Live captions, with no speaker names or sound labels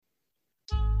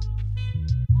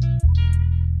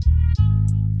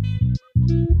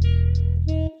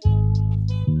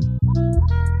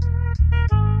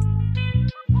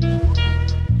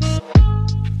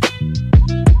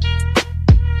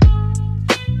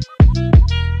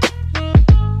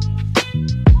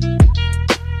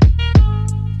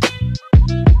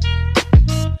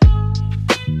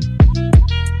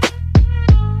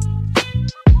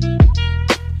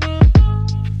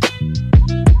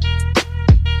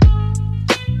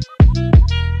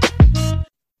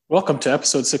Welcome to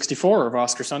episode 64 of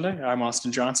Oscar Sunday. I'm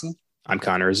Austin Johnson. I'm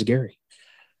Connor Izagari.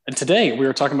 And today we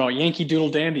are talking about Yankee Doodle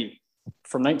Dandy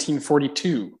from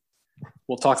 1942.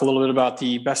 We'll talk a little bit about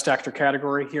the Best Actor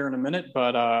category here in a minute,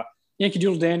 but Yankee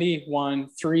Doodle Dandy won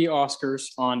 3 Oscars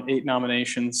on 8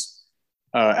 nominations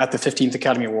at the 15th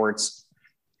Academy Awards.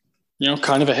 You know,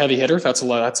 kind of a heavy hitter. That's a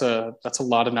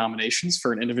lot of nominations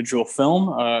for an individual film.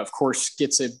 Of course,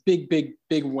 gets a big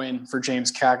win for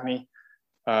James Cagney.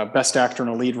 Best actor in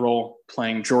a lead role,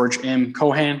 playing George M.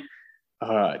 Cohan,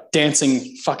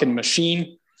 dancing fucking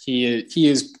machine. He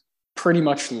is pretty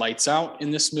much lights out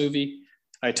in this movie.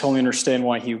 I totally understand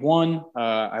why he won.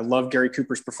 I love Gary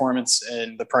Cooper's performance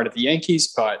in The Pride of the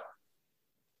Yankees, but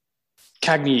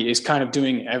Cagney is kind of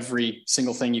doing every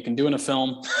single thing you can do in a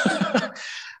film,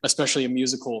 especially a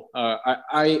musical.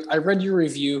 I read your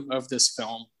review of this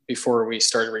film before we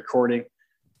started recording.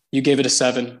 You gave it a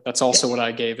 7. That's also what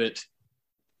I gave it.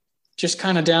 Just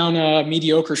kind of down a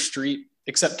mediocre street,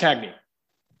 except Cagney.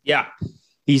 Yeah,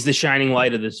 he's the shining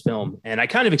light of this film, and I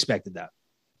kind of expected that.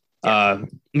 Yeah.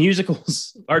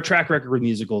 Musicals, our track record with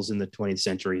musicals in the 20th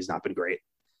century has not been great.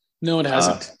 No, it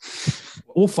hasn't.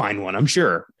 We'll find one, I'm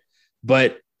sure.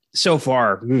 But so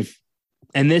far,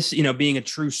 and this, being a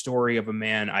true story of a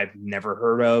man I've never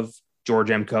heard of,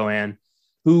 George M. Cohan,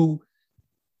 who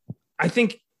I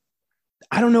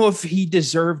don't know if he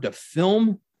deserved a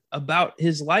film about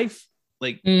his life.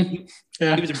 He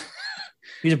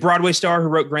was a Broadway star who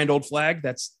wrote Grand Old Flag.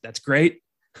 That's great.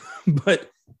 But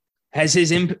has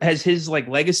his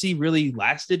legacy really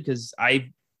lasted? Because I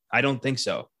don't think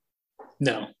so.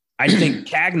 No. I think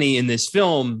Cagney in this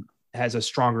film has a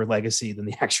stronger legacy than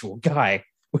the actual guy,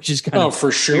 which is kind of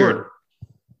for sure.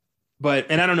 Weird.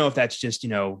 And I don't know if that's just,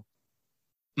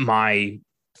 my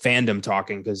fandom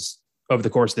talking, because over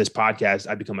the course of this podcast,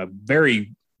 I've become a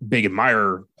very big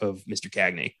admirer of Mr.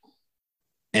 Cagney.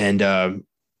 And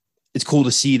it's cool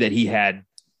to see that he had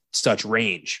such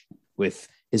range with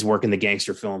his work in the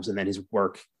gangster films and then his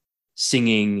work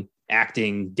singing,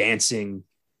 acting, dancing,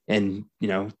 and,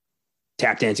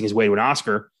 tap dancing his way to an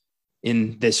Oscar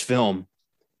in this film.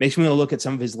 Makes me want to look at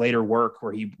some of his later work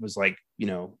where he was kind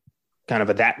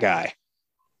of that guy.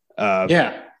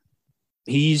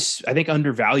 He's, I think,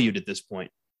 undervalued at this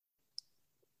point.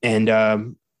 And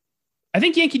I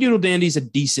think Yankee Doodle Dandy is a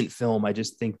decent film. I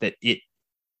just think that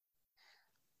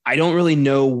I don't really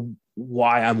know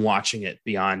why I'm watching it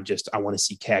beyond just, I want to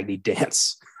see Cagney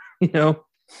dance,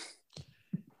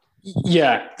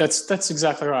 Yeah, that's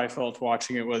exactly how I felt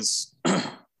watching it. Was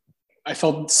I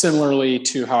felt similarly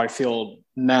to how I feel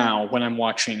now when I'm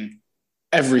watching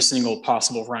every single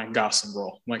possible Ryan Gosling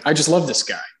role. I just love this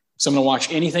guy. So I'm going to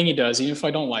watch anything he does, even if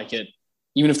I don't like it,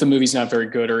 even if the movie's not very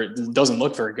good or it doesn't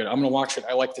look very good. I'm going to watch it.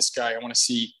 I like this guy. I want to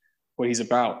see what he's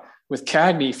about. With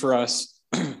Cagney, for us,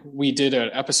 we did an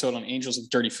episode on Angels with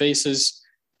Dirty Faces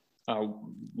a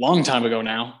long time ago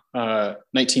now,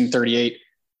 1938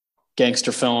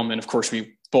 gangster film. And of course,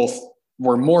 we both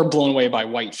were more blown away by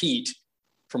White Heat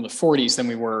from the 40s than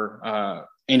we were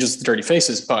Angels with Dirty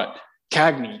Faces. But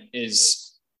Cagney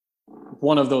is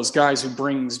one of those guys who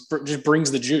just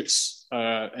brings the juice.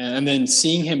 And then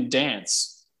seeing him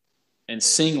dance and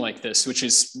sing like this, which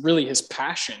is really his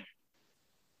passion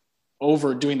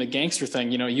over doing the gangster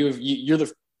thing. You're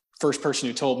the first person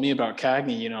who told me about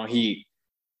Cagney.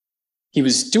 He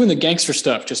was doing the gangster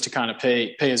stuff just to kind of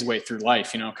pay his way through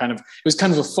life. It was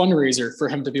kind of a fundraiser for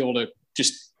him to be able to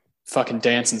just fucking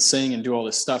dance and sing and do all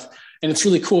this stuff. And it's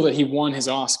really cool that he won his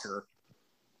Oscar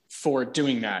for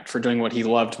doing that, for doing what he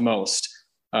loved most.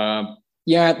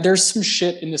 There's some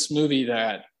shit in this movie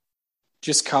that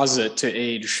just causes it to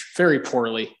age very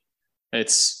poorly.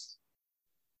 It's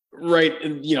right.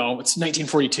 It's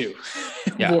 1942.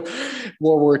 Yeah.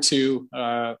 World War II.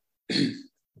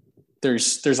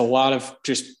 There's a lot of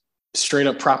just straight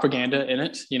up propaganda in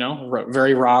it,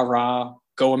 very rah,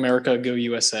 go America, go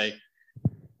USA,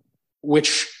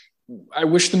 which I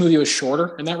wish the movie was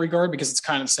shorter in that regard, because it's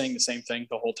kind of saying the same thing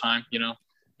the whole time,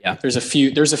 Yeah. There's a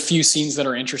few scenes that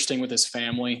are interesting with his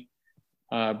family.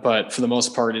 But for the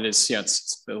most part, it's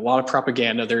a lot of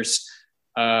propaganda. There's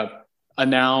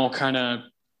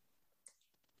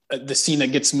the scene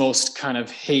that gets most kind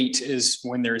of hate is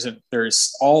when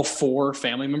there's all 4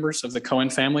 family members of the Cohen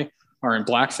family are in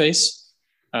blackface,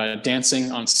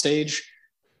 dancing on stage.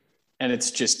 And it's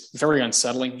just very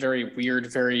unsettling, very weird,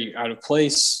 very out of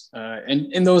place.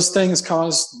 And those things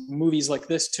cause movies like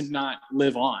this to not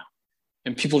live on.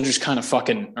 And people just kind of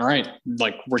fucking, all right,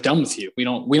 we're done with you. We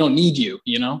don't need you,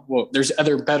 Well, there's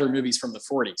other better movies from the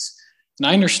 40s. And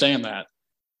I understand that.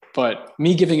 But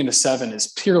me giving it a 7 is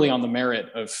purely on the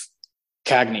merit of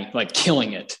Cagney,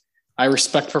 killing it. I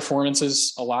respect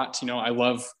performances a lot. You know, I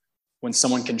love when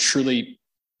someone can truly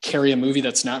carry a movie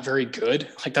that's not very good.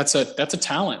 Like that's a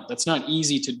talent. That's not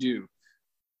easy to do.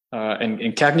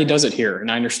 And Cagney does it here,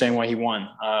 and I understand why he won.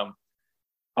 I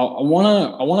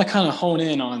want to kind of hone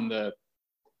in on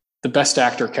the best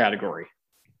actor category.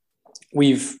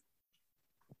 We've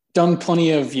done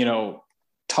plenty of, you know,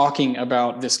 talking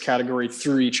about this category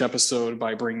through each episode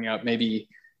by bringing up maybe,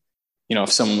 you know,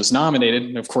 if someone was nominated,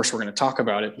 and of course we're going to talk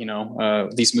about it, you know,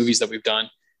 these movies that we've done.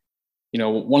 You know,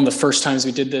 one of the first times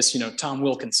we did this, you know, Tom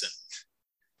Wilkinson.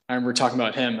 I remember talking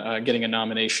about him getting a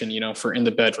nomination, you know, for In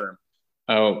the Bedroom.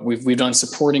 We've done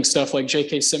supporting stuff like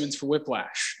J.K. Simmons for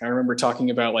Whiplash. I remember talking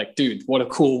about like, dude, what a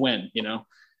cool win, you know.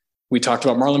 We talked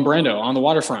about Marlon Brando on the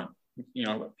Waterfront, you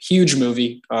know, huge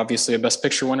movie, obviously a Best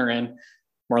Picture winner, and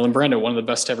Marlon Brando, one of the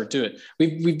best to ever do it.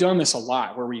 We've done this a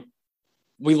lot where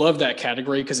we love that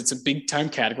category because it's a big time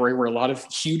category where a lot of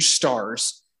huge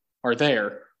stars are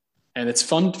there, and it's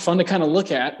fun to kind of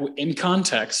look at in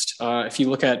context. If you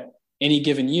look at any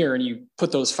given year and you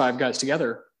put those five guys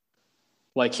together,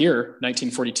 like here,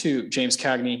 1942, James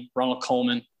Cagney, Ronald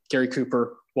Colman, Gary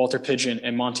Cooper, Walter Pidgeon,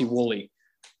 and Monty Woolley.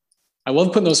 I love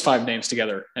putting those five names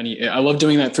together, and I love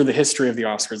doing that through the history of the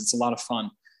Oscars. It's a lot of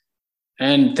fun.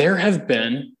 And there have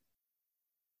been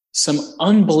some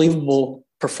unbelievable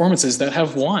performances that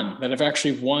have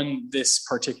actually won this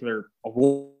particular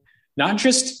award. Not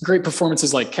just great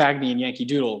performances like Cagney and Yankee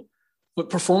Doodle, but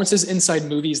performances inside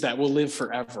movies that will live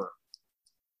forever.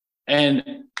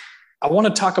 And I want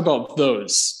to talk about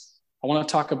those. I want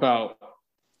to talk about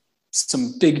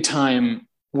some big time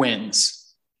wins.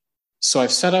 So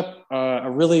I've set up a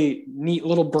really neat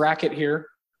little bracket here,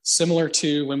 similar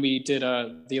to when we did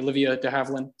the Olivia de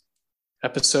Havilland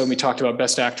episode. We talked about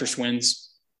best actress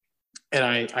wins, and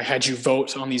I had you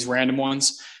vote on these random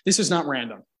ones. This is not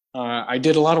random. I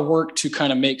did a lot of work to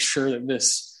kind of make sure that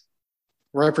this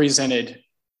represented,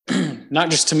 not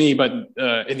just to me, but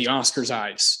in the Oscars'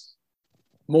 eyes,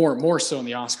 more so in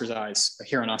the Oscars' eyes,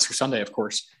 here on Oscar Sunday, of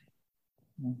course,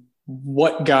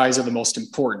 what guys are the most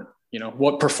important. You know,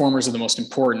 what performers are the most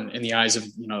important in the eyes of,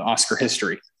 you know, Oscar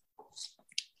history.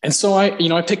 And so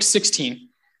I picked 16.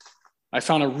 I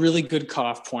found a really good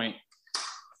cutoff point,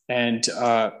 and,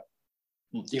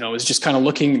 was just kind of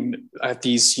looking at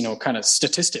these, you know, kind of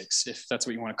statistics, if that's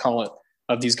what you want to call it,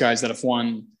 of these guys that have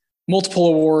won multiple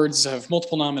awards, have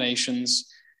multiple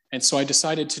nominations. And so I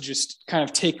decided to just kind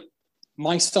of take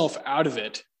myself out of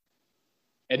it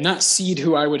and not seed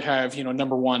who I would have, you know,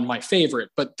 number one, my favorite,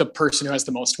 but the person who has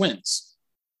the most wins.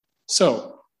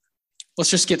 So let's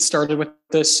just get started with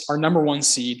this. Our number one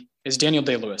seed is Daniel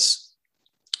Day-Lewis.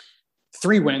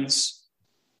 3 wins,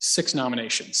 6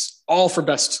 nominations, all for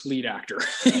Best Lead Actor.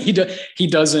 He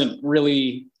doesn't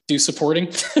really do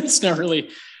supporting. That's not really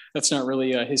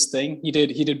his thing. He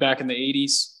did back in the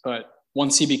 80s, but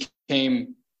once he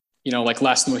became, you know, like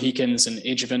Last of the Mohicans and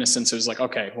Age of Innocence, it was like,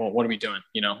 okay, well, what are we doing?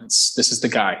 You know, this is the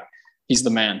guy. He's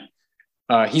the man.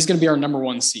 He's going to be our number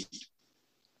one seed.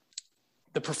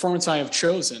 The performance I have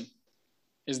chosen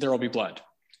is There Will Be Blood.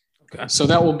 Okay. So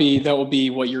that will be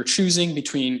what you're choosing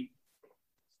between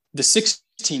the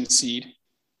 16 seed.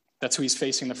 That's who he's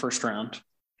facing the first round,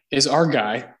 is our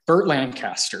guy, Burt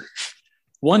Lancaster.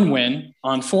 1 win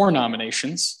on 4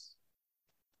 nominations.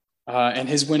 And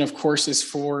his win, of course, is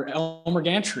for Elmer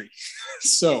Gantry.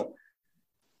 So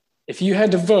if you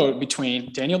had to vote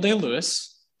between Daniel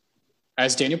Day-Lewis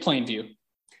as Daniel Plainview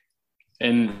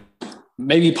and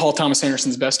maybe Paul Thomas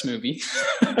Anderson's best movie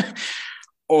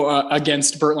or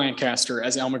against Burt Lancaster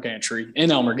as Elmer Gantry,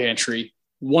 in Elmer Gantry,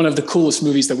 one of the coolest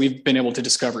movies that we've been able to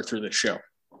discover through this show.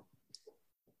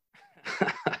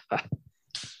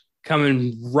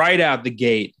 Coming right out the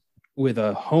gate with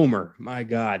a homer. My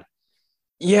God.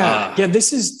 Yeah.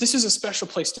 This is a special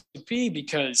place to be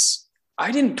because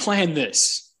I didn't plan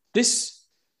this. This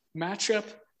matchup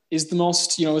is the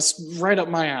most, you know, it's right up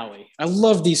my alley. I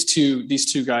love these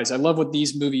two guys. I love what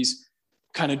these movies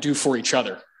kind of do for each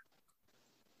other.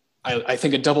 I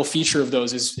think a double feature of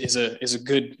those is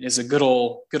a good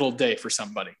old day for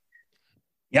somebody.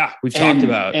 Yeah, we've talked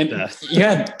about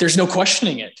yeah, there's no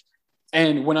questioning it.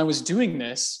 And when I was doing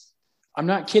this, I'm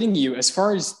not kidding you, as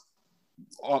far as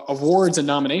awards and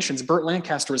nominations, Burt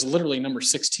Lancaster was literally number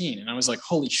 16. And I was like,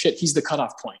 holy shit, he's the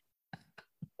cutoff point.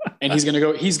 And he's going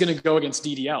to go against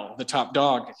DDL, the top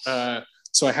dog.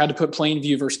 So I had to put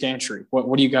Plainview versus Gantry.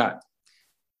 What do you got?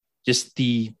 Just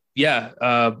Plainview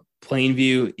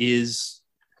is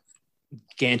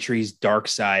Gantry's dark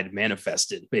side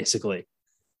manifested, basically.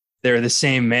 They're the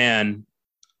same man.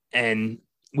 And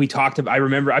we talked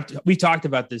about, we talked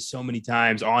about this so many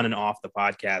times on and off the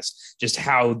podcast, just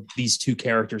how these two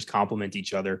characters complement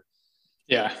each other.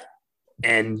 Yeah.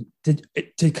 And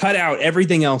to cut out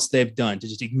everything else they've done, to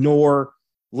just ignore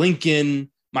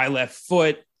Lincoln, My Left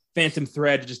Foot, Phantom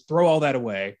Thread, to just throw all that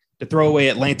away, to throw away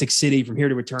Atlantic City, From Here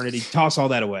to Eternity, toss all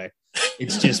that away.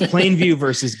 It's just Plainview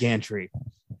versus Gantry.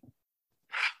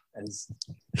 That is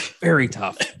very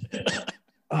tough.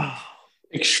 Oh.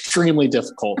 Extremely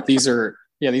difficult. These are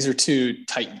two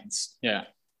titans. Yeah.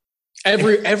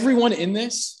 Everyone in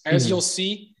this, as you'll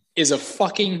see, is a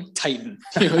fucking titan.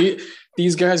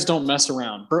 These guys don't mess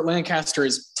around. Burt Lancaster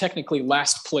is technically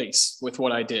last place with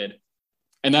what I did.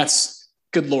 And that's,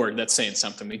 good Lord, that's saying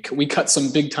something. We cut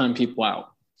some big time people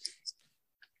out.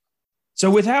 So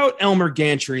without Elmer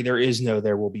Gantry, there is no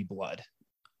There Will Be Blood.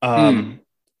 I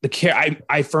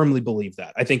firmly believe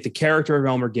that. I think the character of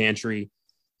Elmer Gantry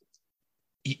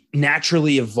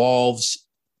naturally evolves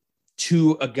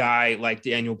to a guy like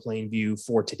Daniel Plainview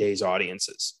for today's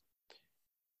audiences.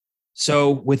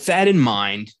 So with that in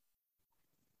mind,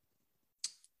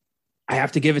 I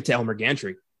have to give it to Elmer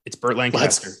Gantry. It's Burt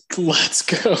Lancaster. Let's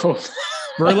go.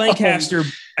 Burt Lancaster.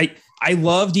 I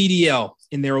love DDL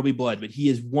in There Will Be Blood, but he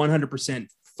is 100%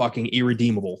 fucking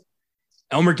irredeemable.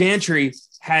 Elmer Gantry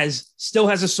still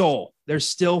has a soul. There's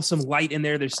still some light in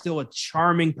there. There's still a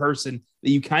charming person that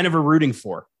you kind of are rooting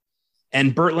for.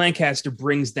 And Burt Lancaster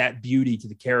brings that beauty to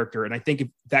the character. And I think if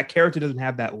that character doesn't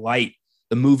have that light,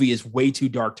 the movie is way too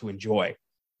dark to enjoy.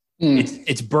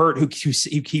 It's Burt who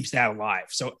keeps that alive.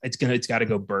 So it's got to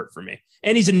go Burt for me.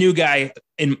 And he's a new guy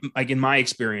in my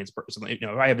experience personally.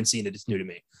 I haven't seen it. It's new to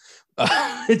me.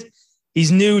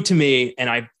 He's new to me,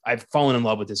 and I've fallen in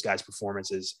love with this guy's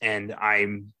performances, and I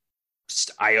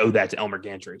owe that to Elmer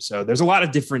Gantry. So there's a lot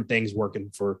of different things working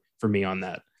for me on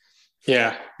that.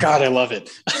 Yeah. God, I love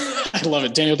it. I love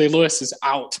it. Daniel Day-Lewis is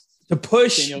out. To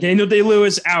push Daniel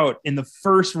Day-Lewis out in the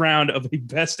first round of a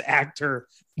Best Actor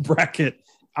bracket.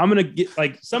 I'm going to get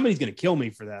somebody's going to kill me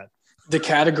for that. The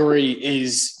category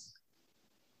is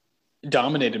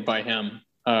dominated by him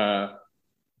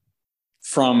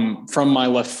from My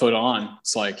Left Foot on.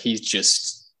 It's like he's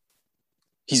just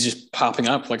popping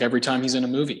up like every time he's in a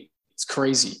movie. It's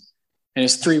crazy. And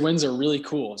his 3 wins are really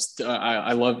cool.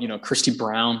 I love, Christy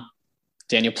Brown,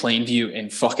 Daniel Plainview,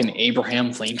 and fucking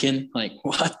Abraham Lincoln. Like,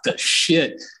 what the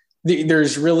shit?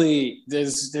 There's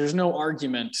no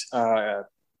argument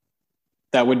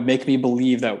that would make me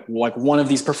believe that like one of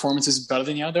these performances is better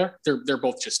than the other. They're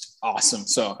both just awesome.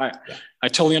 So I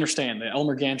totally understand the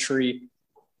Elmer Gantry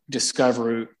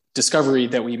discovery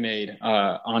that we made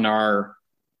on our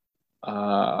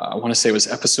I want to say it was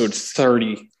episode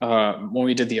 30 when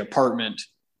we did The Apartment.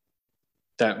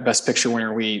 That Best Picture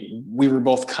winner, we were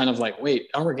both kind of like, wait,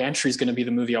 Elmer Gantry is going to be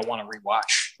the movie I want to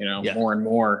rewatch, more and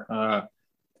more.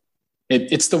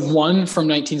 It's the one from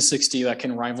 1960 that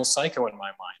can rival Psycho in my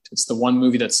mind. It's the one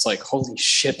movie that's like, holy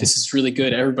shit, this is really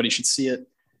good. Everybody should see it.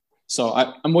 So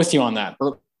I'm with you on that.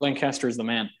 Burt Lancaster is the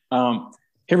man.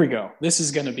 Here we go. This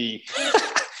is going to be,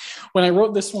 when I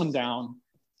wrote this one down,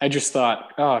 I just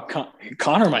thought, oh,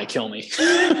 Connor might kill me.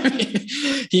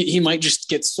 he might just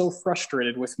get so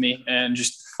frustrated with me and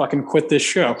just fucking quit this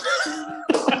show.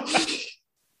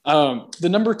 The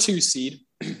number 2 seed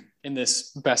in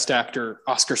this Best Actor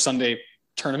Oscar Sunday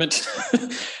tournament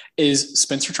is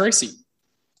Spencer Tracy.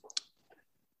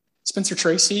 Spencer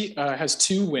Tracy has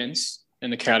 2 wins in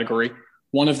the category.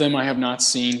 One of them I have not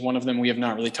seen. One of them we have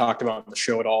not really talked about on the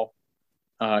show at all.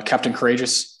 Captain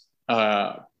Courageous.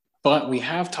 But we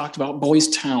have talked about Boys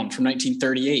Town from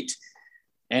 1938.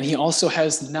 And he also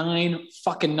has 9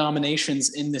 fucking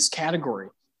nominations in this category.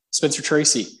 Spencer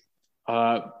Tracy,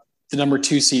 the number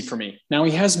 2 seed for me. Now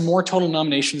he has more total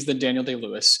nominations than Daniel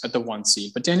Day-Lewis at the 1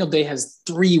 seed, but Daniel Day has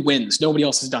 3 wins. Nobody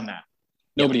else has done that.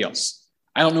 Nobody else.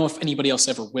 I don't know if anybody else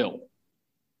ever will.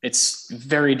 It's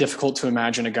very difficult to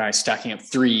imagine a guy stacking up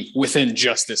 3 within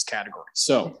just this category.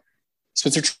 So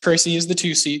Spencer Tracy is the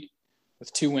 2 seed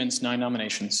with 2 wins, 9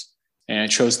 nominations. And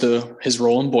it shows his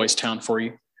role in Boys Town for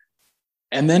you.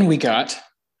 And then we got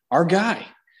our guy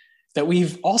that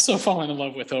we've also fallen in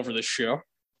love with over this show,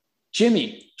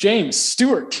 James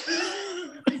Stewart,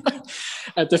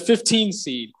 at the 15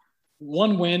 seed.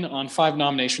 1 win on 5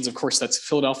 nominations. Of course, that's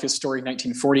Philadelphia Story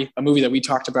 1940, a movie that we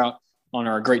talked about on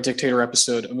our Great Dictator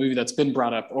episode, a movie that's been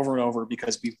brought up over and over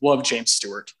because we love James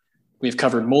Stewart. We've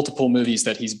covered multiple movies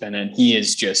that he's been in. He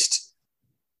is just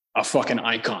a fucking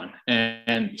icon.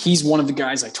 And he's one of the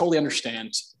guys I totally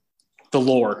understand the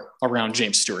lore around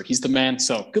James Stewart. He's the man.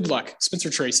 So good luck. Spencer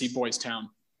Tracy, Boys Town,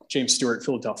 James Stewart,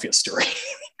 Philadelphia Story.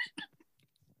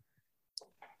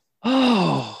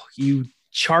 Oh, you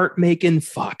chart making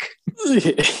fuck.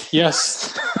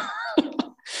 Yes.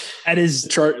 That is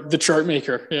the chart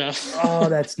maker. Yeah. Oh,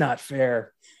 that's not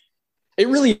fair. It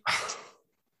really,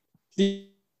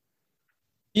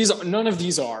 none of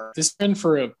these are. This is in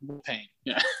for a pain.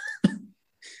 Yeah.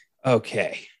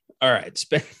 Okay. All right.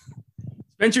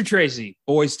 Spencer Tracy,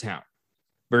 Boys Town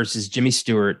versus Jimmy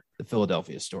Stewart, The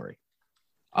Philadelphia Story.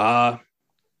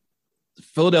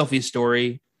 Philadelphia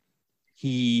Story.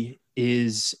 He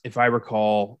is, if I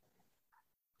recall,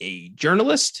 a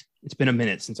journalist. It's been a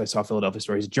minute since I saw Philadelphia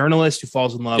Story. He's a journalist who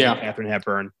falls in love with Katharine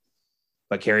Hepburn.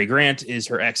 But Cary Grant is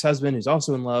her ex-husband who's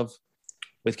also in love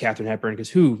with Katharine Hepburn, because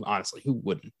who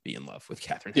wouldn't be in love with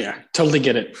Katharine Hepburn? Yeah, totally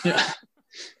get it. Yeah.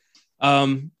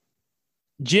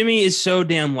 Jimmy is so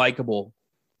damn likable,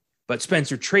 but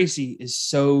Spencer Tracy is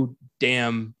so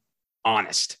damn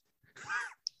honest.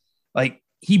 Like,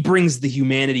 he brings the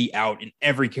humanity out in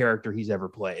every character he's ever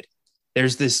played.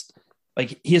 There's this,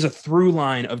 like, he has a through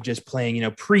line of just playing,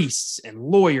 priests and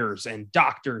lawyers and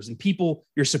doctors and people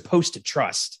you're supposed to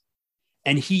trust.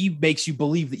 And he makes you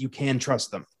believe that you can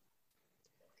trust them.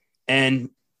 And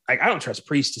I don't trust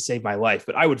priests to save my life,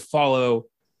 but I would follow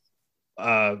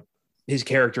his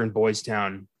character in Boys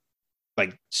Town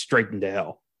like straight into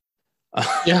hell.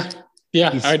 Yeah.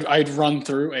 I'd run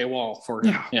through a wall for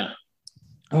him. Yeah.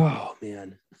 Oh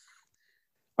man.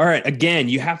 All right. Again,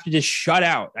 you have to just shut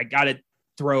out. I got to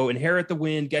throw Inherit the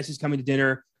Wind. Guess Who's Coming to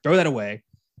Dinner. Throw that away.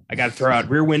 I got to throw out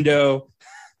Rear Window.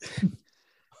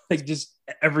 Like, just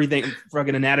everything.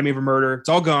 Fucking Anatomy of a Murder. It's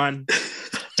all gone.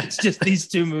 It's just these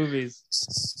two movies.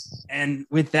 And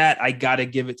with that, I got to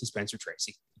give it to Spencer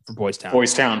Tracy for Boys Town.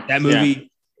 Boys Town. That movie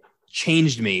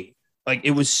changed me. Like,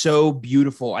 it was so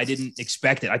beautiful. I didn't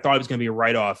expect it. I thought it was going to be a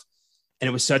write-off. And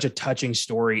it was such a touching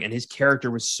story. And his character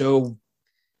was so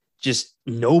just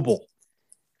noble.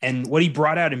 And what he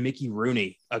brought out in Mickey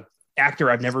Rooney, an actor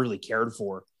I've never really cared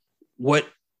for, what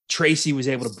Tracy was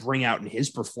able to bring out in his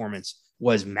performance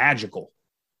was magical.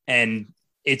 And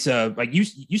it's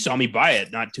you saw me buy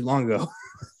it not too long ago.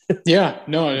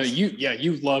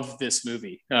 You love this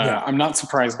movie. I'm not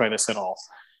surprised by this at all.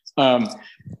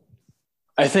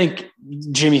 I think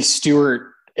Jimmy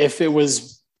Stewart, if it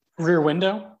was Rear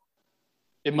Window,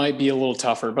 it might be a little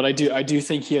tougher, but I do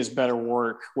think he has better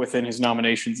work within his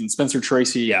nominations. And Spencer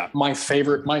Tracy, my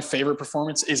favorite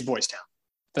performance is Boys Town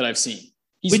that I've seen.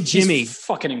 He's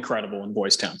fucking incredible in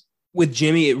Boys Town. With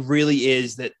Jimmy, it really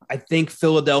is that I think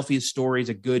Philadelphia Story is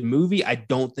a good movie. I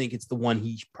don't think it's the one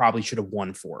he probably should have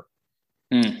won for.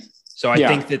 So I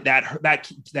think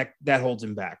that holds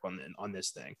him back on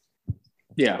this thing.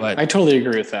 Yeah, but I totally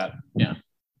agree with that. Yeah.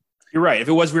 You're right. If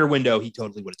it was Rear Window, he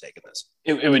totally would have taken this.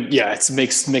 It would, it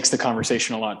makes the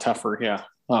conversation a lot tougher. Yeah.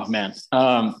 Oh man.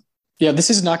 This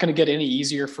is not going to get any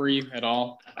easier for you at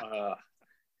all.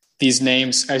 These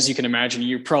names, as you can imagine,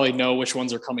 you probably know which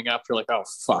ones are coming up. You're like, oh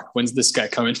fuck, when's this guy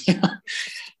coming?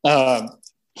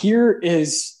 Here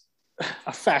is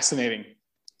a fascinating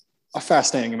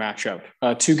matchup.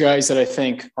 Two guys that I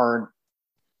think are,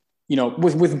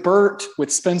 with Bert,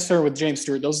 with Spencer, with James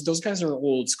Stewart, those guys are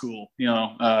old school.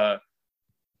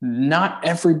 Not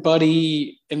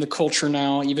everybody in the culture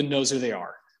now even knows who they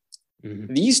are.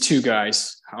 Mm-hmm. These two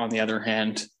guys, on the other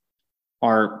hand,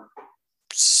 are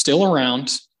still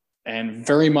around and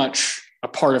very much a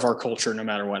part of our culture, no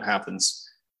matter what happens.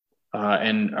 I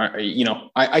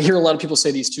hear a lot of people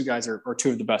say these two guys are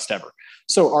two of the best ever.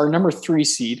 So our number 3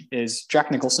 seed is Jack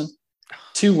Nicholson,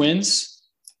 2 wins,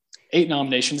 8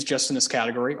 nominations just in this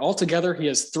category. Altogether, he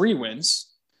has 3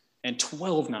 wins and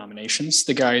 12 nominations.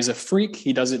 The guy is a freak.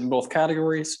 He does it in both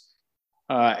categories.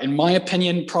 In my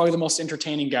opinion, probably the most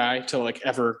entertaining guy to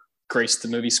ever grace the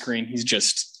movie screen. He's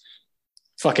just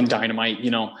fucking dynamite.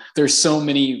 There's so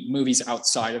many movies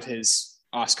outside of his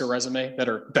Oscar resume that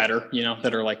are better,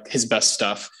 that are like his best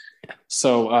stuff.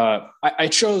 So I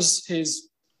chose his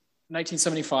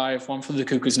 1975 One Flew of the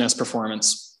Cuckoo's Nest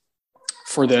performance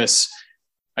for this.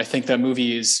 I think that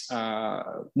movie is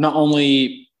not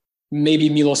only maybe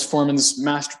Milos Forman's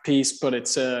masterpiece, but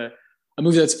it's a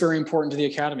movie that's very important to the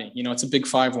Academy. It's a Big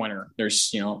 5 winner.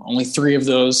 There's, only 3 of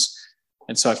those.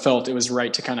 And so I felt it was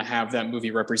right to kind of have that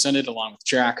movie represented along with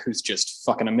Jack, who's just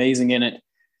fucking amazing in it.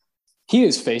 He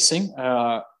is facing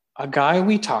a guy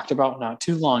we talked about not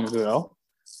too long ago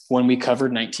when we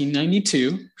covered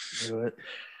 1992,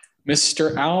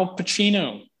 Mr. Al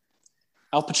Pacino.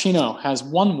 Al Pacino has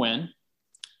 1 win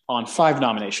on 5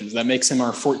 nominations. That makes him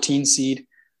our 14 seed.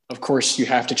 Of course, you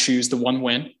have to choose the 1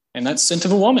 win, and that's Scent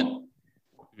of a Woman.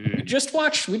 We just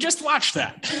watched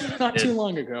that not too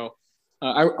long ago.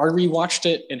 I rewatched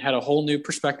it and had a whole new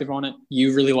perspective on it.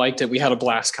 You really liked it. We had a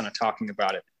blast kind of talking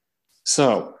about it.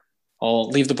 So I'll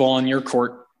leave the ball in your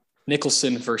court.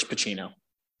 Nicholson versus Pacino.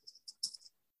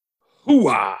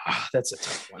 Hoo-ah, that's a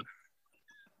tough one.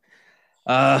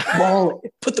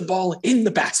 Put the ball in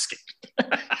the basket.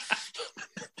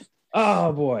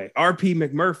 Oh boy, R.P.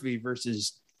 McMurphy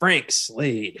versus Frank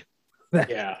Slade.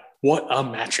 Yeah, what a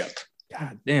matchup.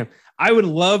 God damn. I would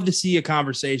love to see a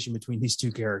conversation between these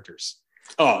two characters.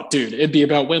 Oh, dude, it'd be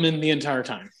about women the entire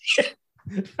time.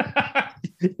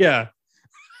 Yeah.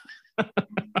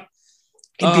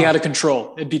 It'd be out of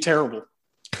control. It'd be terrible.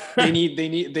 They need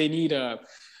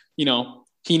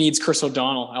he needs Chris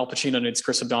O'Donnell. Al Pacino needs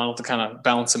Chris O'Donnell to kind of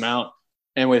balance him out.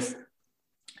 And with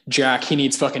Jack, he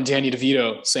needs fucking Danny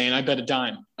DeVito saying, I bet a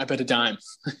dime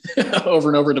over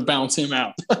and over to balance him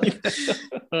out.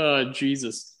 Oh,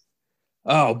 Jesus.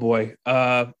 Oh boy.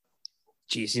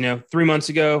 Geez, 3 months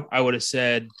ago, I would have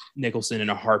said Nicholson in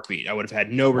a heartbeat. I would have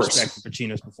had no respect for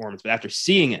Pacino's performance, but after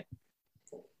seeing it,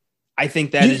 I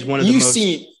think that is one of the most.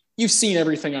 You've seen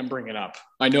everything I'm bringing up.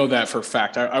 I know that for a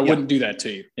fact. I wouldn't do that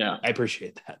to you. Yeah, I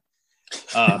appreciate that.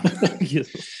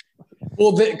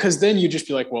 Well, because then you just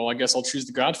be like, well, I guess I'll choose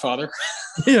The Godfather.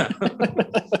 Yeah.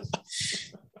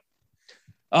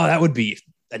 Oh, that would be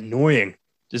annoying,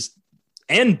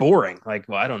 and boring. Like,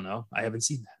 well, I don't know. I haven't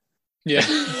seen that. Yeah,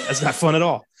 that's not fun at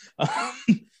all.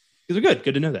 Because we're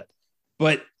good to know that.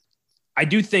 But I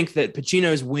do think that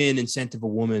Pacino's win in Scent of a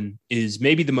Woman is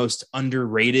maybe the most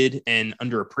underrated and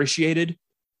underappreciated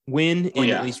win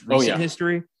in at least recent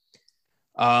history.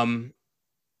 But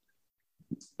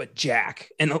Jack,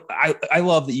 and I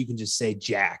love that you can just say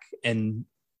Jack, and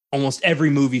almost every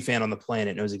movie fan on the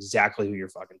planet knows exactly who you're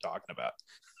fucking talking about.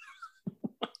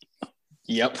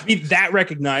 Yep. I mean, that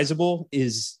recognizable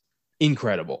is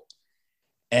incredible.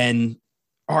 And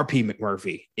R.P.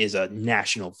 McMurphy is a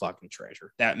national fucking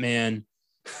treasure. That man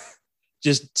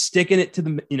just sticking it to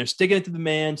the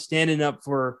man, standing up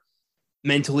for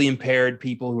mentally impaired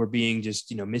people who are being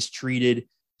just, mistreated,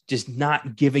 just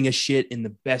not giving a shit in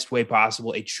the best way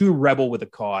possible. A true rebel with a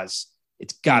cause.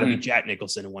 It's got to be Jack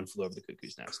Nicholson in One Flew Over the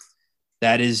Cuckoo's Nest.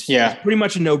 That is pretty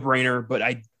much a no-brainer, but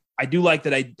I do like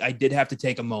that I did have to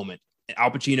take a moment. Al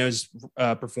Pacino's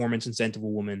performance in Scent of a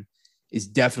Woman is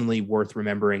definitely worth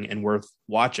remembering and worth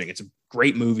watching. It's a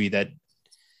great movie that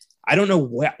I don't know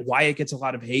why it gets a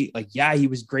lot of hate. Like, yeah, he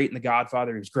was great in The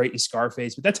Godfather. He was great in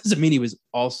Scarface, but that doesn't mean he was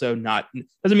also doesn't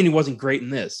mean he wasn't great in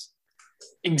this.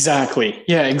 Exactly.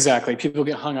 Yeah, exactly. People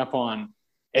get hung up on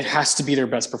it has to be their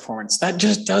best performance. That's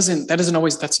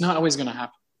not always going to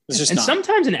happen. It's just not.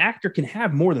 Sometimes an actor can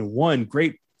have more than one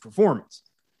great performance.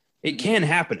 It can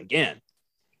happen again.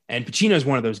 And Pacino is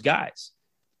one of those guys.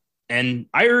 And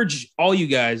I urge all you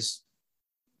guys,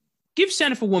 give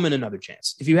Scent of a Woman another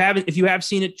chance. If you have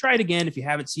seen it, try it again. If you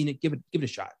haven't seen it, give it a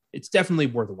shot. It's definitely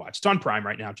worth a watch. It's on Prime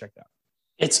right now. Check it out.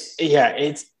 It's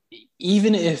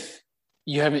even if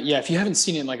you haven't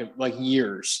seen it in like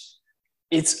years,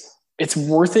 it's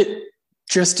worth it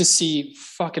just to see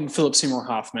fucking Philip Seymour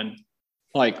Hoffman.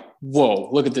 Like, whoa,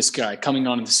 look at this guy coming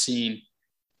onto the scene.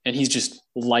 And he's just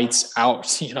lights out,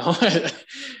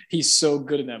 He's so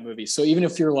good in that movie. So even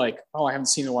if you're like, oh, I haven't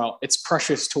seen it in a while, it's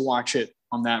precious to watch it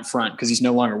on that front because he's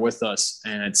no longer with us.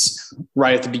 And it's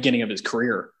right at the beginning of his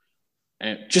career.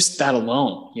 And just that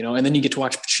alone, and then you get to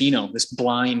watch Pacino, this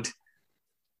blind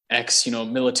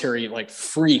ex-military like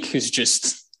freak who's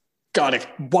just got a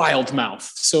wild mouth.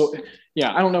 So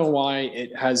yeah, I don't know why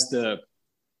it has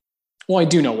I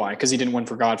do know why, because he didn't win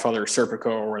for Godfather or Serpico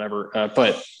or whatever,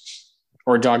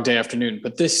 or Dog Day Afternoon.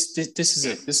 But this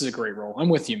is a great role. I'm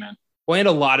with you, man. Well, and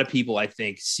a lot of people, I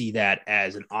think, see that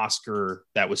as an Oscar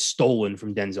that was stolen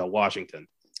from Denzel Washington,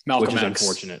 Malcolm which is X.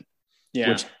 unfortunate. Yeah.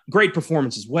 Which, great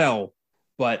performance as well.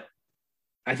 But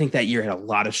I think that year had a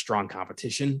lot of strong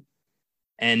competition.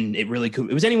 And it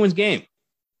was anyone's game.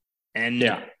 And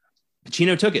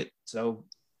Pacino took it. So,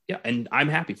 yeah, and I'm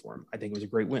happy for him. I think it was a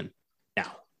great win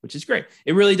now, which is great.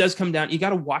 It really does come down. You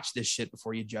got to watch this shit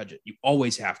before you judge it. You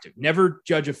always have to. Never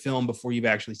judge a film before you've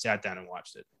actually sat down and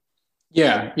watched it.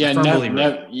 Yeah.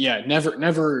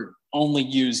 Never only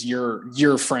use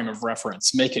your frame of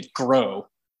reference. Make it grow.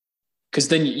 Because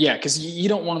then, because you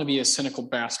don't want to be a cynical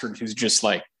bastard who's just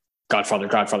like, Godfather,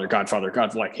 God.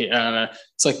 Like,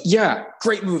 it's like, yeah,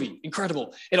 great movie,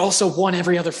 incredible. It also won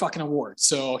every other fucking award.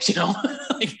 So,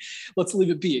 like, let's leave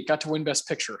it be. It got to win Best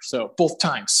Picture, so both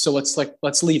times. So let's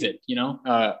leave it.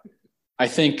 I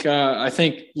think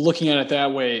looking at it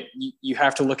that way, you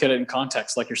have to look at it in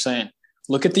context, like you're saying.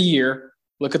 Look at the year,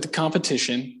 look at the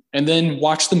competition, and then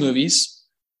watch the movies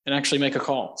and actually make a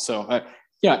call. So,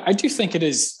 I do think it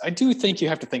is. I do think you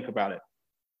have to think about it.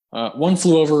 One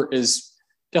Flew Over is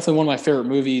definitely one of my favorite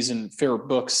movies and favorite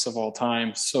books of all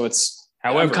time. So it's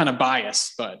However, I'm kind of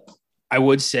biased, but I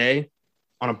would say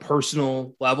on a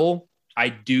personal level, I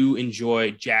do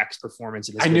enjoy Jack's performance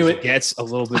in this. I knew movie. it Gets a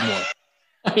little bit more.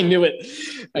 I knew it.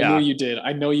 I knew Yeah. you did.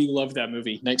 I know you loved that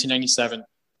movie, 1997.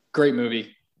 Great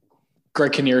movie.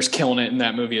 Greg Kinnear's killing it in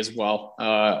that movie as well.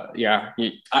 I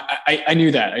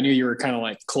knew that. I knew you were kind of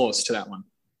like close to that one.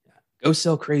 Go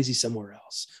sell crazy somewhere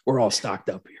else. We're all stocked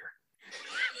up here.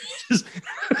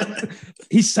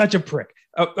 He's such a prick.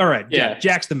 Oh, all right. Yeah.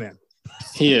 Jack's the man.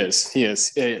 He is.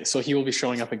 So he will be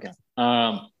showing up again.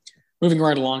 Moving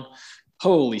right along.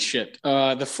 Holy shit.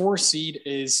 The 4 seed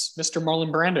is Mr.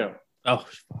 Marlon Brando. Oh,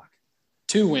 fuck.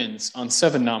 2 wins on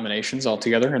 7 nominations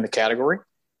altogether in the category.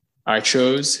 I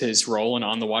chose his role in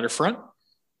On the Waterfront.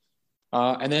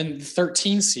 And then the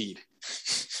 13 seed.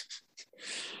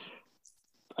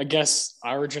 I guess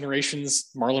our generation's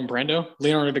Marlon Brando,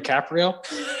 Leonardo DiCaprio.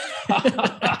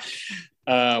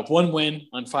 1 win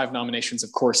on 5 nominations.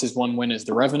 Of course, his 1 win is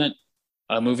The Revenant,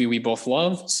 a movie we both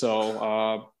love.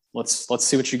 So let's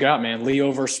see what you got, man.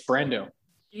 Leo versus Brando.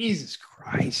 Jesus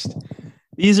Christ.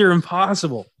 These are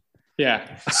impossible.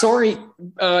 Yeah. Sorry,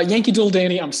 Yankee Doodle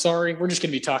Dandy. I'm sorry. We're just going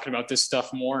to be talking about this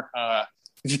stuff more.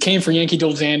 If you came for Yankee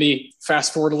Doodle Dandy,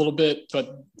 fast forward a little bit,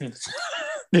 but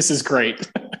this is great.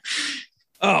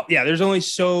 Oh, yeah. There's only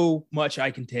so much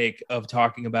I can take of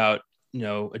talking about,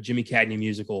 a Jimmy Cagney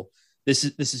musical. This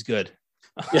is good.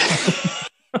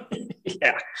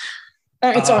 Yeah.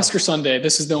 It's Oscar Sunday.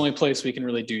 This is the only place we can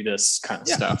really do this kind of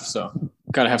stuff. So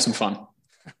got to have some fun.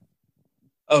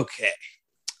 Okay.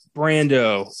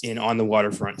 Brando in On the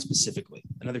Waterfront specifically.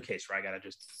 Another case where I got to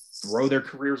just throw their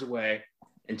careers away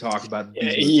and talk about.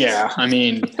 Yeah. I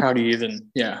mean, how do you even,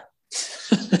 yeah.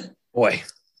 Boy.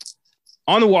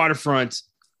 On the Waterfront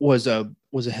was a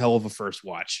hell of a first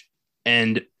watch.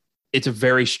 And it's a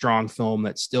very strong film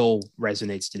that still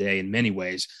resonates today in many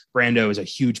ways. Brando is a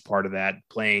huge part of that,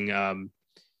 playing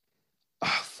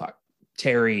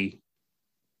Terry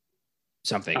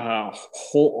something.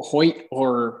 Hoyt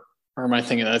or am I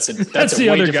thinking that's a the way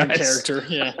other different guys. character?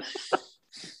 Yeah.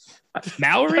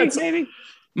 Mallory, maybe?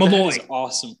 Malloy. That is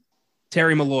awesome.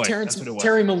 Terry Malloy. That's what it was.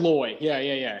 Terry Malloy.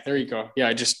 Yeah. There you go. Yeah,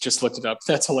 I just looked it up.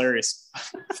 That's hilarious.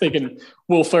 Thinking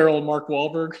Will Ferrell and Mark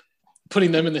Wahlberg,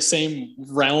 putting them in the same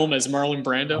realm as Marlon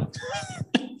Brando.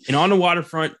 And On the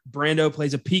Waterfront, Brando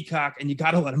plays a peacock, and you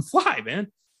got to let him fly,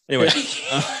 man. Anyway.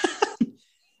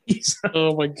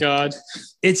 Oh, my God.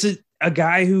 It's a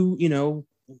guy who,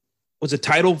 was a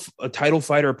title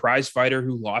fighter, a prize fighter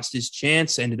who lost his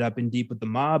chance, ended up in deep with the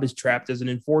mob, is trapped as an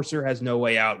enforcer, has no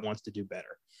way out, wants to do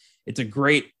better. It's a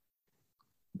great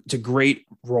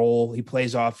role. He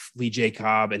plays off Lee J.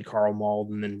 Cobb and Carl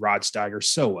Malden and Rod Steiger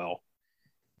so well.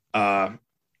 And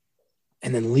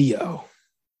then Leo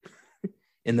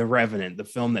in The Revenant, the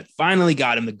film that finally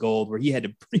got him the gold, where he had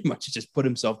to pretty much just put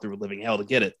himself through a living hell to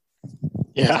get it.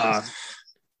 Yeah.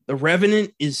 The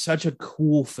Revenant is such a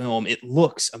cool film. It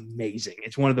looks amazing.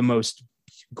 It's one of the most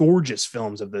gorgeous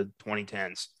films of the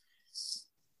 2010s.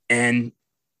 And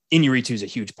Iñárritu is a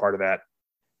huge part of that.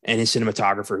 And his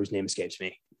cinematographer, whose name escapes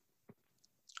me.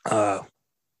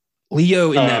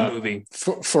 Leo in that movie.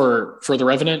 For The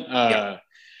Revenant,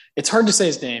 it's hard to say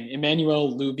his name.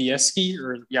 Emmanuel Lubezki,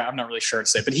 I'm not really sure to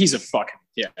say, but he's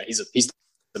he's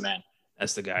the man.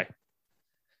 That's the guy.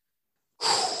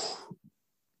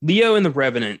 Leo in The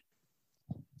Revenant,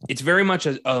 it's very much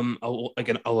a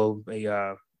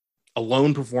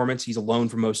lone performance. He's alone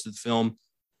for most of the film,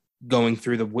 going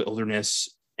through the wilderness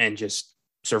and just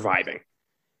surviving.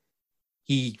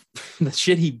 The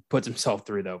shit he puts himself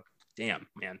through, though, damn,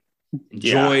 man.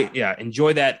 Enjoy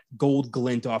that gold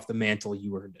glint off the mantle.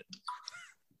 You earned it.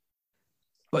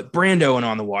 But Brando in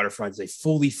On the Waterfront is a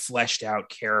fully fleshed out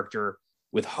character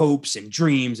with hopes and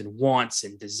dreams and wants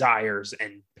and desires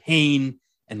and pain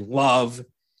and love.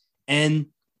 And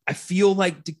I feel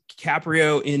like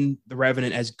DiCaprio in The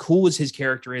Revenant, as cool as his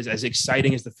character is, as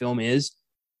exciting as the film is,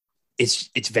 it's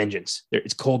vengeance.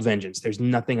 It's cold vengeance. There's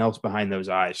nothing else behind those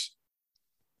eyes.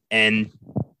 And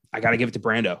I got to give it to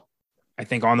Brando. I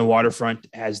think On the Waterfront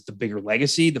has the bigger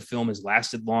legacy. The film has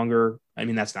lasted longer. I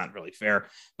mean, that's not really fair,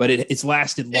 but it's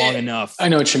lasted long enough. I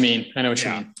know what you mean.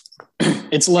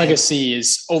 Its legacy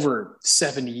is over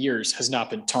 70 years, has not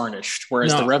been tarnished.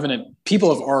 Whereas The Revenant,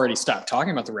 people have already stopped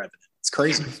talking about The Revenant. It's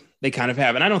crazy. They kind of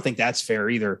have. And I don't think that's fair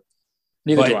either.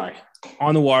 Neither do I.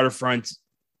 On the Waterfront,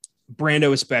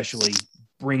 Brando especially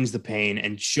brings the pain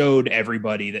and showed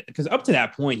everybody that, because up to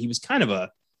that point, he was kind of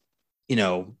a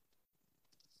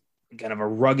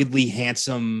ruggedly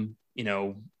handsome,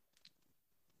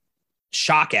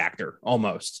 shock actor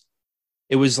almost.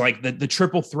 it was like the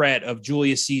triple threat of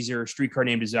Julius Caesar, Streetcar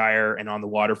Named Desire, and On the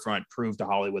Waterfront proved to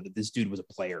Hollywood that this dude was a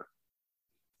player.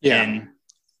 Yeah. And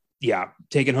yeah,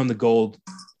 taking home the gold,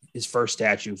 his first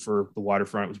statue for The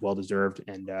Waterfront was well deserved.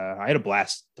 And I had a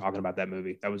blast talking about that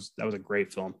movie. That was a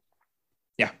great film.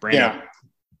 Yeah, Brandon.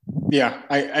 Yeah.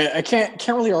 I can't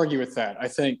really argue with that. I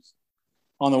think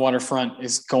On the Waterfront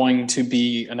is going to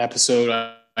be an episode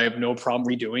I have no problem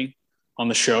redoing on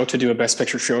the show to do a Best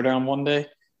Picture showdown one day.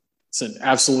 It's an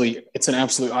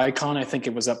absolute icon. I think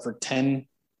it was up for 10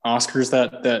 Oscars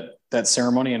that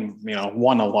ceremony, and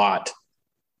won a lot.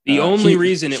 The only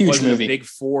reason it wasn't movie. a Big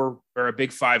Four or a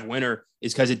Big Five winner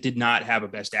is because it did not have a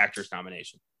Best Actors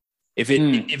nomination. If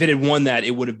it had won that,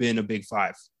 it would have been a Big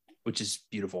Five, which is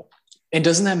beautiful. And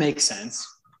doesn't that make sense?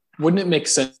 Wouldn't it make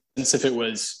sense if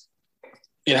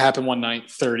it happened one night,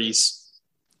 30s,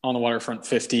 On the Waterfront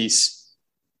 50s,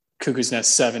 Cuckoo's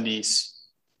Nest 70s,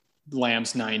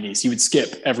 Lambs 90s? You would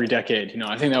skip every decade.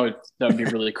 I think that would be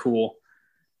really cool.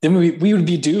 Then we would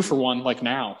be due for one like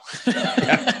now.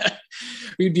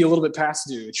 We'd be a little bit past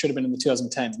due. It should have been in the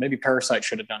 2010s. Maybe Parasite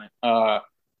should have done it.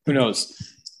 Who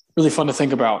knows? Really fun to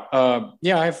think about. I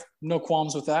have no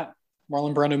qualms with that.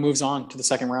 Marlon Brando moves on to the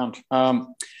second round.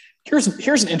 Here's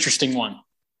an interesting one.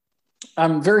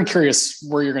 I'm very curious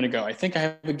where you're going to go. I think I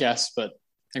have a guess, but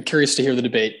I'm curious to hear the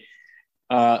debate.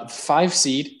 5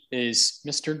 seed is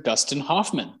Mr. Dustin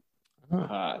Hoffman.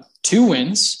 2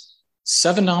 wins,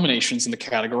 7 nominations in the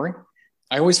category.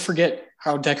 I always forget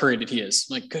how decorated he is.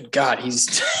 Like, good God,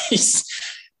 he's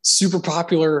super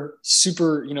popular,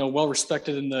 super, well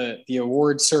respected in the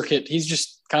award circuit. He's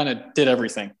just kind of did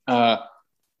everything. I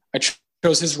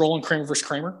chose his role in Kramer vs.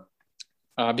 Kramer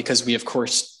because we, of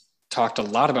course, talked a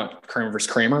lot about Kramer vs.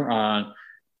 Kramer on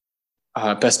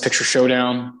Best Picture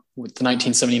Showdown with the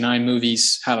 1979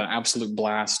 movies. Had an absolute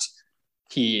blast.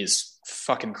 He is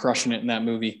fucking crushing it in that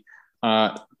movie.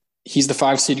 He's the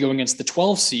 5 seed going against the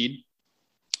 12 seed.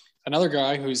 Another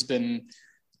guy who's been,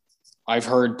 I've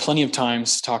heard plenty of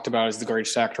times talked about as the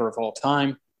greatest actor of all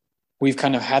time. We've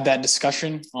kind of had that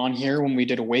discussion on here when we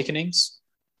did Awakenings.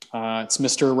 It's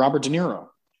Mr. Robert De Niro.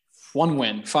 1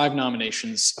 win, 5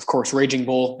 nominations. Of course, Raging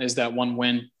Bull is that 1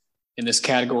 win in this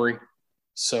category.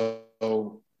 So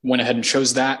went ahead and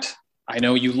chose that. I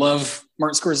know you love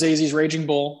Martin Scorsese's Raging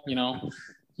Bull.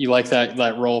 You like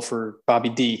that role for Bobby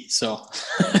D. So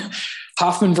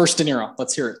Hoffman versus De Niro.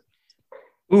 Let's hear it.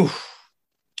 Ooh.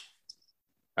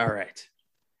 All right.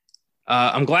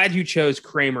 I'm glad you chose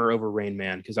Kramer over Rain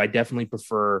Man because I definitely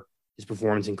prefer his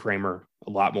performance in Kramer a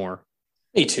lot more.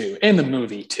 Me too. And the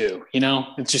movie too.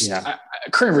 It's just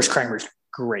Kramer vs. Kramer is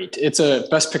great. It's a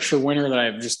Best Picture winner that I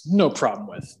have just no problem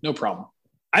with. No problem.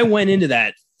 I went into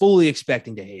that fully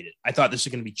expecting to hate it. I thought this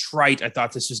was going to be trite. I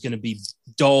thought this was going to be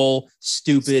dull,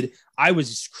 stupid. I was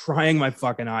just crying my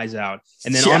fucking eyes out.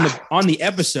 And then on the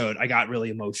episode, I got really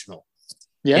emotional.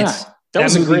 Yeah. That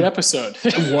was a great episode.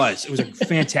 It was a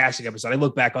fantastic episode. I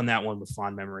look back on that one with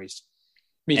fond memories.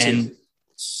 Me too. And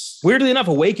weirdly enough,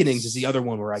 Awakenings is the other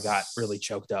one where I got really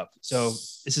choked up. So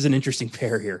this is an interesting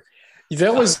pair here.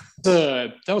 That was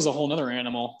a whole nother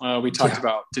animal. We talked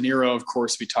about De Niro, of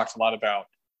course. We talked a lot about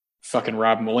fucking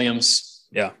Robin Williams.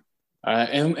 Yeah.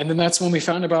 And then that's when we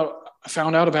found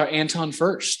out about Anton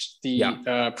Furst,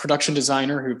 the production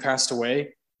designer who passed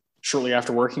away shortly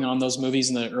after working on those movies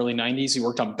in the early 90s. He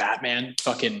worked on Batman.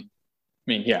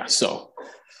 So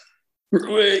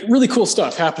really cool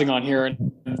stuff happening on here,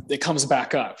 and it comes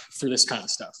back up through this kind of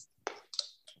stuff.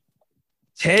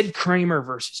 Ted Kramer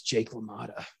versus Jake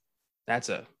LaMotta. That's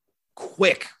a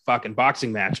quick fucking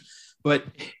boxing match. But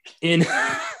when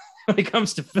it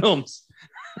comes to films,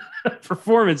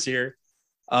 performance here,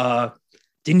 De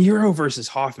Niro versus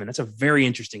Hoffman. That's a very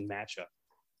interesting matchup.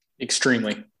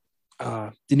 Extremely.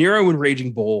 De Niro in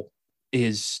Raging Bull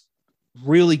is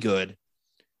really good.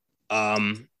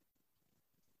 I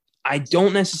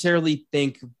don't necessarily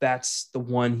think that's the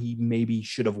one he maybe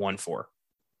should have won for.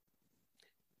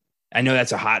 I know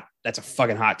that's a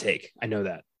fucking hot take. I know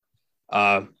that.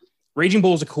 Raging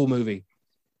Bull is a cool movie.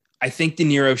 I think De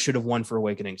Niro should have won for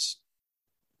Awakenings.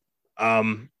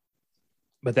 But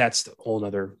that's the whole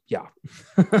nother,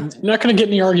 Not going to get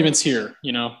any arguments here,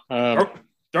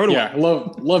 Throw it away. Yeah,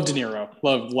 love De Niro.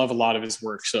 Love a lot of his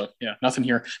work. So nothing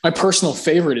here. My personal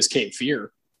favorite is Cape Fear.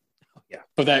 Yeah,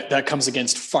 but that comes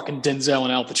against fucking Denzel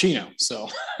and Al Pacino. So,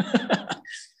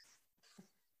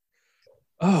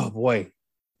 oh boy,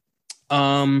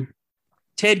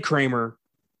 Ted Kramer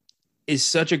is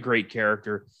such a great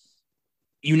character.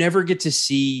 You never get to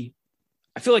see.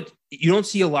 I feel like you don't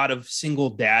see a lot of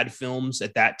single dad films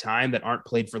at that time that aren't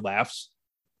played for laughs.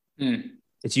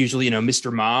 It's usually,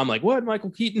 Mr. Mom, like, what?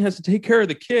 Michael Keaton has to take care of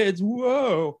the kids.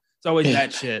 Whoa. It's always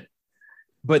that shit.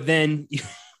 But then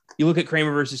you look at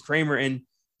Kramer versus Kramer, and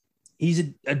he's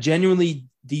a genuinely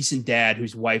decent dad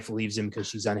whose wife leaves him because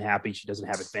she's unhappy. She doesn't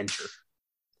have adventure.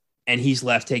 And he's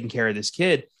left taking care of this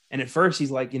kid. And at first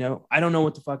he's like, I don't know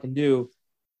what to fucking do.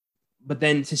 But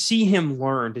then to see him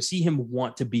learn, to see him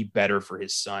want to be better for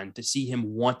his son, to see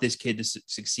him want this kid to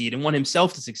succeed and want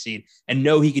himself to succeed and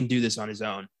know he can do this on his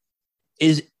own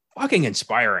is fucking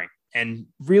inspiring and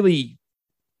really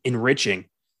enriching.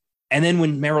 And then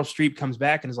when Meryl Streep comes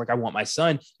back and is like, I want my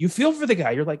son, you feel for the guy.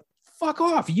 You're like, fuck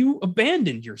off. You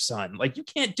abandoned your son. Like, you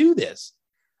can't do this.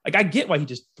 Like, I get why he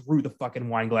just threw the fucking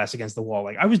wine glass against the wall.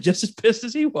 Like, I was just as pissed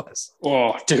as he was.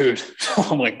 Oh, dude.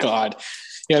 Oh, my God.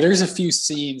 Yeah, there's a few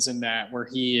scenes in that where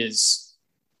he is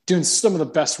doing some of the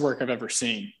best work I've ever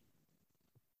seen.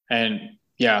 And,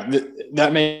 yeah,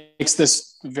 that makes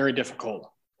this very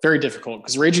difficult. Very difficult.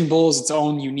 Because Raging Bull is its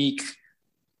own unique,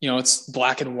 it's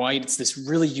black and white. It's this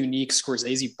really unique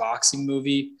Scorsese boxing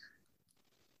movie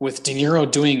with De Niro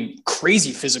doing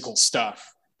crazy physical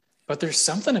stuff. But there's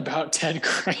something about Ted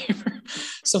Kramer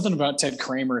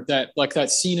that, like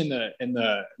that scene in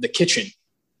the kitchen,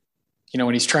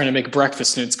 when he's trying to make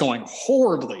breakfast and it's going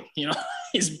horribly,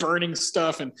 he's burning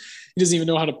stuff and he doesn't even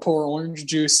know how to pour orange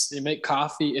juice and make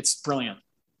coffee. It's brilliant.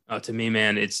 Oh, to me,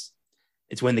 man, it's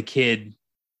when the kid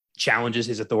challenges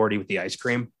his authority with the ice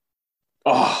cream.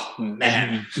 Oh,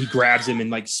 man. He grabs him and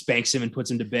like spanks him and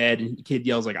puts him to bed. And the kid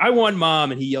yells like, I won,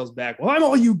 Mom. And he yells back, well, I'm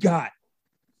all you got.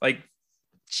 Like,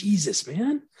 Jesus,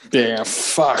 man. Yeah,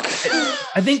 fuck.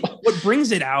 I think what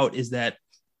brings it out is that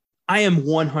I am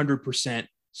 100%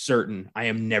 certain I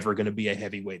am never going to be a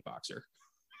heavyweight boxer.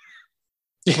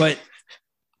 But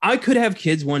I could have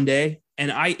kids one day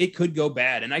and it could go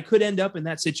bad and I could end up in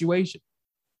that situation.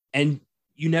 And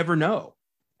you never know.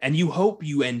 And you hope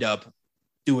you end up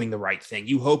doing the right thing.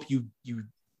 You hope you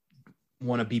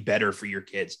want to be better for your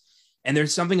kids. And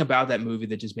there's something about that movie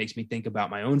that just makes me think about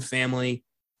my own family.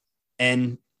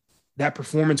 And that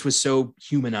performance was so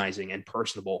humanizing and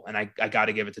personable. And I got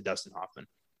to give it to Dustin Hoffman.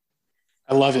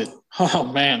 I love it. Oh,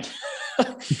 man.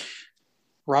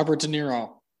 Robert De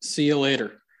Niro. See you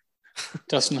later.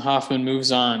 Dustin Hoffman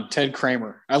moves on. Ted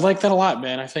Kramer. I like that a lot,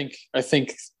 man. I think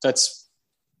that's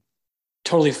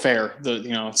totally fair.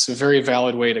 It's a very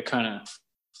valid way to kind of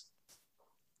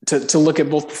to look at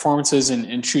both performances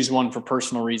and choose one for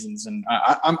personal reasons. And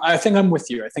I think I'm with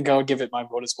you. I think I would give it my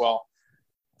vote as well.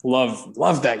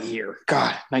 Love that year.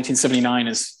 God, 1979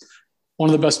 is one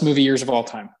of the best movie years of all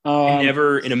time. I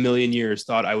never in a million years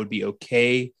thought I would be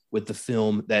okay with the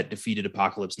film that defeated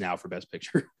Apocalypse Now for Best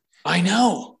Picture. I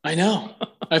know.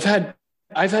 I've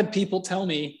had people tell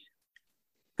me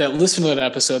that listen to that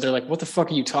episode. They're like, what the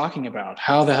fuck are you talking about?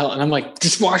 How the hell? And I'm like,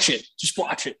 just watch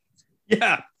it.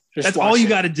 Yeah. That's all you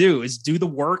got to do is do the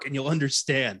work and you'll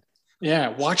understand. Yeah.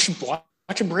 Watch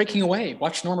him Breaking Away.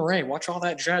 Watch Norma Ray. Watch all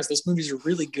that jazz. Those movies are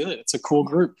really good. It's a cool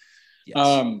group.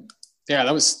 Yes. Yeah,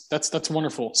 that's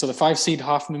wonderful. So the 5 seed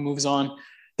Hoffman moves on.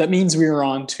 That means we are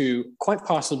on to quite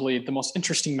possibly the most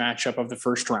interesting matchup of the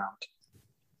first round.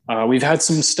 We've had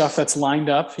some stuff that's lined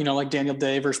up, like Daniel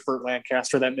Day versus Burt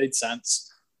Lancaster. That made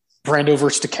sense. Brando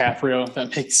versus DiCaprio.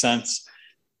 That makes sense.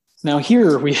 Now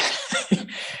here we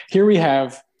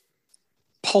have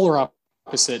polar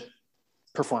opposite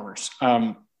performers.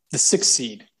 The 6th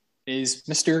seed is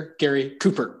Mr. Gary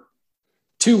Cooper.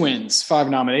 2 wins, 5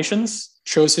 nominations.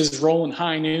 Chose his role in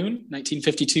High Noon,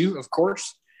 1952, of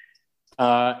course.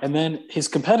 And then his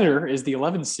competitor is the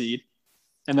 11th seed,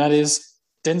 and that is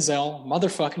Denzel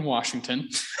motherfucking Washington.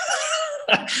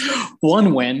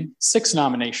 1 win, 6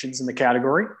 nominations in the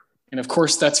category. And of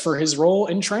course, that's for his role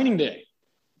in Training Day.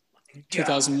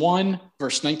 2001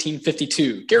 versus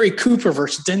 1952. Gary Cooper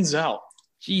versus Denzel.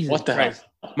 Jesus what the Christ.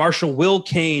 hell? Marshall Will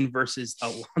Kane versus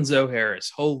Alonzo Harris.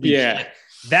 Holy shit.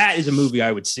 That is a movie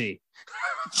I would see.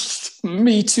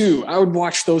 Me too. I would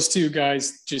watch those two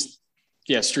guys just,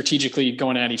 strategically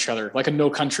going at each other like a No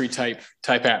Country type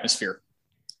atmosphere.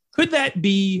 Could that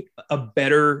be a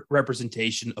better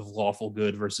representation of lawful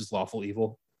good versus lawful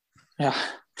evil? Yeah.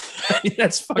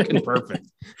 That's fucking perfect.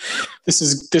 This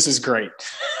is great.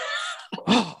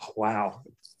 Oh, wow.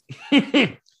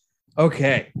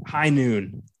 Okay. High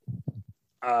Noon.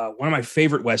 One of my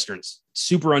favorite Westerns.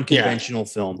 Super unconventional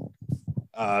film.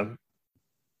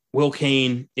 Will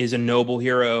Kane is a noble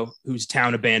hero whose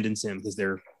town abandons him because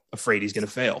they're afraid he's going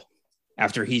to fail.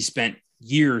 After he's spent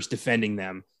years defending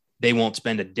them, they won't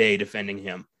spend a day defending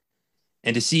him.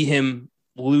 And to see him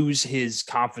lose his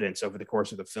confidence over the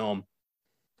course of the film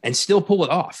and still pull it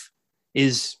off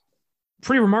is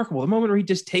pretty remarkable. The moment where he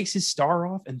just takes his star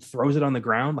off and throws it on the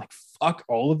ground, like, fuck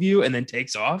all of you, and then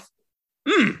takes off.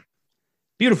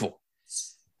 Beautiful.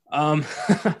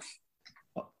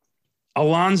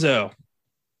 Alonzo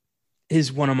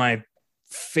is one of my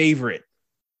favorite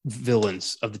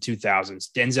villains of the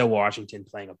 2000s. Denzel Washington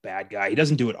playing a bad guy. He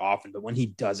doesn't do it often, but when he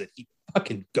does it, he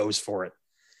fucking goes for it.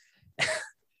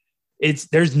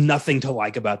 There's nothing to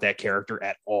like about that character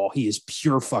at all. He is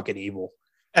pure fucking evil.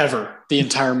 Ever. The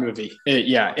entire movie.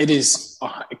 It is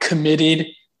committed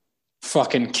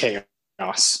fucking chaos.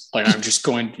 Like, I'm just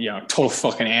going, total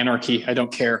fucking anarchy. I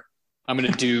don't care. I'm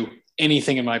going to do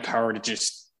anything in my power to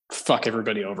just fuck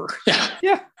everybody over.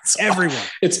 Yeah. Everyone.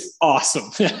 It's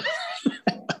awesome.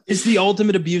 It's the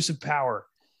ultimate abuse of power.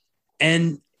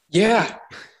 And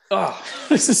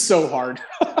this is so hard.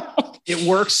 It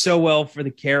works so well for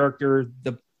the character.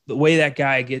 The way that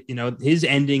guy his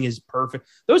ending is perfect.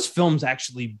 Those films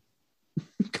actually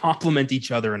complement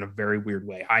each other in a very weird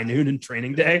way. High Noon and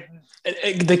Training Day.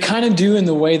 They kind of do, in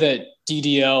the way that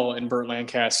DDL and Burt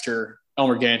Lancaster,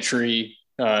 Elmer Gantry,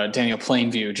 Daniel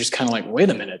Plainview, just kind of like, wait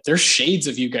a minute, there's shades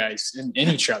of you guys in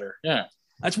each other. Yeah.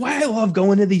 That's why I love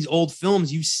going to these old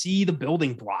films. You see the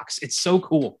building blocks. It's so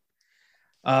cool.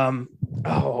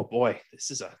 Oh boy,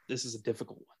 this is a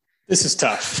difficult one. This is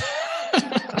tough.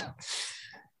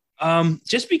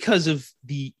 Just because of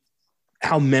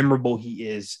how memorable he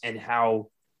is and how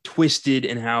twisted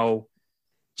and how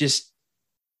just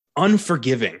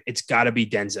unforgiving. It's got to be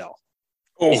Denzel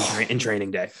in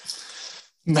Training Day.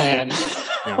 Man.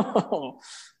 Yeah.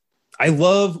 I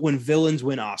love when villains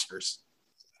win Oscars,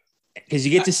 because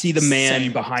you get to see the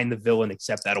man behind the villain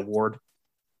accept that award.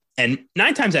 And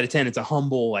 9 times out of 10, it's a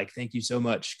humble, like, thank you so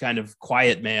much, kind of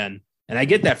quiet man. And I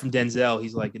get that from Denzel.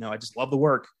 He's like, I just love the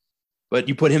work. But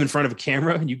you put him in front of a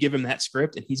camera and you give him that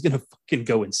script and he's going to fucking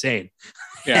go insane.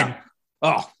 Yeah.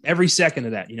 And, every second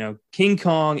of that, King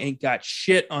Kong ain't got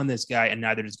shit on this guy, and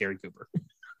neither does Gary Cooper.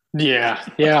 Yeah.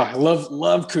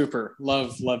 Love Cooper.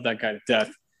 Love that guy to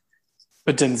death.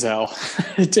 But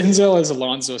Denzel as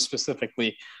Alonzo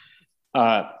specifically,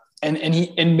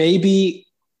 and maybe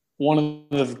one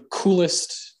of the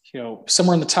coolest,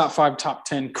 somewhere in the top 5, top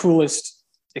 10 coolest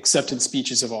accepted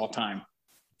speeches of all time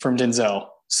from Denzel,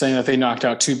 saying that they knocked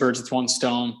out 2 birds with 1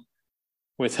 stone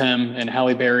with him and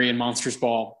Halle Berry and Monsters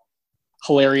Ball.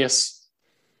 Hilarious,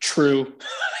 true.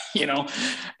 He's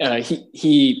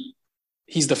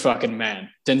the fucking man.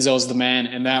 Denzel's the man,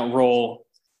 and that role,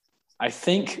 I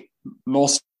think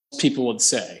most people would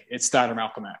say it's that or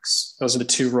Malcolm X. Those are the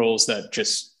 2 roles that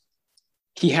just,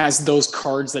 he has those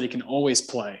cards that he can always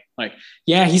play. Like,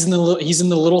 he's in the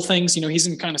little things, he's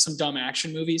in kind of some dumb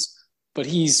action movies, but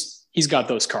he's got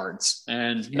those cards,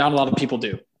 and not a lot of people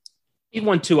do. He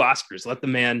won 2 Oscars. Let the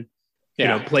man,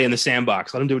 play in the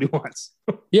sandbox. Let him do what he wants.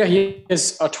 He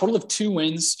has a total of 2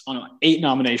 wins on 8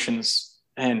 nominations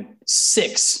and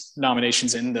 6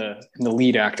 nominations in the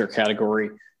lead actor category,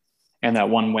 and that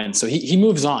 1 win. So he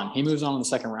moves on. He moves on in the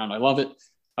second round. I love it.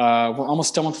 We're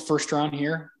almost done with the first round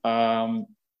here.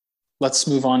 Let's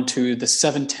move on to the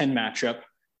 7-10 matchup.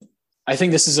 I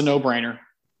think this is a no-brainer.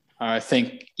 I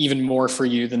think even more for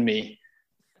you than me.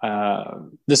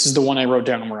 This is the one I wrote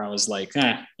down where I was like,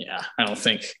 I don't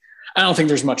think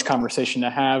there's much conversation to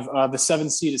have. The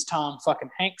 7th seed is Tom fucking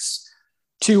Hanks.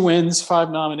 2 wins, 5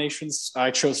 nominations.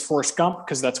 I chose Forrest Gump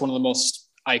because that's one of the most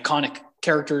iconic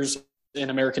characters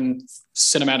in American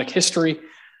cinematic history.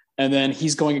 And then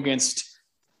he's going against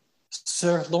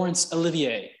Sir Laurence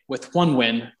Olivier with 1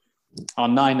 win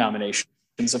on 9 nominations.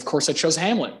 Of course, I chose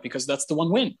Hamlet because that's the 1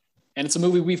 win. And it's a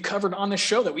movie we've covered on this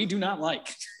show that we do not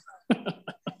like.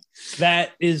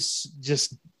 That is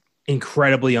just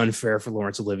incredibly unfair for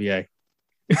Laurence Olivier.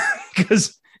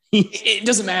 Because it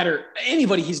doesn't matter.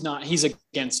 Anybody he's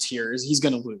against here, he's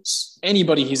going to lose.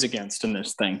 Anybody he's against in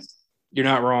this thing. You're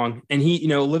not wrong. And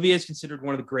Olivier is considered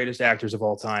one of the greatest actors of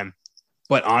all time.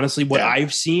 But honestly, what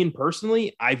I've seen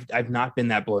personally, I've not been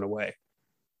that blown away,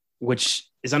 which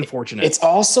is unfortunate. It's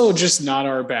also just not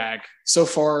our bag. So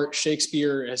far,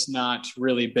 Shakespeare has not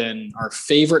really been our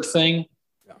favorite thing.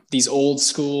 Yeah. These old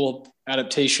school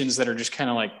adaptations that are just kind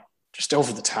of like just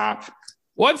over the top.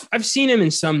 Well, I've seen him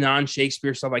in some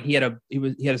non-Shakespeare stuff. Like he had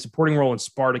a supporting role in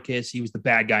Spartacus. He was the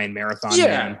bad guy in Marathon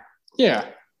Man. Yeah.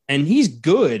 And he's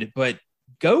good, but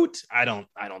GOAT, I don't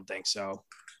think so.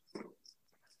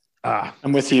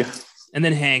 I'm with you. And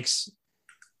then Hanks.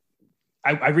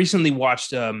 I recently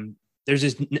watched there's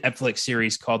this Netflix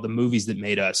series called The Movies That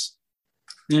Made Us.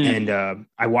 And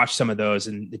I watched some of those,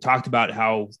 and they talked about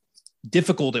how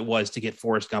difficult it was to get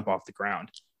Forrest Gump off the ground.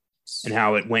 and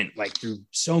how it went like through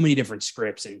so many different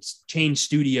scripts and changed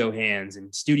studio hands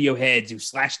and studio heads who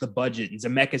slashed the budget, and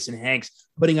Zemeckis and Hanks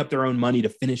putting up their own money to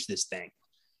finish this thing.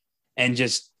 And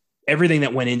just everything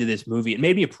that went into this movie, it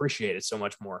made me appreciate it so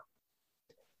much more.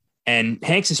 And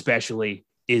Hanks especially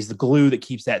is the glue that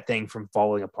keeps that thing from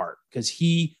falling apart, because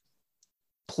he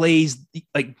plays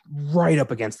like right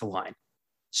up against the line,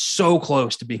 so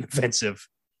close to being offensive,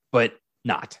 but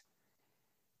not.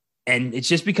 And it's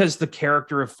just because the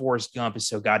character of Forrest Gump is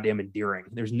so goddamn endearing.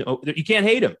 You can't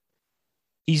hate him.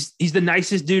 He's the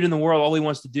nicest dude in the world. All he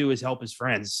wants to do is help his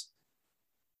friends.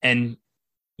 And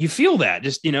you feel that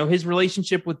just, his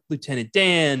relationship with Lieutenant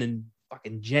Dan and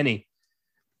fucking Jenny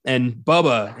and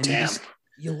Bubba. And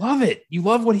you love it. You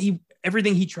love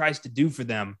everything he tries to do for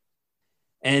them.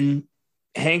 And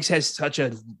Hanks has such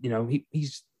a,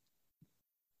 he's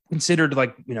considered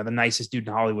like, the nicest dude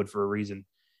in Hollywood for a reason.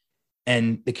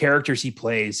 And the characters he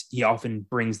plays, he often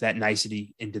brings that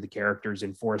nicety into the characters,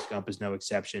 and Forrest Gump is no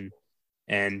exception.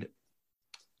 And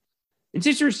it's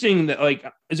interesting that, like,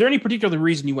 is there any particular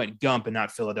reason you went Gump and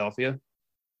not Philadelphia?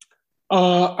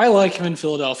 I like him in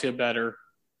Philadelphia better,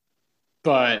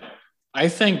 but I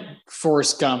think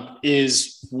Forrest Gump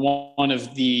is one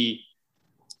of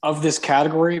this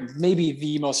category, maybe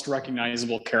the most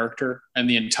recognizable character in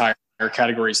the entire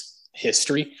category's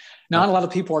history. Not a lot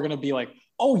of people are going to be like,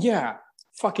 oh yeah,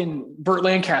 fucking Burt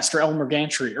Lancaster, Elmer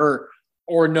Gantry, or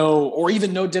even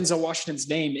know Denzel Washington's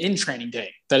name in Training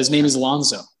Day, that his name is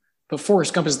Alonzo. But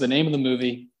Forrest Gump is the name of the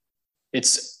movie.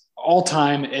 It's all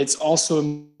time. It's also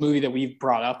a movie that we've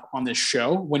brought up on this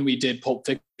show when we did Pulp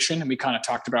Fiction, and we kind of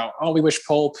talked about, we wish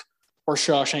Pulp or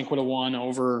Shawshank would have won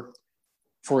over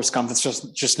Forrest Gump. It's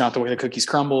just not the way the cookies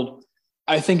crumbled.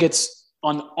 I think it's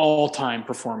an all-time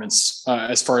performance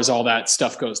as far as all that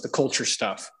stuff goes, the culture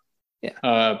stuff.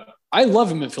 Yeah. I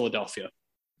love him in Philadelphia.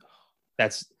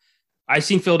 I've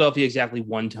seen Philadelphia exactly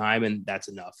one time, and that's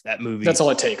enough. That movie. That's all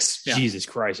it takes. Yeah. Jesus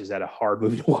Christ, is that a hard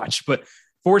movie to watch? But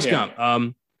Forrest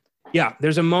Gump.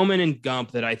 There's a moment in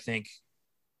Gump that I think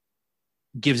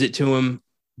gives it to him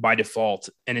by default.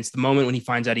 And it's the moment when he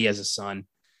finds out he has a son.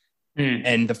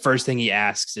 And the first thing he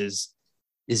asks is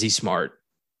he smart?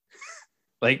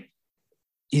 Like,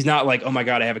 he's not like, oh my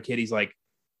God, I have a kid. He's like,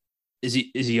 is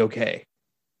he okay?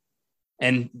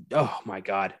 And oh my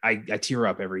God, I tear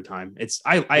up every time.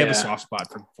 I have a soft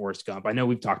spot for Forrest Gump. I know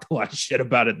we've talked a lot of shit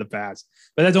about it in the past,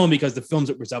 but that's only because the films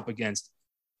it was up against,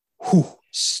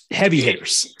 heavy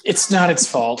hitters. It's not its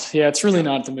fault. Yeah, it's really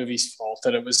not the movie's fault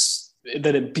that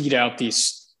it beat out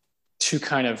these two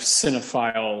kind of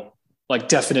cinephile, like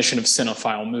definition of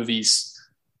cinephile movies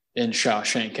in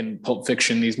Shawshank and Pulp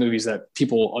Fiction, these movies that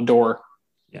people adore.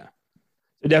 Yeah.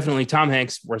 So definitely Tom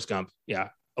Hanks, Forrest Gump. Yeah.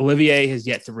 Olivier has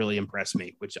yet to really impress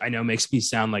me, which I know makes me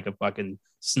sound like a fucking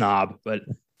snob, but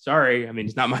sorry. I mean,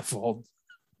 it's not my fault.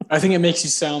 I think it makes you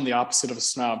sound the opposite of a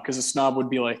snob, because a snob would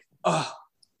be like,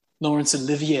 Laurence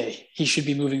Olivier, he should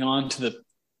be moving on to the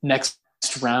next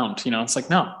round. It's like,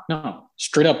 no,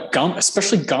 straight up Gump,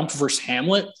 especially Gump versus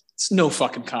Hamlet. It's no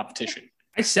fucking competition.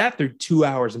 I sat through 2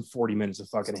 hours and 40 minutes of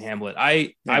fucking Hamlet.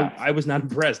 I was not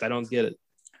impressed. I don't get it.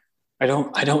 I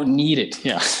don't need it.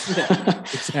 Yeah.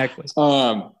 Exactly.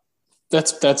 I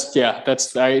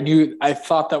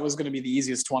thought that was going to be the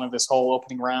easiest one of this whole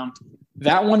opening round.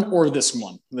 That one or this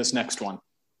next one.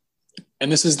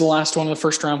 And this is the last one of the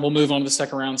first round. We'll move on to the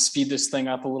second round, speed this thing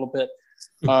up a little bit.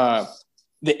 The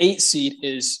 8 seed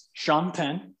is Sean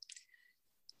Penn,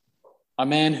 a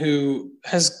man who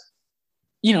has,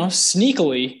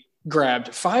 sneakily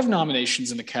grabbed 5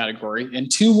 nominations in the category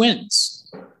and 2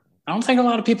 wins. I don't think a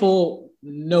lot of people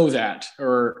know that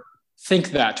or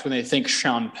think that when they think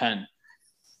Sean Penn.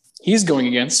 He's going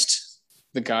against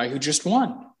the guy who just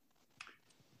won.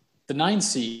 The 9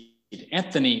 seed,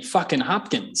 Anthony fucking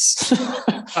Hopkins.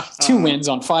 2 wins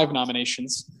on 5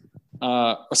 nominations.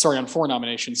 On 4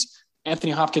 nominations.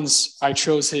 Anthony Hopkins, I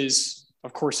chose his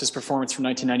performance from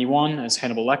 1991 as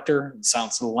Hannibal Lecter in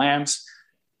Silence of the Lambs,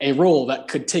 a role that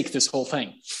could take this whole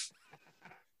thing.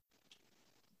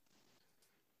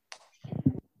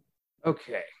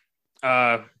 Okay.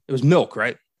 It was Milk,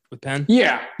 right? With Penn?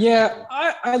 Yeah.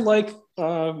 I like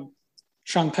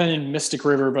Sean Penn in Mystic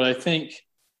River, but I think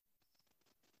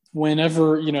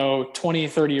whenever, 20,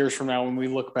 30 years from now, when we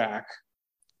look back,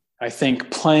 I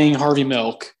think playing Harvey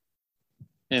Milk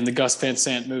in the Gus Van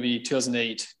Sant movie,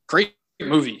 2008, great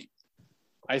movie.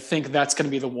 I think that's going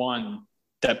to be the one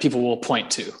that people will point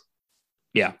to.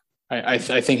 Yeah. I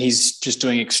think he's just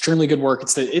doing extremely good work.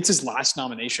 It's his last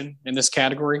nomination in this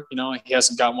category. He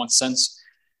hasn't got one since.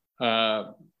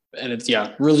 And it's,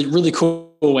 really, really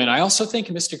cool win. I also think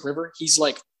in Mystic River, he's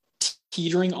like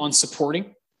teetering on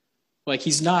supporting. Like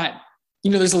he's not,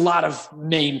 there's a lot of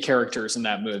main characters in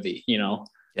that movie,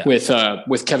 Yeah.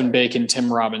 with Kevin Bacon,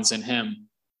 Tim Robbins, and him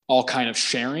all kind of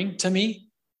sharing to me.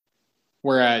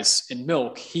 Whereas in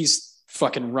Milk, he's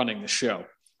fucking running the show.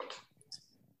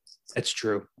 That's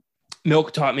true.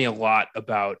 Milk taught me a lot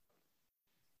about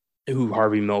who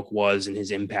Harvey Milk was and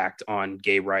his impact on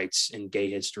gay rights and gay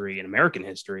history and American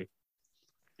history.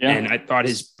 Yeah. And I thought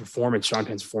his performance, Sean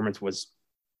Penn's performance, was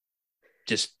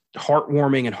just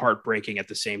heartwarming and heartbreaking at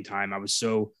the same time. I was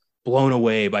so blown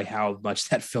away by how much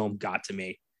that film got to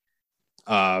me.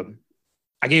 I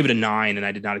gave it a 9, and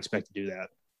I did not expect to do that.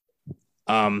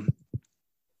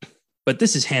 But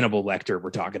this is Hannibal Lecter we're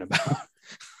talking about.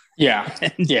 Yeah.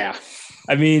 Yeah.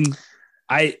 I mean,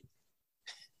 I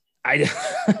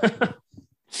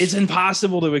it's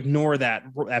impossible to ignore that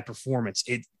performance.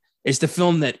 It's the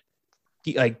film that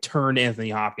turned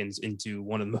Anthony Hopkins into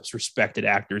one of the most respected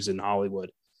actors in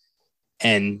Hollywood,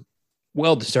 and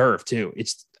well deserved too.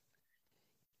 It's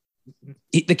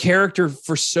the character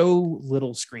for so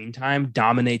little screen time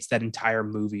dominates that entire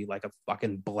movie like a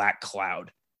fucking black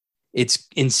cloud. It's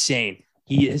insane.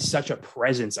 He has such a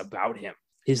presence about him.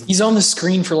 He's on the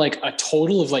screen for like a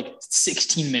total of like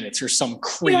 16 minutes or some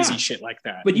crazy shit like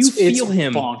that. But you feel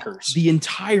him bonkers the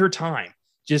entire time,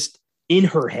 just in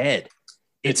her head.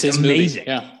 It's amazing.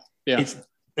 Movie. Yeah. It's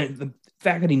the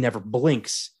fact that he never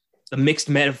blinks, the mixed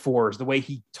metaphors, the way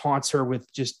he taunts her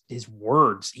with just his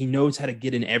words. He knows how to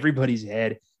get in everybody's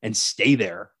head and stay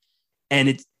there. And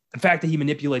it's the fact that he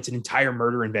manipulates an entire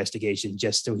murder investigation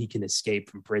just so he can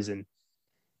escape from prison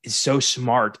is so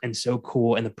smart and so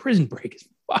cool. And the prison break is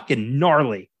fucking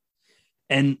gnarly.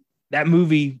 And that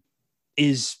movie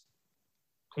is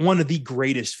one of the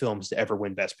greatest films to ever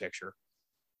win Best Picture.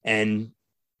 And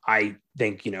I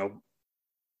think,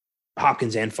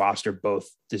 Hopkins and Foster both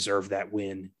deserve that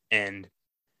win. And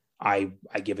I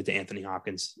give it to Anthony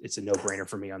Hopkins. It's a no-brainer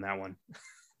for me on that one.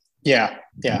 Yeah.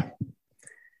 Yeah.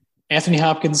 Anthony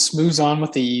Hopkins moves on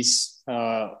with ease.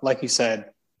 Like you said,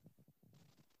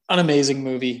 an amazing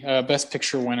movie, Best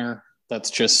Picture winner that's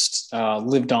just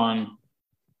lived on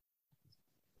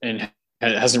and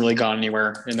hasn't really gone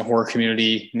anywhere in the horror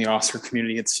community, in the Oscar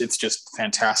community. It's just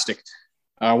fantastic.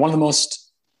 One of the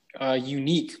most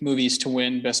unique movies to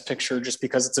win Best Picture, just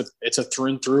because it's a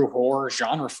through and through horror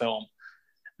genre film,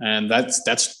 and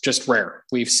that's just rare.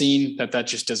 We've seen that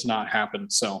just does not happen.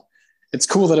 So it's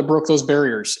cool that it broke those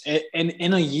barriers, and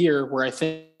in a year where I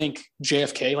think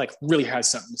JFK really has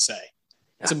something to say.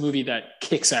 It's a movie that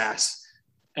kicks ass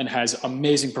and has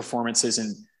amazing performances,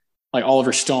 and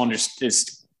Oliver Stone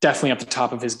is definitely at the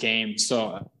top of his game.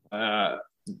 So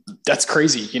that's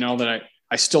crazy, that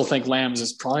I still think Lambs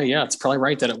is probably, it's probably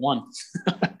right that it won.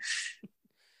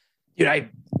 Dude,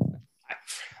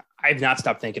 I've not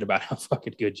stopped thinking about how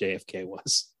fucking good JFK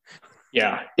was.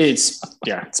 Yeah, it's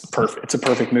perfect. It's a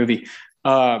perfect movie.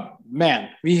 Man,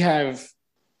 we have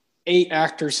 8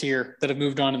 actors here that have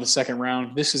moved on to the second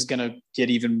round. This is going to get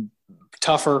even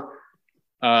tougher.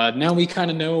 Now we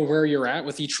kind of know where you're at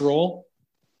with each role.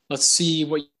 Let's see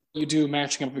what you do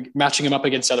matching them up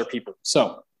against other people.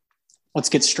 So let's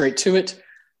get straight to it.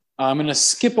 I'm going to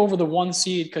skip over the 1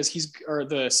 seed because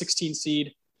the 16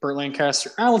 seed, Burt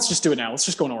Lancaster. Let's just do it now. Let's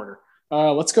just go in order.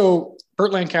 Let's go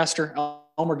Burt Lancaster,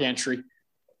 Elmer Gantry.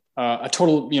 A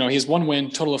total, he has 1 win,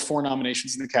 total of 4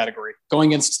 nominations in the category. Going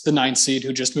against the 9 seed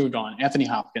who just moved on, Anthony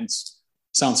Hopkins,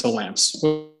 Silence of the Lambs.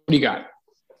 What do you got?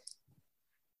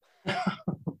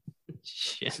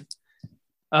 Shit.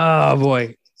 Oh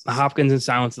boy. Hopkins and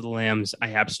Silence of the Lambs,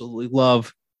 I absolutely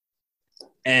love.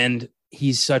 And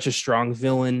he's such a strong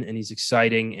villain, and he's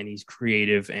exciting, and he's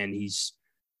creative, and you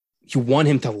want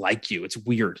him to like you. It's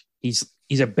weird. He's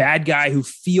a bad guy who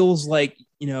feels like,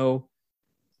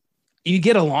 you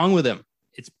get along with him.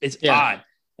 It's odd.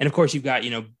 And of course you've got,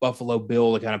 Buffalo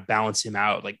Bill to kind of balance him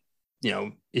out.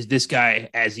 Is this guy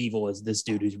as evil as this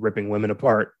dude who's ripping women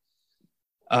apart?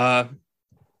 And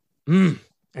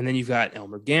then you've got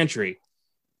Elmer Gantry,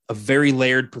 a very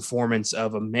layered performance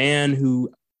of a man who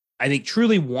I think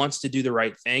truly wants to do the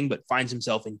right thing, but finds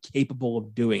himself incapable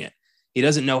of doing it. He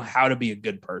doesn't know how to be a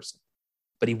good person,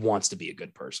 but he wants to be a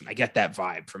good person. I get that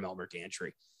vibe from Elmer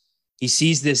Gantry. He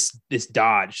sees this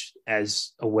dodge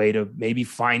as a way to maybe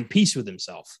find peace with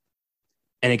himself,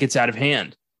 and it gets out of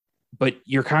hand. But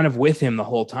you're kind of with him the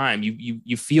whole time.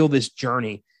 You feel this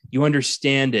journey, you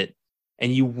understand it,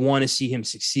 and you want to see him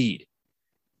succeed.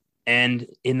 And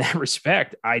in that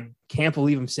respect, I can't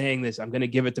believe I'm saying this. I'm going to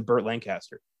give it to Burt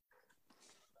Lancaster.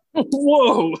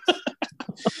 Whoa.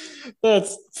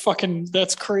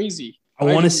 That's crazy. I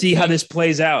want to see how this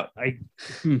plays out.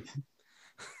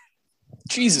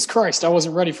 Jesus Christ, I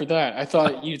wasn't ready for that. I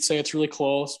thought you'd say it's really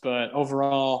close, but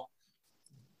overall,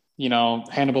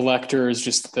 Hannibal Lecter is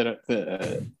just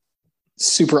the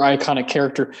super iconic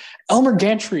character. Elmer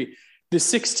Gantry, the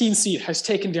 16 seed, has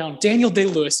taken down Daniel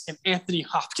Day-Lewis and Anthony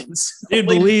Hopkins. Dude,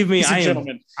 believe me,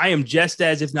 I am just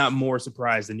as, if not more,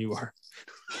 surprised than you are.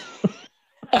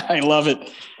 I love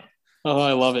it. Oh,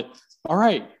 I love it. All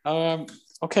right.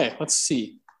 Okay, let's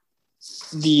see.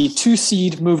 The 2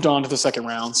 seed moved on to the second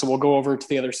round, so we'll go over to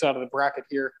the other side of the bracket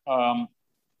here.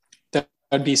 That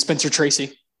would be Spencer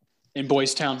Tracy in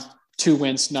Boys Town. 2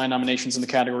 wins, 9 nominations in the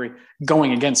category,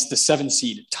 going against the 7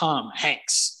 seed, Tom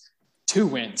Hanks. 2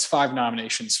 wins, 5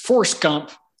 nominations. Forrest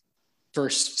Gump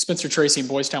versus Spencer Tracy in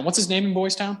Boys Town. What's his name in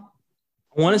Boys Town?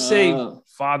 I want to say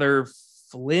Father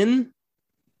Flynn.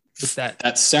 What's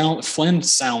that? Flynn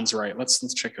sounds right.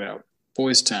 Let's check it out.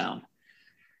 Boys Town.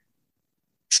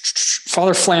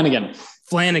 Father Flanagan.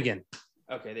 Flanagan.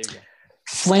 Okay, there you go.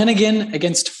 Flanagan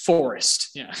against Forrest.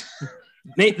 Yeah.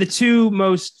 Nate, the 2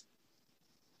 most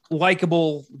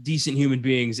likable, decent human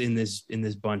beings in this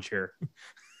bunch here.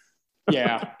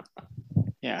 Yeah.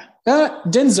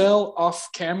 Denzel off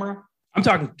camera. I'm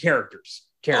talking characters.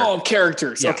 Oh,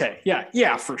 characters. Yeah. Okay.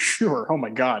 Yeah, for sure. Oh my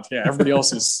God. Yeah. Everybody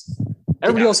else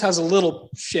has a little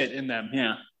shit in them.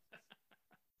 Yeah.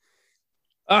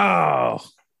 Oh,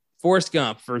 Forrest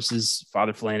Gump versus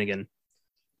Father Flanagan.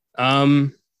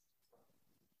 I'm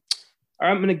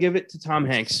going to give it to Tom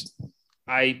Hanks.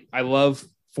 I love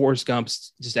Forrest Gump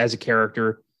just as a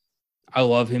character. I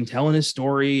love him telling his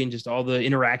story and just all the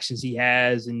interactions he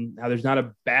has and how there's not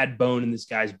a bad bone in this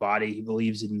guy's body. He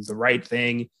believes in the right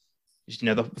thing. Just,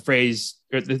 the phrase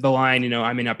or the line,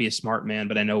 I may not be a smart man,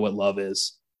 but I know what love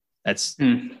is. That's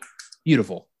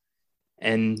beautiful.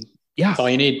 And yeah. That's all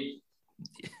you need.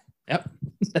 Yep.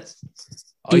 That's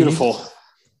beautiful.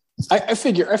 I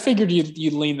figured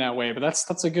you'd lean that way, but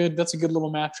that's a good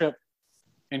little matchup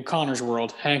in Connor's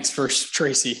world. Hanks versus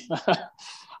Tracy.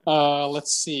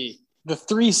 Let's see. The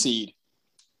 3 seed,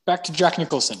 back to Jack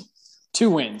Nicholson. 2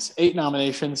 wins, 8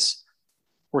 nominations.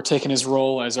 We're taking his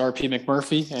role as R.P.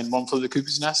 McMurphy and One Flew Over the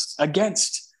Cuckoo's Nest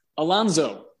against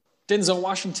Alonzo Denzel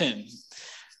Washington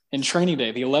in Training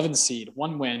Day, the 11 seed,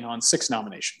 1 win on 6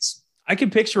 nominations. I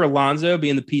can picture Alonzo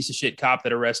being the piece of shit cop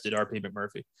that arrested R.P.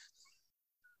 McMurphy.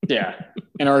 Yeah.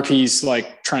 And RP's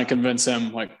like trying to convince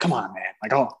him, like, come on, man.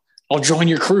 Like, I'll join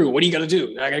your crew. What do you got to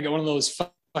do? I got to get one of those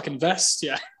fucking vests.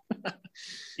 Yeah.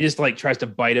 He just like tries to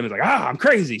bite him. He's like, I'm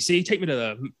crazy. See, take me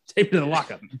to the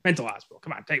lockup, mental hospital.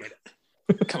 Come on, take me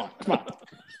there. Come on.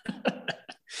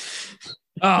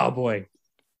 Oh boy.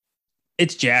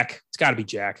 It's Jack. It's gotta be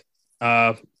Jack.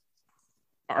 R.P.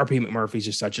 McMurphy's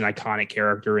just such an iconic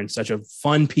character and such a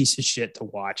fun piece of shit to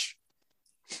watch.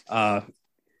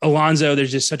 Alonzo,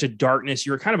 there's just such a darkness.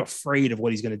 You're kind of afraid of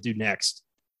what he's going to do next.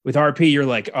 With RP, you're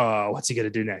like, oh, what's he going to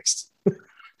do next?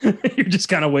 You're just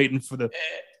kind of waiting for the,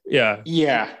 yeah.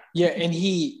 And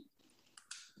he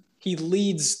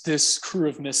leads this crew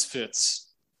of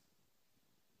misfits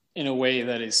in a way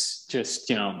that is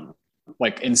just,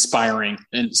 like inspiring.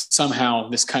 And somehow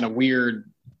this kind of weird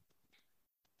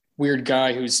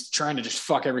guy who's trying to just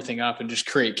fuck everything up and just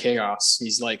create chaos.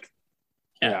 He's like,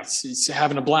 he's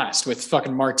having a blast with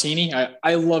fucking Martini.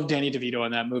 I love Danny DeVito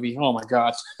in that movie. Oh my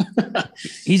God.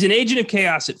 He's an agent of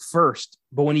chaos at first,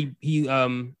 but when he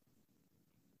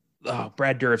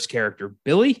Brad Dourif's character,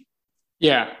 Billy.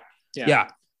 Yeah.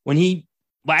 When he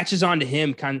latches onto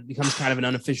him, becomes kind of an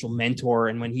unofficial mentor.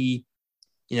 And when he,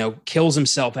 kills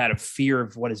himself out of fear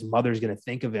of what his mother's going to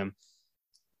think of him,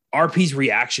 RP's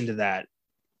reaction to that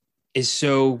is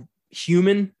so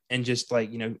human and just like,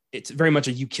 it's very much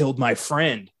a "you killed my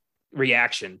friend"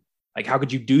 reaction. Like, how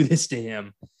could you do this to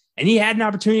him? And he had an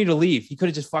opportunity to leave. He could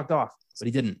have just fucked off, but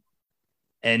he didn't.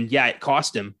 And yeah, it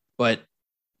cost him, but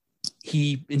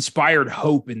he inspired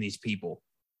hope in these people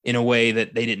in a way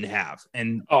that they didn't have.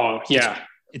 And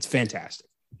it's fantastic.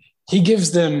 He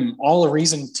gives them all a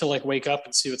reason to like wake up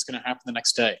and see what's going to happen the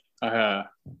next day.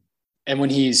 And when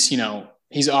he's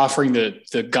offering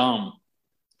the gum,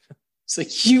 it's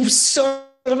like, you son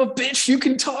of a bitch, you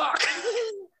can talk.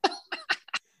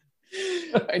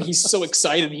 And he's so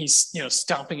excited. He's,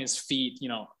 stomping his feet.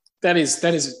 That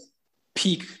is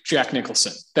peak Jack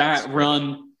Nicholson. That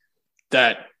run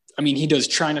he does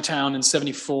Chinatown in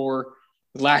 74,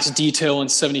 Last Detail in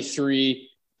 73,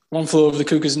 One Flew Over the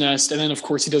Cuckoo's Nest. And then, of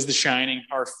course, he does The Shining,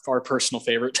 our personal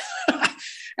favorite,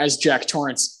 as Jack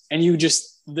Torrance. And you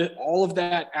just, all of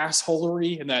that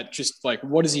assholery and that just like,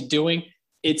 what is he doing?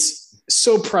 It's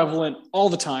so prevalent all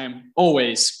the time,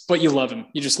 always, but you love him.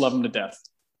 You just love him to death.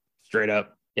 Straight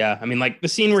up. Yeah. Like the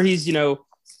scene where he's,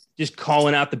 just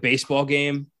calling out the baseball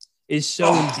game is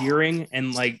so endearing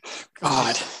and like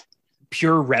God,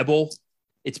 pure rebel.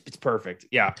 It's perfect.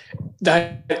 Yeah.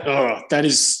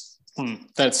 That's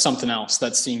something else.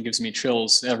 That scene gives me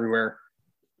chills everywhere.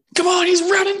 Come on, he's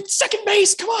running second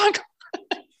base. Come on.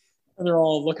 And they're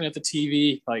all looking at the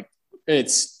TV. Like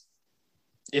he's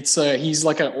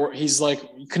like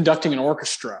conducting an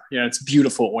orchestra. Yeah, it's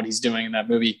beautiful what he's doing in that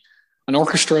movie. An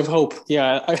orchestra of hope.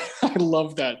 Yeah, I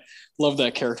love that. Love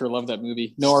that character. Love that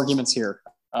movie. No arguments here.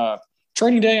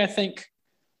 Training Day, I think,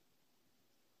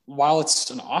 while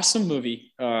it's an awesome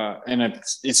movie and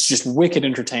it's just wicked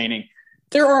entertaining,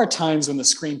 there are times when the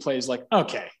screenplay is like,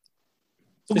 okay,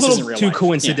 it's a little too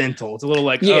coincidental. Yeah. It's a little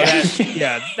like,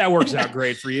 that works out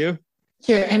great for you.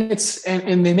 Yeah, and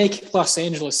and they make Los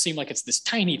Angeles seem like it's this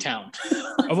tiny town.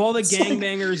 Of all the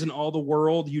gangbangers in all the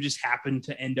world, you just happen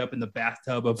to end up in the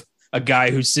bathtub of a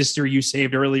guy whose sister you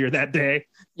saved earlier that day.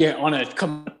 Yeah, on a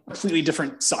completely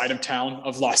different side of town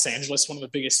of Los Angeles, one of the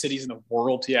biggest cities in the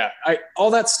world. Yeah,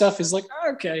 all that stuff is like,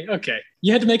 okay.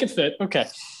 You had to make it fit. Okay.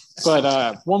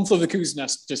 But One Flew Over the Cuckoo's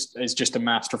Nest is just a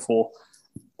masterful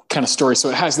kind of story. So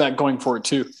it has that going for it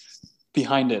too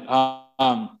behind it.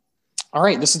 All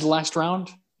right, this is the last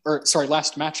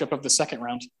matchup of the second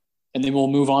round, and then we'll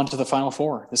move on to the final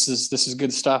four. This is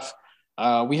good stuff.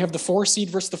 We have the 4 seed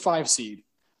versus the 5 seed.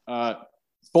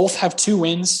 Both have 2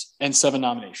 wins and 7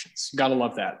 nominations. Gotta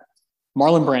love that.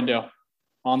 Marlon Brando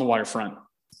on the Waterfront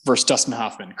versus Dustin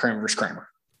Hoffman, Kramer versus Kramer.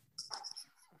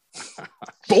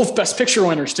 Both Best Picture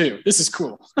winners too. This is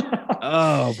cool.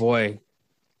 Oh boy.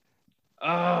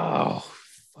 Oh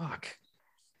fuck.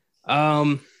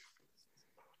 Damn.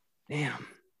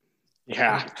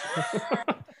 Yeah.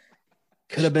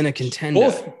 Could have been a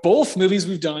contender. Both movies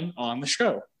we've done on the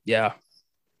show. Yeah.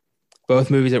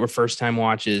 Both movies that were first-time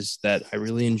watches that I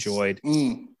really enjoyed.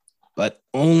 But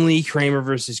only Kramer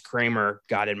versus Kramer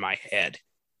got in my head.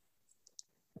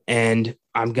 And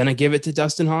I'm going to give it to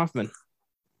Dustin Hoffman.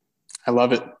 I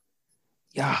love it.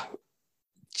 Yeah.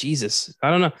 Jesus. I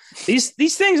don't know.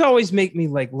 These things always make me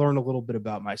like learn a little bit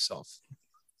about myself.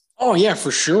 Oh, yeah,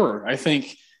 for sure. I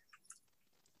think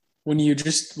when you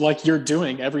just like you're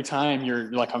doing every time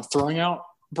you're like, I'm throwing out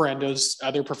Brando's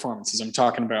other performances. I'm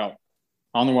talking about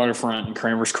On the Waterfront and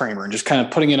Kramer's Kramer and just kind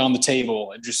of putting it on the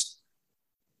table and just,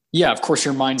 yeah, of course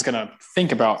your mind's going to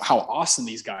think about how awesome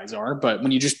these guys are. But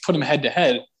when you just put them head to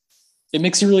head, it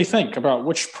makes you really think about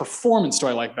which performance do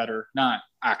I like better, not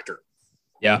actor.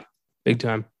 Yeah, big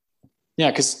time. Yeah,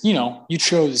 because, you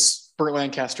chose Burt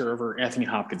Lancaster over Anthony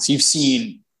Hopkins. You've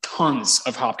seen tons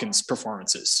of Hopkins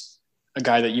performances. A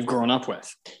guy that you've grown up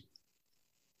with.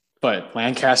 But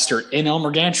Lancaster in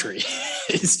Elmer Gantry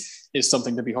is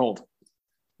something to behold.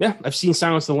 Yeah, I've seen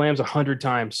Silence of the Lambs 100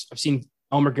 times. I've seen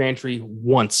Elmer Gantry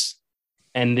once,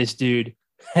 and this dude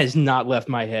has not left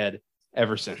my head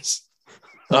ever since.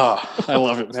 Oh, I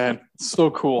love it, man.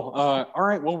 So cool. All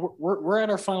right, well, we're at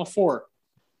our final 4.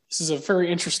 This is a very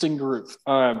interesting group.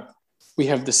 We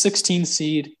have the 16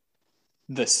 seed,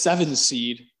 the 7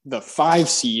 seed, the 5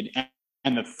 seed,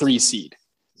 and the 3 seed.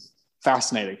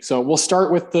 Fascinating. So we'll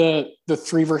start with the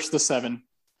 3 versus the 7,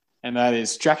 and that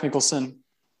is Jack Nicholson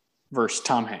versus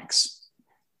Tom Hanks.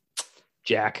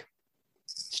 Jack.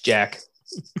 It's Jack.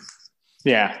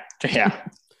 Yeah.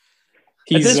 At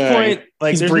this point,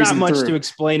 like there's not much to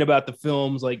explain about the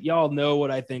films. Like y'all know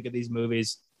what I think of these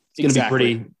movies. It's going to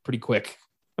be pretty quick.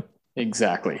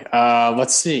 Exactly.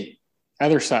 Let's see.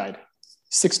 Other side.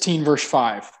 16 versus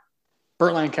 5.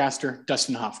 Burt Lancaster,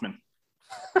 Dustin Hoffman.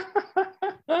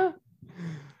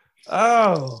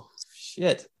 Oh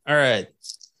shit. All right.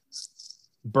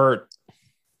 Burt.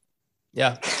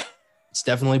 Yeah. It's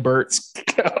definitely Burt. Let's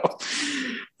go.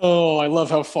 Oh, I love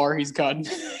how far he's gotten.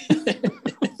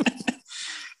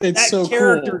 That so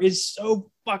character cool. is so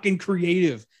fucking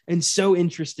creative and so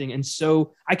interesting. And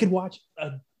so I could watch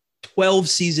a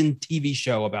 12-season TV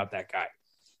show about that guy.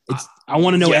 I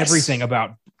want to know everything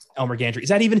about Elmer Gantry. Is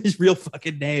that even his real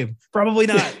fucking name? Probably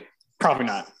not. Probably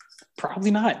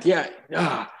not.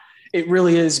 Yeah. It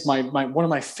really is my one of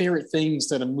my favorite things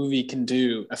that a movie can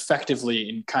do effectively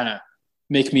and kind of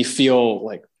make me feel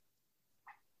like,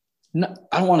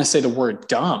 I don't want to say the word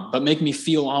dumb, but make me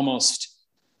feel almost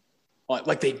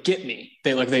like they get me.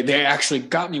 They actually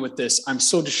got me with this. I'm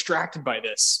so distracted by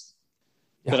this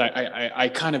that I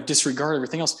kind of disregard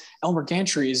everything else. Elmer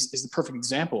Gantry is the perfect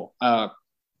example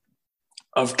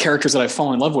of characters that I've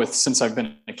fallen in love with since I've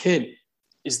been a kid.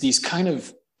 Is these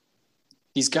guys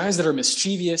that are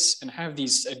mischievous and have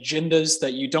these agendas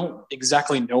that you don't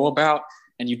exactly know about,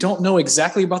 and you don't know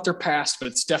exactly about their past, but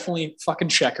it's definitely fucking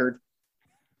checkered.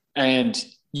 And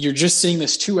you're just seeing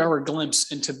this 2-hour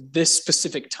glimpse into this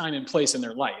specific time and place in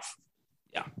their life.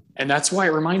 Yeah. And that's why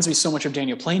it reminds me so much of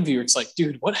Daniel Plainview. It's like,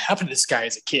 dude, what happened to this guy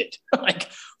as a kid? Like,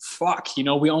 fuck, you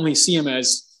know, we only see him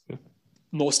as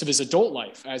most of his adult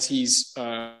life as he's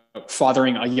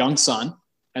fathering a young son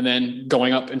and then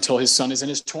going up until his son is in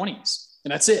his 20s.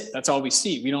 And that's it. That's all we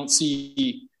see. We don't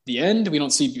see the end. We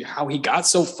don't see how he got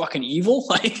so fucking evil.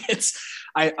 Like,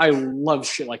 I love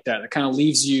shit like that. It kind of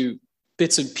leaves you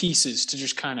bits and pieces to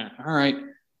just kind of, all right,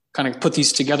 kind of put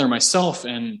these together myself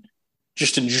and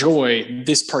just enjoy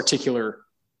this particular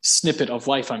snippet of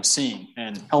life I'm seeing.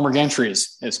 And Elmer Gantry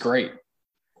is great.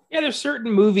 Yeah, there's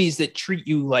certain movies that treat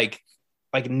you like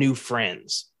new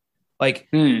friends. Like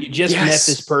you just met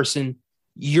this person.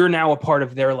 You're now a part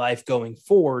of their life going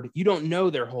forward. You don't know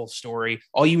their whole story.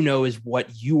 All you know is what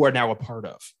you are now a part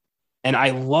of. And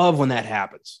I love when that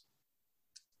happens.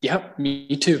 Yep,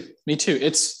 me too.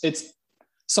 It's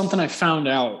something I found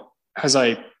out as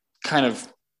I kind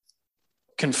of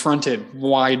confronted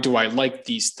why do I like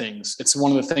these things. It's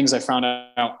one of the things I found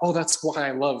out, oh, that's why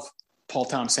I love Paul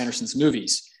Thomas Anderson's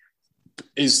movies,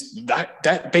 is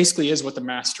that basically is what The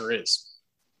Master is.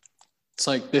 It's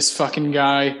like this fucking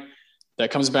guy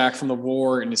that comes back from the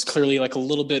war and is clearly like a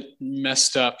little bit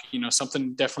messed up. You know,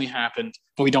 something definitely happened,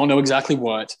 but we don't know exactly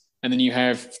what. And then you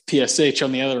have PSH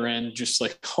on the other end, just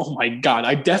like, oh my God,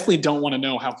 I definitely don't want to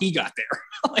know how he got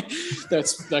there. Like,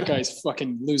 that guy's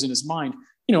fucking losing his mind.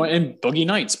 You know, and Boogie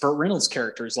Nights, Burt Reynolds'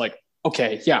 character is like,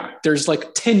 okay, yeah, there's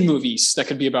like 10 movies that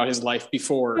could be about his life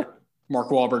before Mark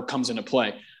Wahlberg comes into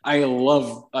play. I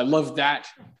love that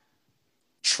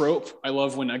trope. I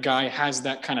love when a guy has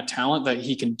that kind of talent that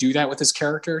he can do that with his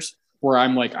characters, where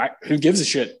I'm like, who gives a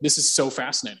shit? This is so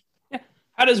fascinating. Yeah.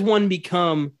 How does one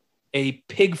become a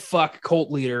pig fuck cult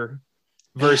leader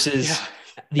versus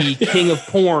the king of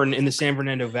porn in the San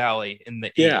Fernando Valley in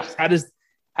the 80s? How does,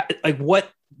 like, what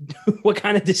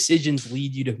kind of decisions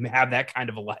lead you to have that kind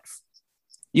of a life?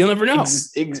 You'll never know.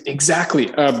 Exactly.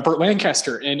 Burt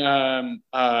Lancaster in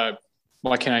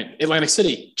Atlantic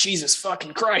City. Jesus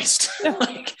fucking Christ.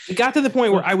 Like, it got to the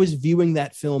point where I was viewing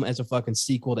that film as a fucking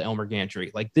sequel to Elmer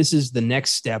Gantry. Like, this is the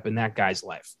next step in that guy's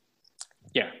life.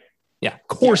 Yeah. Yeah. Of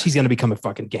course he's going to become a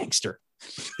fucking gangster.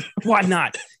 Why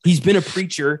not? He's been a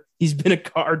preacher. He's been a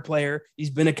card player.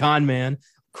 He's been a con man.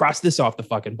 Cross this off the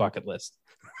fucking bucket list.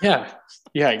 Yeah.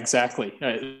 Yeah, exactly.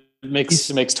 It makes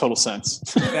total sense.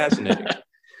 Fascinating.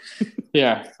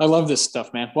 Yeah. I love this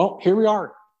stuff, man. Well, here we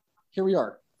are.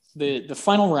 The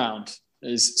final round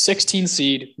is 16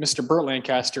 seed, Mr. Burt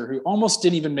Lancaster, who almost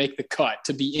didn't even make the cut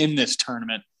to be in this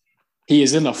tournament. He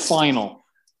is in the final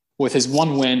with his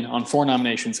one win on 4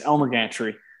 nominations, Elmer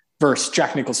Gantry, versus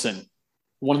Jack Nicholson,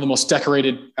 one of the most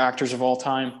decorated actors of all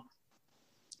time.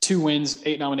 2 wins,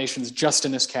 8 nominations just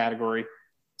in this category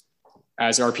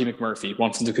as R.P. McMurphy,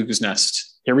 One from the Cuckoo's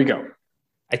Nest. Here we go.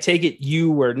 I take it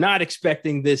you were not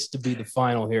expecting this to be the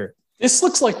final here. This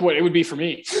looks like what it would be for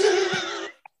me.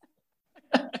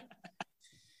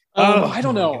 I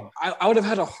don't know. I would have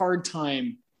had a hard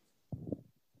time.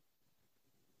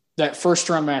 That first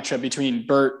round matchup between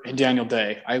Burt and Daniel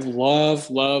Day. I love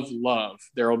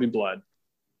There Will Be Blood.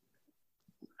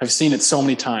 I've seen it so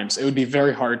many times. It would be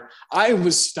very hard. I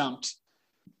was stumped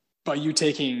by you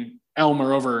taking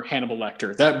Elmer over Hannibal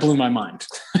Lecter. That blew my mind.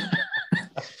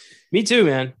 Me too,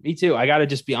 man. Me too. I got to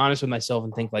just be honest with myself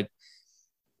and think, like,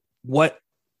 what?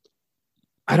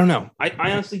 I don't know. I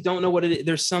honestly don't know what it is.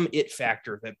 There's some it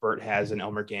factor that Burt has in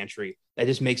Elmer Gantry that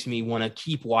just makes me want to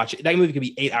keep watching. That movie could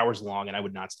be 8 hours long and I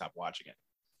would not stop watching it.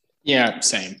 Yeah,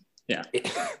 same. Yeah.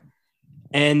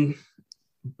 And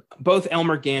both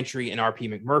Elmer Gantry and R.P.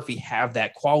 McMurphy have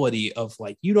that quality of,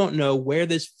 like, you don't know where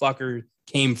this fucker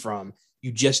came from.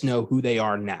 You just know who they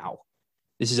are now.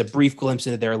 This is a brief glimpse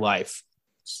into their life.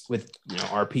 With, you know,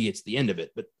 RP, it's the end of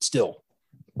it, but still.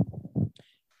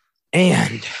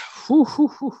 And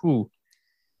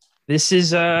this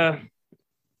is not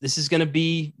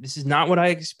what I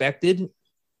expected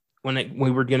when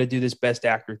we were going to do this best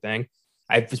actor thing.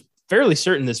 I was fairly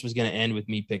certain this was going to end with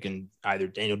me picking either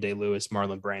Daniel Day-Lewis,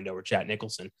 Marlon Brando, or Jack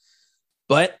Nicholson.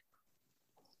 But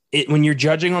when you're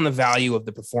judging on the value of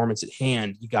the performance at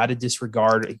hand, you got to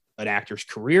disregard an actor's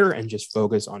career and just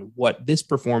focus on what this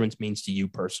performance means to you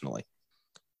personally.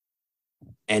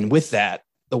 And with that,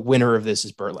 the winner of this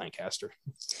is Burt Lancaster.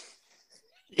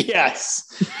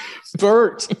 Yes.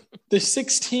 Burt, the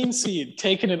 16 seed,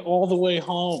 taking it all the way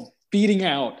home, beating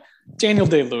out Daniel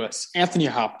Day-Lewis, Anthony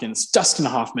Hopkins, Dustin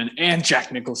Hoffman, and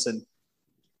Jack Nicholson.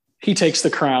 He takes the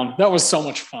crown. That was so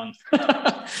much fun.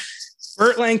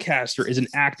 Burt Lancaster is an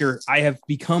actor I have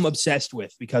become obsessed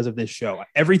with because of this show.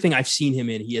 Everything I've seen him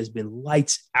in, he has been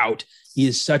lights out. He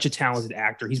is such a talented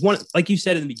actor. He's one, like you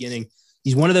said in the beginning,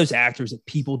 he's one of those actors that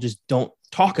people just don't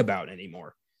talk about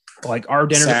anymore. Like our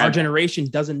generation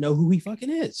doesn't know who he fucking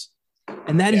is.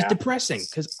 And that is depressing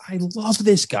because I love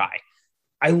this guy.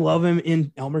 I love him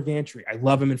in Elmer Gantry. I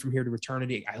love him in From Here to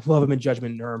Eternity. I love him in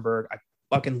Judgment in Nuremberg. I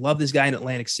fucking love this guy in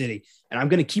Atlantic City. And I'm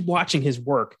going to keep watching his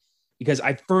work because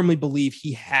I firmly believe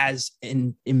he has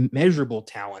an immeasurable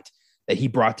talent that he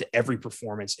brought to every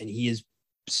performance. And he is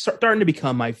starting to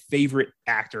become my favorite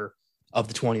actor of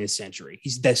the 20th century.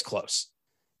 He's this close.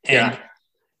 And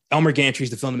Elmer Gantry is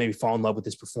the film that made me fall in love with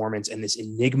this performance and this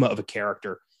enigma of a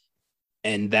character.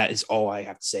 And that is all I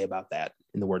have to say about that,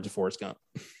 in the words of Forrest Gump.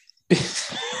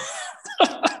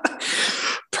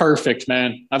 Perfect,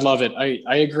 man. I love it.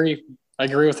 I agree. I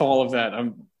agree with all of that.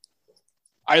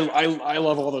 I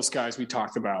love all those guys we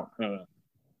talked about.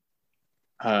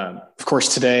 Of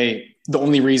course, today, the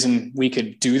only reason we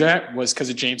could do that was because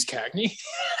of James Cagney.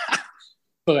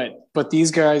 but these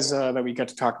guys that we got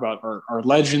to talk about are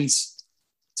legends.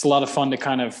 It's a lot of fun to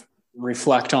kind of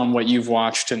reflect on what you've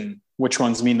watched and which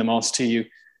ones mean the most to you.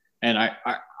 And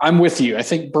I'm with you. I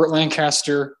think Burt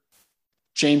Lancaster,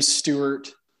 James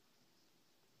Stewart,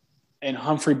 and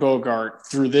Humphrey Bogart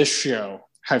through this show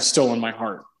have stolen my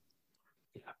heart.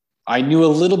 I knew a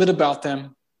little bit about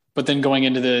them, but then going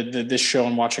into this show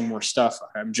and watching more stuff,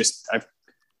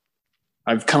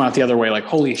 I've come out the other way like,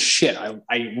 holy shit,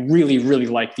 I really, really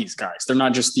like these guys. They're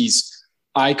not just these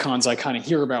icons I kind of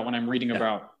hear about when I'm reading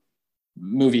about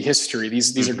movie history.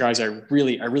 These are guys I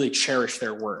really cherish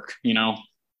their work, you know?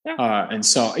 And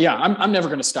so, I'm never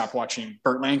going to stop watching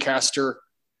Burt Lancaster,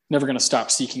 never going to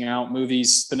stop seeking out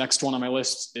movies. The next one on my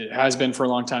list, it has been for a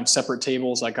long time, Separate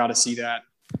Tables. I got to see that,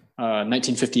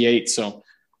 1958. So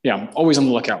I'm always on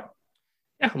the lookout.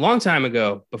 Yeah. A long time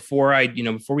ago, before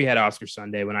we had Oscar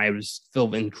Sunday, when I was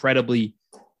still incredibly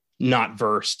not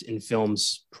versed in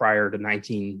films prior to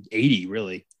 1980,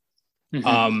 really.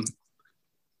 Mm-hmm.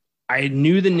 I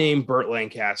knew the name Burt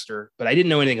Lancaster, but I didn't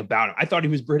know anything about him. I thought he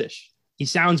was British. He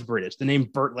sounds British. The name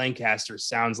Burt Lancaster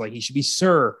sounds like he should be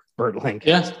Sir Burt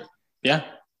Lancaster. Yeah.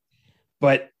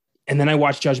 And then I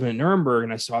watched Judgment at Nuremberg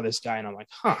and I saw this guy and I'm like,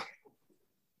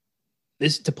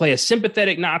 this to play a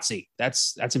sympathetic Nazi.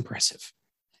 That's impressive.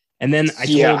 And then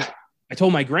I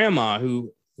told my grandma,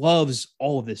 who loves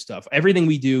all of this stuff, everything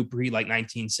we do pre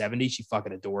 1970, she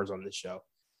fucking adores on this show.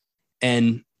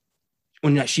 And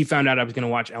when she found out I was going to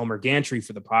watch Elmer Gantry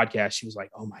for the podcast, she was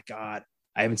like, oh my God,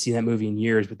 I haven't seen that movie in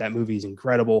years, but that movie is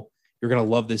incredible. You're going to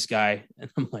love this guy. And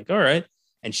I'm like, all right.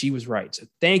 And she was right. So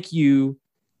thank you,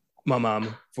 my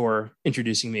mom, for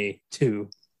introducing me to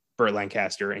Burt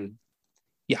Lancaster. And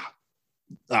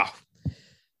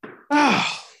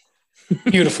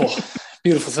beautiful.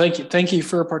 Thank you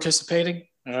for participating.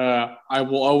 I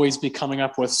will always be coming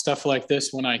up with stuff like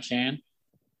this when I can,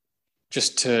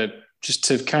 just to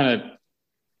kind of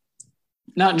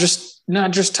not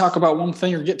just talk about one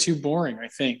thing or get too boring. I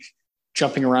think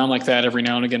jumping around like that every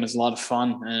now and again is a lot of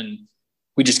fun. And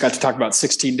we just got to talk about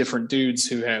 16 different dudes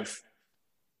who have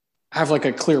like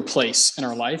a clear place in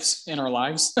our lives.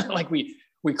 Like we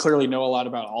clearly know a lot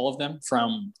about all of them,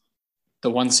 from the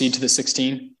 1 seed to the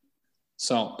 16.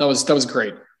 So that was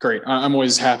great. I'm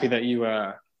always happy that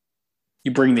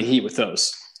you bring the heat with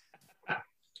those.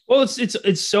 Well,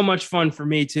 it's so much fun for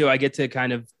me too. I get to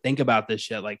kind of think about this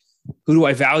shit. Like, who do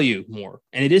I value more?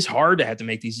 And it is hard to have to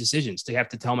make these decisions, to have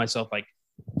to tell myself like,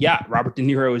 Robert De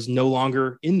Niro is no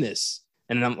longer in this.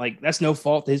 And I'm like, that's no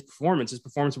fault to his performance. His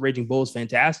performance of Raging Bull is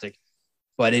fantastic,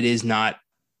 but it is not,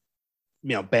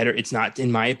 better. It's not,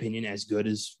 in my opinion, as good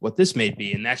as what this may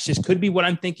be. And that's just could be what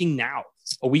I'm thinking now.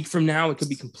 A week from now, it could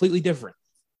be completely different.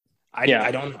 I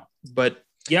don't know, but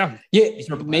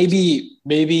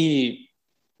maybe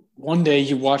one day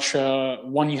you watch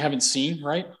one you haven't seen,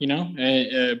 right?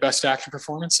 A best actor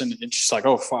performance, and it's just like,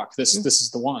 oh fuck, this is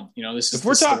the one. This is. If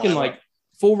we're talking like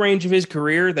full range of his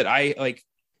career, that I like,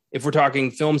 if we're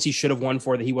talking films he should have won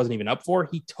for that he wasn't even up for,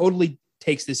 he totally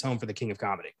takes this home for the King of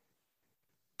Comedy.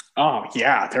 Oh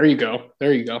yeah, there you go.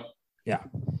 Yeah.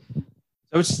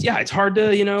 So it's hard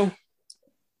to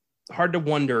hard to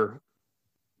wonder,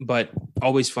 but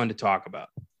always fun to talk about.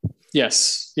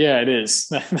 Yes. Yeah, it is.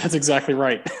 That's exactly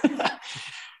right.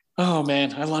 Oh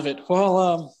man, I love it.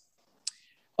 Well,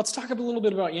 let's talk a little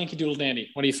bit about Yankee Doodle Dandy.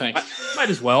 What do you think? Might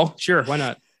as well. Sure. Why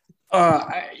not?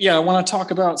 I want to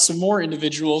talk about some more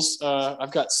individuals.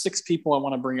 I've got 6 people I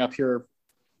want to bring up here,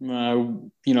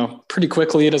 pretty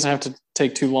quickly. It doesn't have to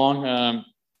take too long.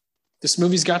 This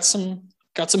movie's got some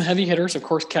heavy hitters, of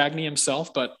course, Cagney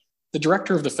himself, but the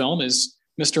director of the film is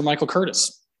Mr. Michael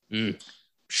Curtis.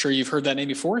 Sure you've heard that name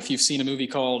before if you've seen a movie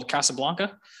called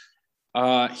Casablanca.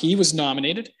 He was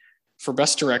nominated for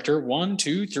Best Director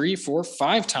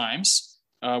 5 times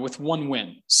with one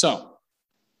win. So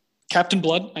Captain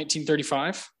Blood,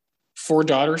 1935. Four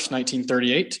Daughters,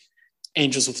 1938.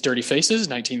 Angels with Dirty Faces,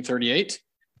 1938.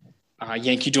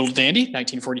 Yankee Doodle Dandy,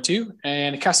 1942.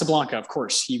 And Casablanca, of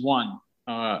course. He won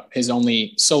his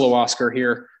only solo Oscar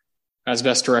here as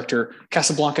Best Director.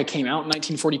 Casablanca came out in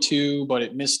 1942, but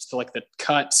it missed like the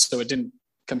cut, so it didn't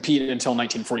compete until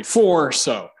 1944.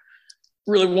 So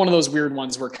really one of those weird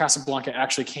ones where Casablanca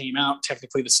actually came out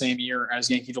technically the same year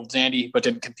as Yankee Doodle Dandy, but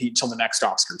didn't compete until the next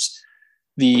Oscars.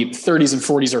 The 30s and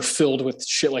 40s are filled with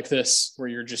shit like this, where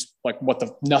you're just like,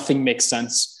 nothing makes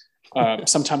sense.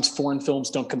 Sometimes foreign films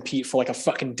don't compete for like a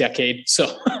fucking decade.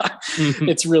 So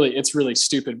it's really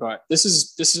stupid, but this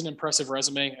is an impressive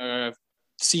resume. I've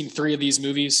seen 3 of these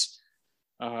movies.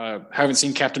 Haven't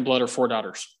seen Captain Blood or Four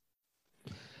Daughters.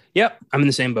 Yep. I'm in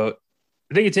the same boat.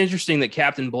 I think it's interesting that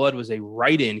Captain Blood was a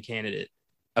write-in candidate.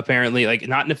 Apparently, like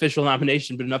not an official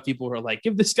nomination, but enough people were like,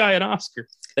 give this guy an Oscar,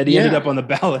 that he ended up on the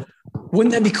ballot.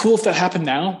 Wouldn't that be cool if that happened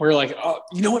now? Where like, oh,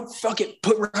 you know what? Fuck it.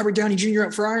 Put Robert Downey Jr.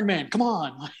 up for Iron Man. Come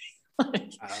on.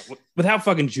 With how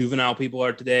fucking juvenile people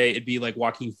are today, it'd be like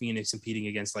Joaquin Phoenix competing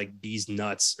against like These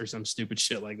Nuts or some stupid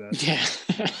shit like that.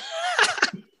 Yeah.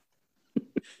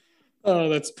 Oh,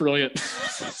 that's brilliant.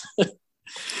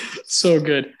 So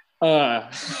good.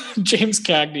 James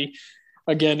Cagney,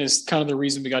 again, is kind of the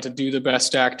reason we got to do the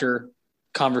Best Actor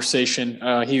conversation.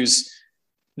 He was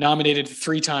nominated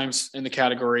 3 times in the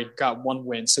category, got 1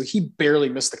 win, so he barely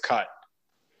missed the cut.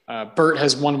 Burt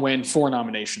has 1 win, 4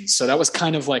 nominations, so that was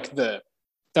kind of like that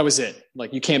was it.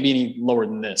 Like you can't be any lower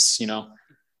than this, you know.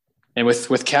 And with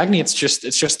Cagney, it's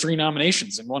just 3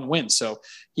 nominations and 1 win. So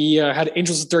he had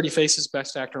Angels with Dirty Faces,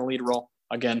 Best Actor in a Lead Role.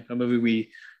 Again, a movie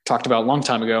we talked about a long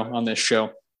time ago on this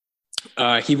show.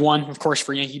 He won, of course,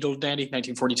 for Yankee Doodle Dandy,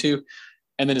 1942.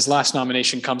 And then his last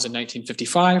nomination comes in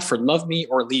 1955 for Love Me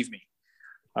or Leave Me.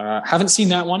 Haven't seen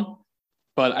that one,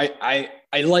 but I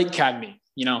like Cagney.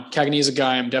 You know, Cagney is a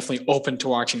guy I'm definitely open to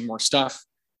watching more stuff.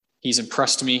 He's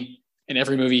impressed me in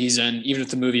every movie he's in, even if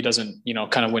the movie doesn't, you know,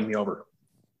 kind of win me over.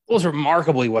 Well, it's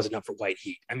remarkable he wasn't up for White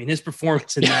Heat. I mean, his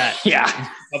performance in that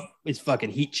is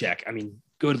fucking heat check. I mean,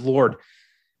 good Lord.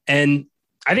 And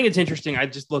I think it's interesting. I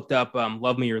just looked up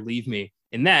Love Me or Leave Me.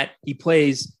 In that, he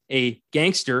plays a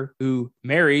gangster who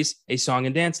marries a song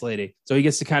and dance lady. So he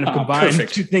gets to kind of combine the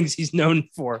 2 things he's known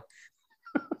for.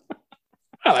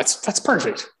 Oh, that's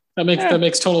perfect. That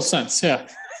makes total sense. Yeah.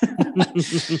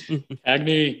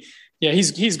 Cagney. Yeah,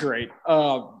 he's great.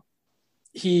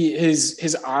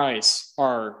 His eyes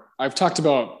are, I've talked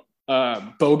about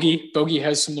Bogey. Bogey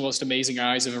has some of the most amazing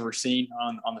eyes I've ever seen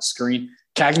on the screen.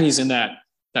 Cagney's in that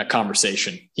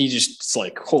conversation. He just, it's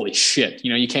like, holy shit,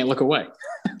 you know, you can't look away.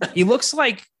 He looks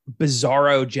like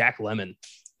bizarro Jack Lemmon.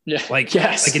 Yeah. Like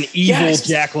an evil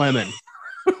Jack Lemmon.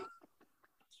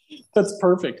 That's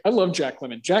perfect. I love Jack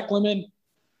Lemmon. Jack Lemmon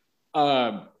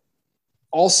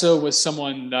also was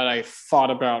someone that I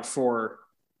thought about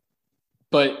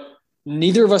but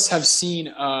neither of us have seen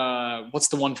what's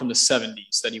the one from the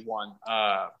 70s that he won?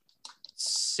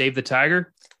 Save the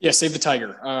Tiger? Yeah, Save the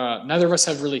Tiger. Neither of us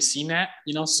have really seen that,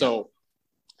 you know, so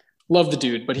love the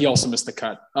dude, but he also missed the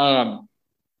cut.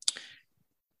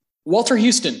 Walter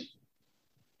Houston.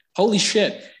 Holy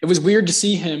shit. It was weird to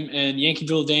see him in Yankee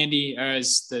Doodle Dandy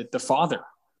as the father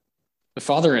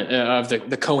of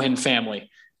the Cohen family,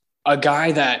 a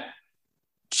guy that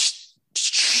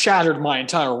shattered my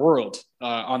entire world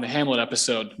on the Hamlet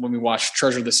episode when we watched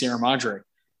Treasure of the Sierra Madre.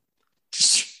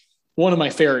 Just one of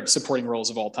my favorite supporting roles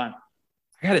of all time.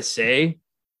 I gotta say,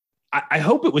 I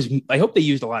hope they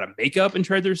used a lot of makeup in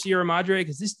Treasure of Sierra Madre,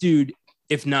 because this dude,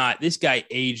 if not, this guy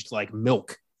aged like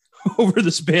milk over the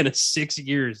span of 6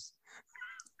 years.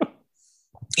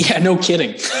 Yeah, no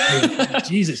kidding.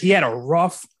 Jesus, he had a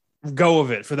rough go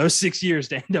of it for those 6 years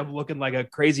to end up looking like a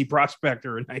crazy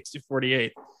prospector in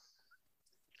 1948.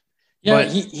 Yeah,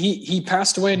 but he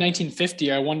passed away in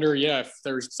 1950. I wonder, if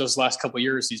there's those last couple of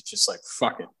years, he's just like,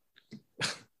 fuck it.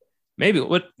 Maybe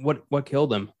what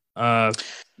killed him?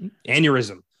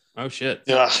 Aneurysm. Oh shit.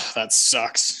 Ugh, that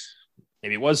sucks.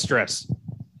 Maybe it was stress.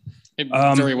 It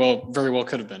very well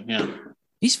could have been. Yeah.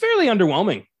 He's fairly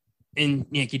underwhelming in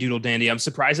Yankee Doodle Dandy. I'm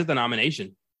surprised at the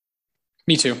nomination.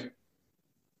 Me too.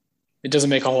 It doesn't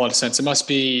make a whole lot of sense. It must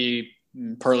be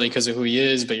partly because of who he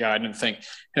is, but yeah, I didn't think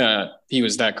he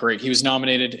was that great. He was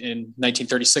nominated in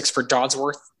 1936 for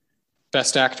Dodsworth,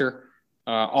 Best Actor.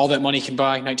 All That Money Can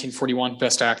Buy, 1941,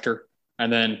 Best Actor.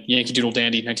 And then Yankee Doodle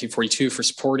Dandy, 1942 for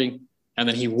Supporting. And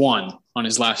then he won on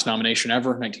his last nomination ever,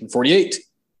 1948,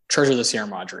 Treasure of the Sierra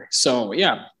Madre. So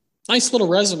yeah, nice little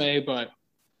resume, but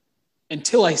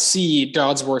until I see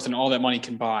Dodsworth and All That Money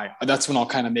Can Buy, that's when I'll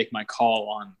kind of make my call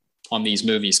on these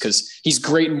movies because he's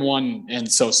great in one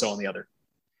and so-so in the other.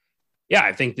 Yeah,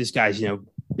 I think this guy's,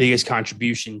 biggest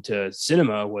contribution to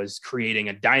cinema was creating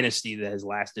a dynasty that has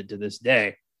lasted to this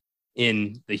day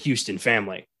in the Houston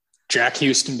family. Jack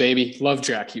Houston, baby. Love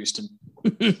Jack Houston.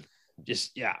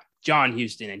 John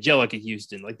Houston, Angelica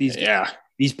Houston, like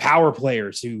these power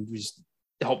players who just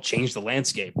helped change the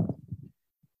landscape.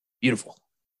 Beautiful.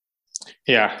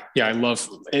 Yeah, I love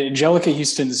Angelica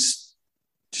Houston's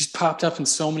just popped up in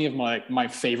so many of my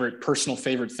personal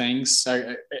favorite things.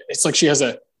 It's like she has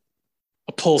a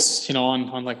pulse,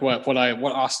 on like what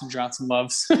Austin Johnson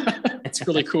loves. It's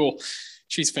really cool.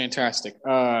 She's fantastic.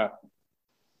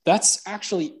 That's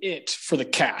actually it for the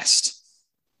cast.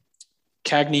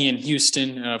 Cagney and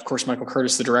Houston, of course, Michael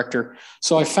Curtis, the director.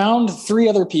 So I found 3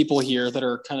 other people here that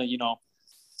are kind of,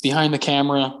 behind the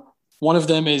camera. One of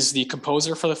them is the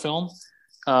composer for the film,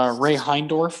 Ray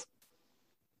Heindorf.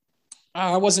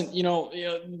 I wasn't,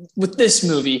 with this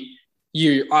movie,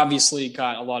 you obviously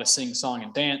got a lot of sing, song,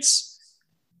 and dance.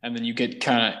 And then you get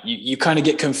you kind of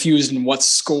get confused in what's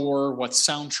score, what's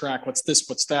soundtrack, what's this,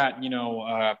 what's that,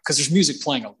 because there's music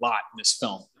playing a lot in this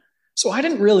film. So I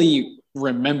didn't really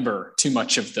remember too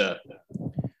much of the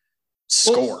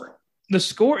score. Well, the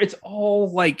score, it's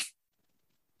all like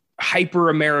hyper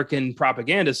American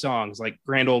propaganda songs like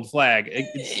Grand Old Flag.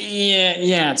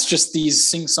 It's just these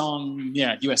sing song.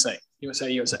 Yeah. USA.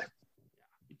 You're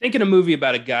thinking a movie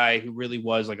about a guy who really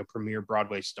was like a premier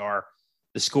Broadway star,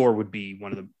 the score would be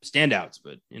one of the standouts,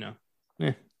 but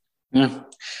Yeah.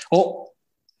 Well,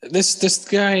 this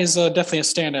guy is definitely a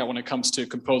standout when it comes to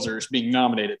composers being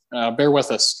nominated. Bear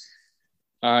with us.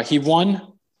 He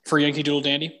won for Yankee Doodle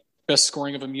Dandy, best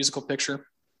scoring of a musical picture.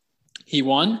 He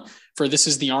won for This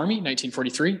Is the Army,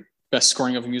 1943, best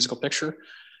scoring of a musical picture.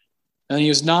 And he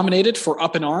was nominated for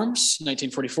Up in Arms,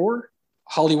 1944,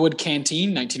 Hollywood Canteen,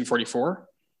 1944,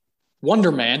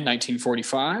 Wonder Man,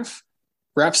 1945,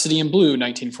 Rhapsody in Blue,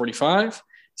 1945,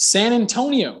 San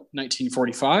Antonio,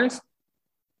 1945,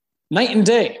 Night and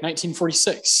Day,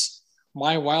 1946,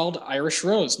 My Wild Irish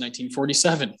Rose,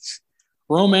 1947,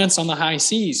 Romance on the High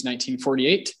Seas,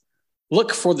 1948,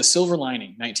 Look for the Silver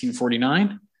Lining,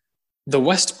 1949, The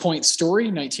West Point Story,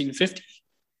 1950,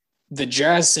 The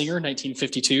Jazz Singer,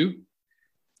 1952,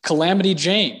 Calamity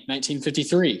Jane,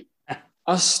 1953,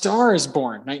 A Star is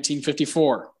Born,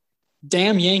 1954,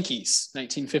 Damn Yankees,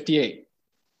 1958.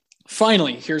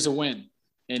 Finally, here's a win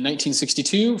in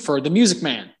 1962 for The Music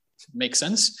Man. Makes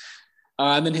sense.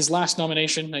 And then his last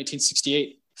nomination,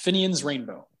 1968, Finian's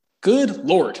Rainbow. Good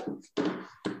Lord.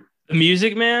 The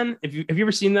Music Man, have you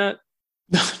ever seen that?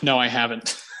 No, I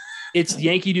haven't. It's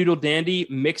Yankee Doodle Dandy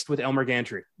mixed with Elmer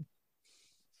Gantry.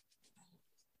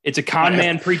 It's a con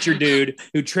man preacher dude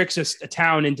who tricks a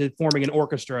town into forming an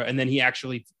orchestra, and then he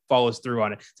actually follows through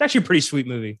on it. It's actually a pretty sweet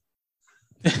movie.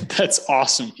 That's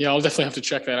awesome. Yeah, I'll definitely have to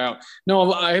check that out.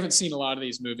 No, I haven't seen a lot of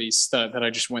these movies that I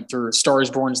just went through. Star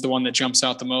is Born is the one that jumps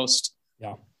out the most.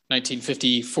 Yeah.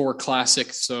 1954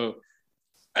 classic. So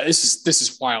this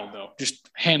is wild, though. Just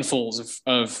handfuls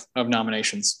of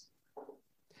nominations.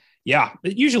 Yeah,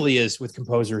 it usually is with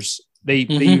composers. They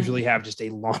usually have just a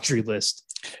laundry list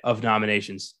of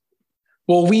nominations.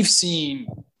 Well, we've seen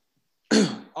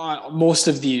most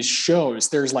of these shows,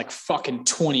 there's like fucking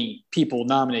 20 people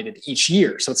nominated each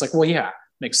year. So it's like, well, yeah,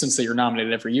 makes sense that you're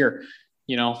nominated every year.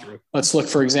 Let's look,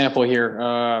 for example,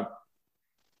 here.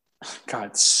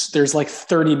 God, there's like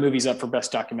 30 movies up for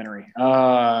best documentary.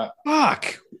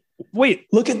 Fuck. Wait,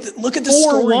 look at the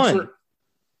 4-1.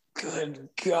 Good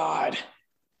God.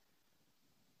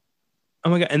 Oh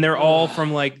my God. And they're all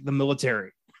from like the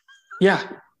military. Yeah.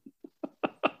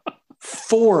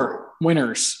 4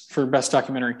 winners for best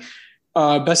documentary.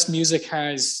 Best music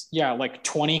has, like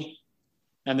 20.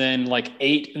 And then like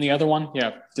 8 in the other one.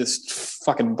 Yeah, just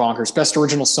fucking bonkers. Best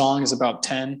original song is about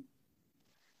 10.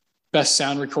 Best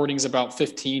sound recording is about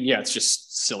 15. Yeah, it's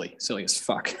just silly as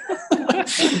fuck.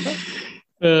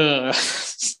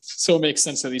 So it makes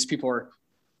sense that these people are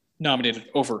nominated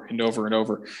over and over and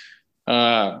over.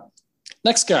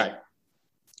 Next guy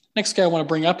I want to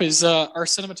bring up is our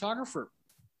cinematographer,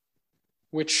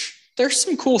 which there's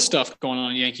some cool stuff going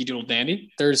on in Yankee Doodle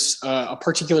Dandy. There's a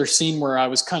particular scene where I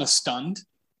was kind of stunned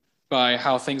by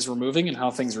how things were moving and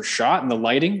how things were shot and the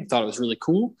lighting. I thought it was really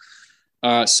cool.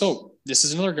 So this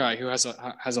is another guy who has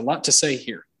a lot to say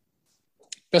here.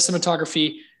 Best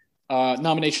cinematography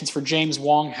nominations for James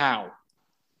Wong Howe.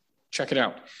 Check it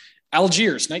out.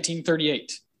 Algiers,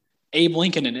 1938. Abe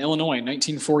Lincoln in Illinois,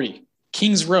 1940.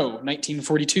 Kings Row,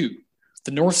 1942.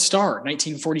 The North Star,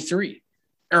 1943.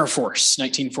 Air Force,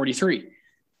 1943.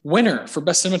 Winner for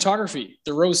Best Cinematography,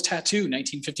 The Rose Tattoo,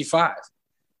 1955.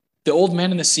 The Old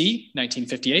Man in the Sea,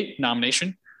 1958,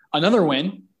 nomination. Another win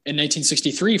in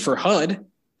 1963 for HUD,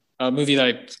 a movie that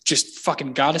I just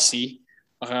fucking gotta see.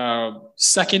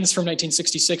 Seconds from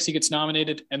 1966, he gets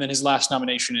nominated. And then his last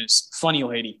nomination is Funny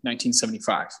Lady,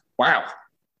 1975. Wow.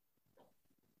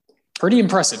 Pretty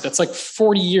impressive. That's like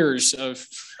 40 years of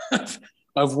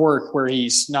of work where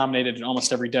he's nominated in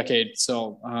almost every decade.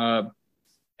 So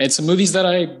it's some movies that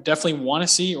I definitely want to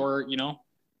see, or,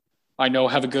 I know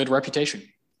have a good reputation.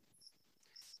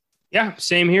 Yeah,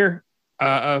 same here.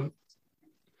 It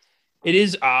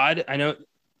is odd. I know.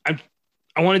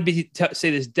 I want to say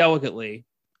this delicately.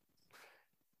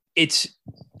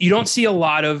 You don't see a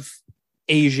lot of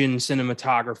Asian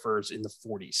cinematographers in the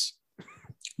 40s.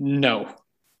 No,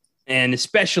 and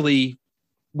especially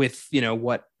with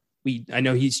I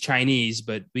know he's Chinese,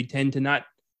 but we tend to not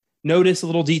notice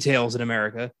little details in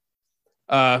America.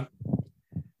 I'm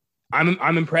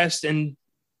impressed and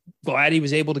glad he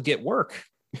was able to get work.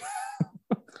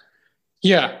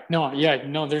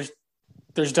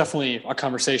 There's definitely a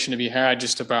conversation to be had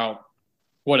just about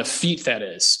what a feat that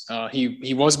is.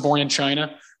 He was born in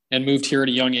China and moved here at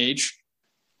a young age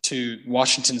to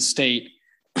Washington State.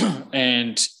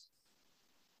 And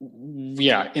in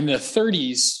the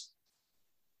 30s,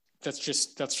 that's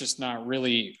just not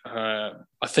really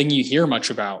a thing you hear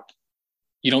much about.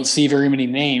 You don't see very many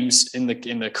names in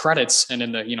the credits and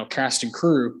in the cast and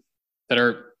crew that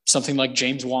are something like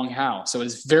James Wong Howe. So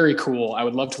it's very cool. I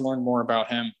would love to learn more about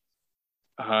him.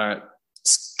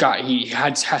 Scott, he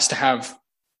has to have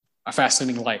a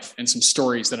fascinating life and some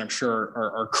stories that I'm sure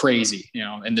are crazy,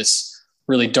 in this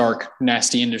really dark,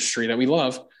 nasty industry that we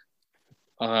love.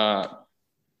 That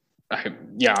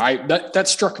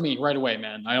struck me right away,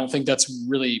 man. I don't think that's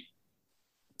really.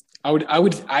 I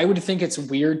would think it's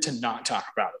weird to not talk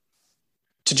about it,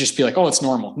 to just be like, oh, it's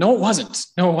normal. No, it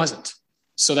wasn't.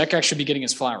 So that guy should be getting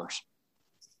his flowers.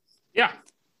 Yeah,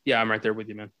 I'm right there with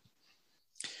you, man.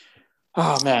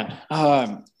 Oh man,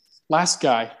 last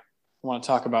guy I want to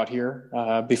talk about here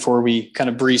before we kind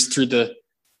of breeze through the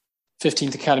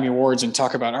 15th Academy Awards and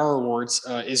talk about our awards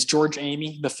is George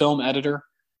Amy, the film editor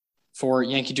for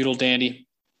Yankee Doodle Dandy.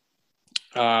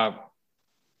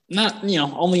 Not,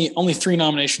 only 3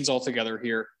 nominations altogether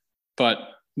here, but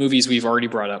movies we've already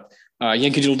brought up.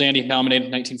 Yankee Doodle Dandy nominated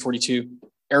in 1942.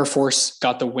 Air Force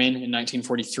got the win in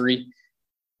 1943.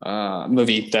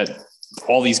 Movie that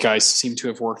all these guys seem to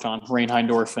have worked on. Rain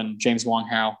Heindorf and James Wong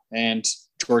Howe and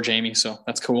George Amy. So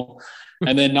that's cool.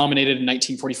 And then nominated in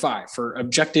 1945 for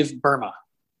Objective Burma.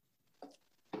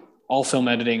 All film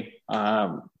editing.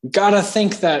 Gotta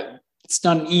think that it's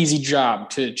not an easy job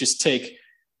to just take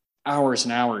hours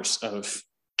and hours of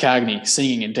Cagney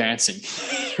singing and dancing.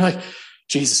 You're like,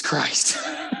 Jesus Christ.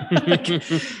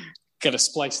 Gotta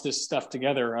splice this stuff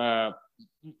together.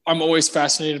 I'm always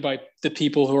fascinated by the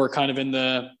people who are kind of in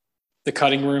the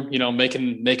cutting room,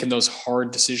 making those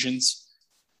hard decisions.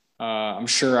 I'm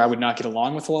sure I would not get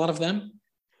along with a lot of them,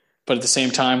 but at the same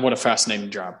time, what a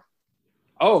fascinating job.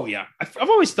 Oh yeah. I've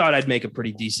always thought I'd make a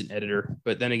pretty decent editor,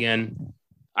 but then again,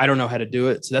 I don't know how to do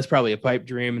it. So that's probably a pipe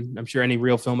dream. And I'm sure any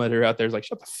real film editor out there is like,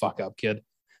 shut the fuck up, kid.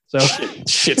 So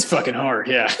shit's fucking hard.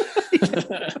 Yeah.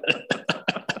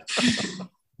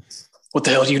 What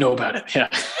the hell do you know about it? Yeah.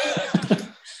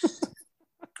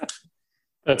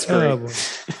 That's great.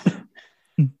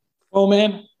 Well,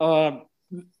 man,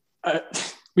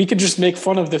 we could just make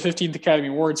fun of the 15th Academy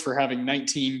Awards for having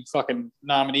 19 fucking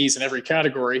nominees in every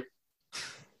category.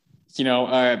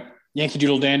 Yankee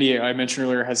Doodle Dandy, I mentioned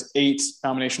earlier, has 8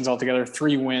 nominations altogether,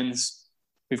 3 wins.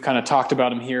 We've kind of talked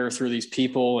about them here through these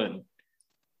people, and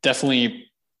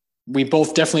we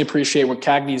both definitely appreciate what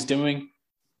Cagney's doing,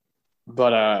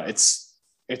 but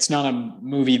it's not a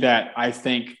movie that I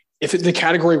think, if the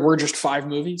category were just 5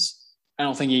 movies, I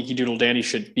don't think Yankee Doodle Dandy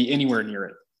should be anywhere near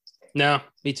it. No,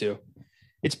 me too.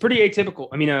 It's pretty atypical.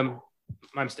 I mean,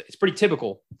 it's pretty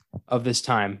typical of this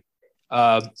time.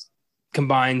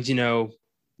 Combines,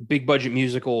 big budget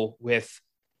musical with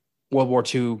World War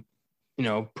II,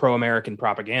 pro-American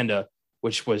propaganda,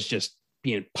 which was just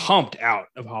being pumped out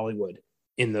of Hollywood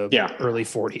in the early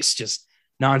 40s, just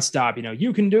nonstop.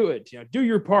 You can do it. Do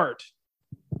your part.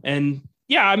 And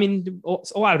a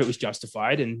lot of it was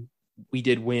justified, and we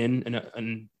did win.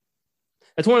 And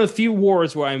that's one of the few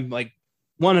wars where I'm like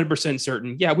 100%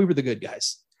 certain, we were the good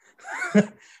guys,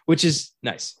 which is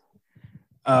nice.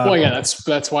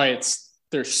 That's why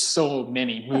there's so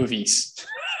many movies,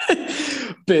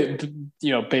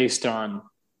 based on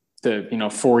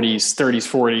 40s, 30s,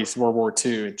 40s, World War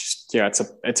II.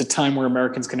 It's a time where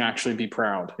Americans can actually be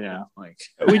proud. Yeah, like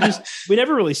we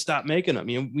never really stopped making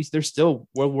them. There's still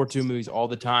World War II movies all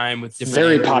the time with different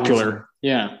very popular.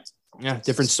 Yeah,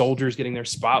 different soldiers getting their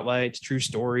spotlights, true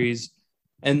stories,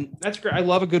 and that's great. I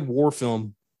love a good war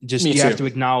film. Just you have to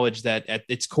acknowledge that at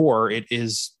its core, it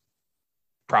is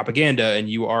propaganda, and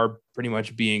you are pretty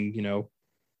much being,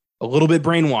 a little bit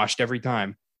brainwashed every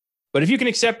time. But if you can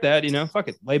accept that, fuck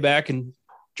it, lay back and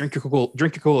drink your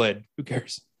Kool-Aid. Who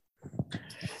cares?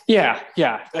 Yeah.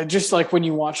 Just like when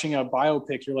you're watching a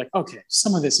biopic, you're like, okay,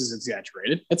 some of this is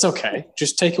exaggerated. It's okay.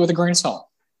 Just take it with a grain of salt.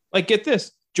 Like, get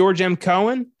this. George M.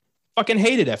 Cohen fucking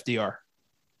hated FDR.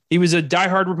 He was a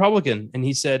diehard Republican, and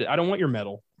he said, I don't want your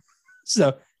medal.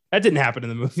 So that didn't happen in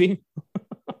the movie.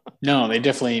 No, they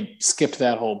definitely skipped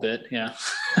that whole bit. Yeah.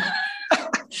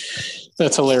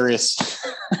 That's hilarious.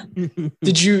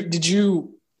 Did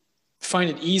you find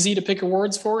it easy to pick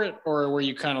awards for it, or were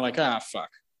you kind of like, fuck?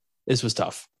 This was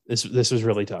tough. This was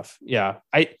really tough. Yeah.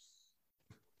 I've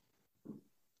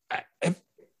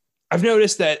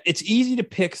noticed that it's easy to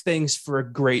pick things for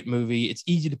a great movie. It's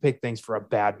easy to pick things for a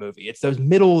bad movie. It's those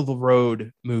middle of the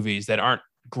road movies that aren't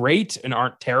great and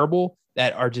aren't terrible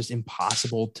that are just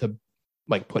impossible to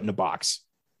like put in a box.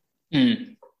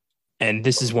 And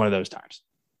this is one of those times.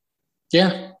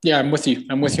 Yeah, I'm with you.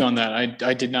 I'm with you on that.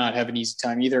 I did not have an easy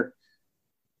time either,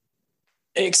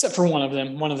 except for one of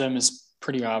them. One of them is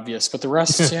pretty obvious, but the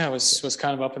rest, was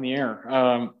kind of up in the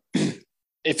air.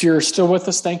 If you're still with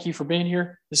us, thank you for being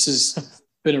here. This has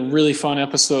been a really fun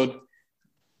episode.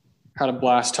 Had a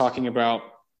blast talking about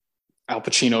Al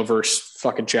Pacino versus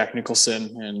fucking Jack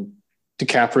Nicholson and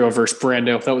DiCaprio versus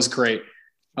Brando. That was great.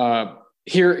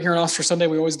 Here in Oscar Sunday,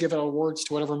 we always give out awards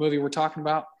to whatever movie we're talking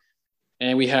about.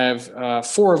 And we have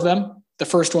 4 of them. The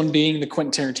first one being the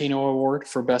Quentin Tarantino Award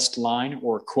for Best Line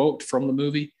or Quote from the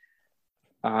movie.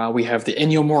 We have the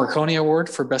Ennio Morricone Award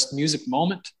for Best Music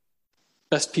Moment,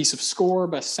 Best Piece of Score,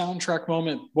 Best Soundtrack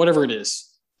Moment, whatever it is.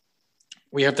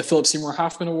 We have the Philip Seymour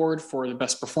Hoffman Award for the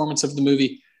Best Performance of the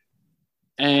movie.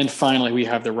 And finally, we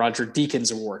have the Roger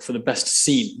Deakins Award for the Best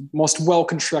Scene, most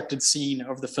well-constructed scene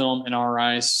of the film in our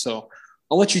eyes. So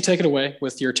I'll let you take it away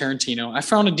with your Tarantino. I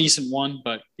found a decent one,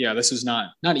 but yeah, this is not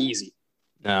easy.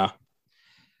 No.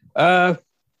 I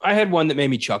had one that made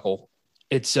me chuckle.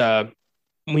 It's we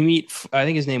meet, I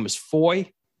think his name was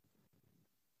Foy.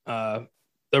 The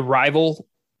rival.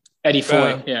 Eddie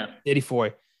Foy, Eddie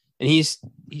Foy. And he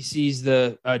sees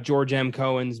the George M.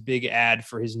 Cohen's big ad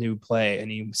for his new play.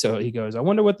 And he goes, I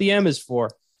wonder what the M is for.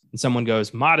 And someone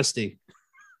goes, modesty.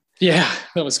 Yeah,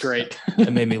 that was great.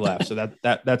 It made me laugh. So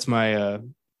that's my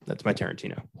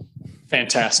Tarantino.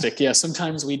 Fantastic. Yeah,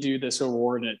 sometimes we do this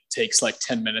award and it takes like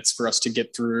 10 minutes for us to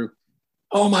get through.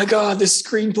 Oh my God, this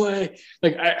screenplay.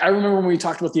 Like I remember when we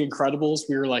talked about The Incredibles,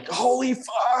 we were like, holy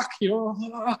fuck,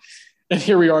 and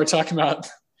here we are talking about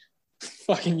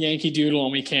fucking Yankee Doodle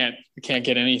and we can't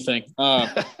get anything.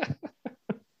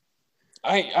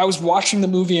 I was watching the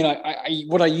movie and I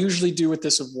what I usually do with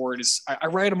this award is I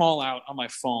write them all out on my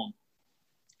phone.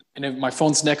 And if my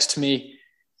phone's next to me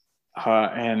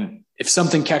and if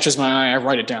something catches my eye, I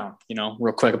write it down,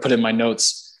 real quick. I put it in my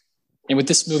notes. And with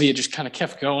this movie, it just kind of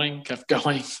kept going.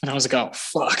 And I was like, oh,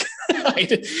 fuck. I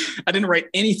didn't write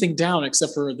anything down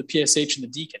except for the PSH and the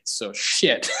Deacons. So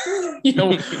shit,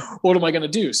 what am I going to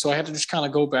do? So I had to just kind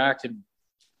of go back and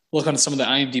look on some of the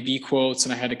IMDb quotes,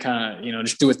 and I had to kind of,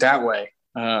 just do it that way.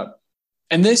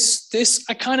 And this,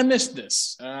 I kind of missed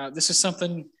this. This is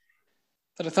something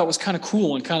that I thought was kind of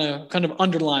cool and kind of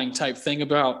underlying type thing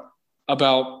about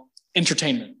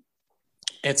entertainment.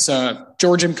 It's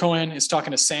George M. Cohen is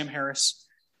talking to Sam Harris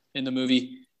in the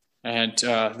movie, and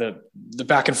the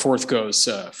back and forth goes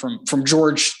from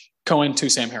George Cohen to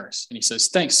Sam Harris, and he says,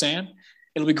 "Thanks, Sam.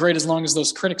 It'll be great as long as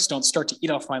those critics don't start to eat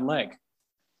off my leg."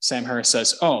 Sam Harris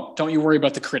says, "Oh, don't you worry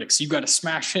about the critics. You got a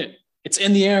smash hit. It's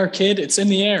in the air, kid. It's in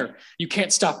the air. You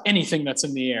can't stop anything that's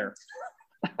in the air."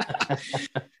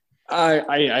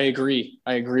 I agree.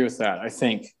 I agree with that. I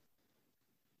think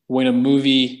when a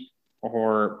movie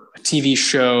or a TV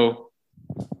show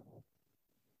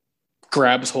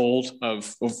grabs hold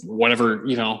of whatever,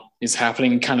 is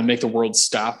happening, kind of make the world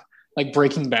stop. Like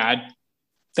Breaking Bad,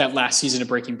 that last season of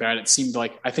Breaking Bad, it seemed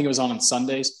like, I think it was on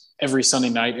Sundays. Every Sunday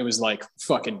night, it was like,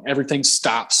 fucking everything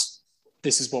stops.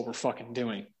 This is what we're fucking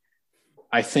doing.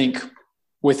 I think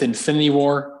with Infinity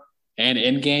War and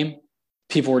Endgame,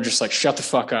 people were just like, shut the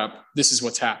fuck up. This is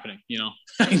what's happening,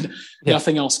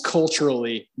 Nothing else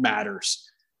culturally matters.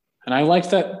 And I like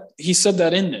that he said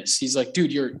that in this. He's like,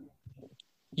 dude,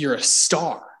 you're a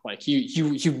star. Like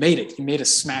you made it. You made a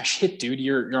smash hit, dude.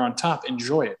 You're on top.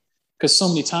 Enjoy it. Because so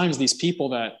many times these people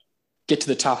that get to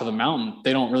the top of the mountain,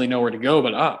 they don't really know where to go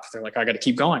but up. They're like, I got to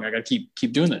keep going. I got to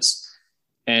keep doing this.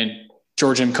 And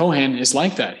George M. Cohan is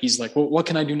like that. He's like, well, what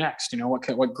can I do next?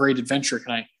 What great adventure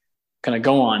can I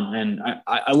go on? And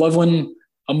I love when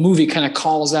a movie kind of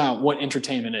calls out what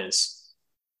entertainment is.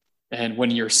 And when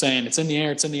you're saying it's in the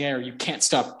air, it's in the air, you can't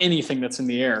stop anything that's in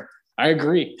the air. I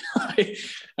agree. I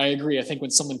agree. I think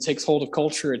when someone takes hold of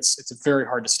culture, it's very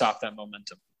hard to stop that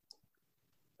momentum.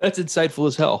 That's insightful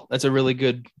as hell. That's a really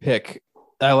good pick.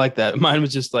 I like that. Mine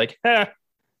was just like,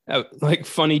 like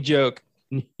funny joke.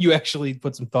 You actually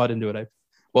put some thought into it.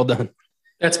 Well done.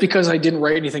 That's because I didn't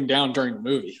write anything down during the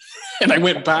movie. And I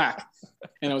went back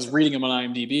and I was reading them on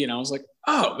IMDb and I was like,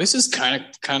 oh, this is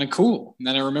kind of cool. And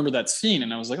then I remember that scene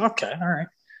and I was like, okay, all right.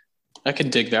 I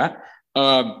can dig that.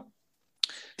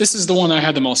 This is the one I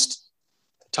had the most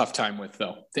tough time with,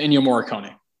 though. The Ennio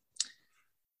Morricone.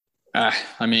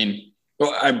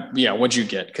 What'd you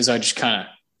get? Because I just kind of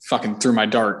fucking threw my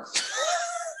dart.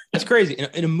 That's crazy.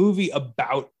 In a movie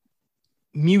about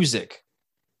music,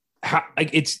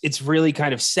 it's really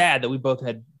kind of sad that we both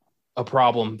had a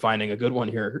problem finding a good one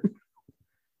here.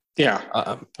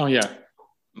 Yeah. Yeah.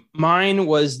 Mine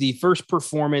was the first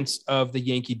performance of the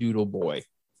Yankee Doodle Boy.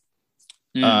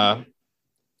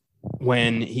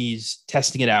 When he's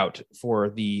testing it out for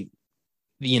the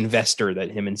investor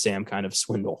that him and Sam kind of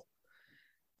swindle.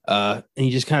 And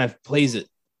he just kind of plays it.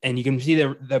 And you can see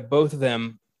that both of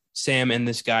them, Sam and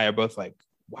this guy, are both like,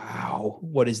 wow,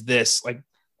 what is this? Like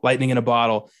lightning in a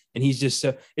bottle. And he's just,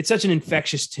 it's such an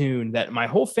infectious tune that my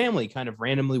whole family kind of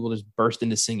randomly will just burst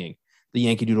into singing the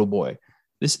Yankee Doodle Boy.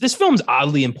 This film's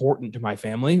oddly important to my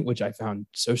family, which I found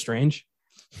so strange.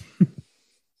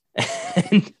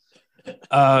 And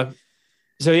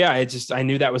so yeah, I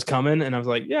knew that was coming and I was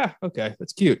like, yeah, okay,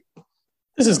 that's cute.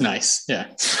 This is nice. Yeah.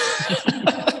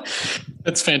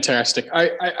 That's fantastic.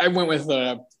 I went with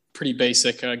pretty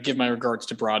basic, Give My Regards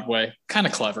to Broadway. Kind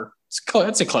of clever.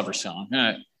 It's a clever song.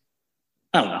 I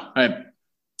don't know.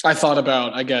 I thought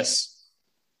about, I guess,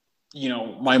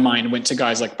 my mind went to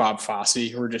guys like Bob Fosse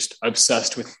who are just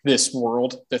obsessed with this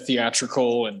world, the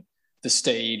theatrical and the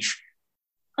stage.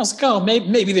 I was like, oh,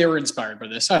 maybe they were inspired by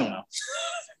this. I don't know.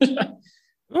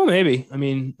 Well, maybe. I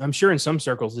mean, I'm sure in some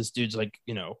circles, this dude's like,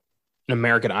 an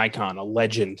American icon, a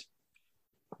legend.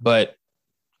 But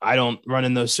I don't run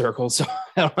in those circles, so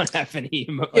I don't have any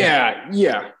emotion.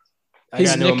 Yeah. I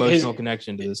got no emotional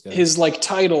connection to this guy. His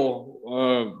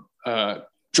title,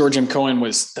 George M. Cohan,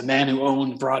 was the man who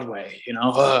owned Broadway,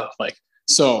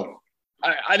 so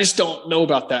I just don't know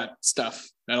about that stuff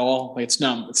at all. Like, it's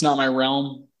not my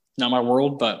realm, not my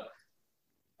world, but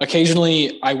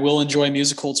occasionally I will enjoy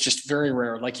musicals, just very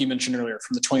rare. Like you mentioned earlier,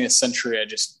 from the 20th century,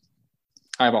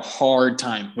 I have a hard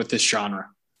time with this genre.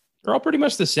 They're all pretty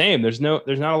much the same. There's not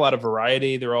a lot of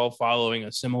variety. They're all following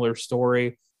a similar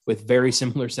story with very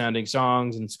similar sounding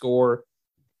songs and score.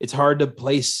 It's hard to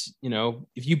place,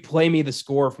 if you play me the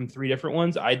score from 3 different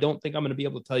ones, I don't think I'm going to be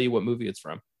able to tell you what movie it's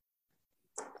from.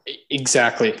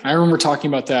 Exactly. I remember talking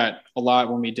about that a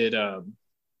lot when we did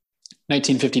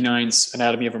 1959's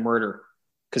Anatomy of a Murder,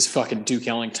 because fucking Duke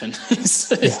Ellington.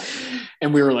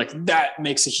 And we were like, that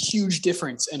makes a huge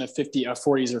difference in a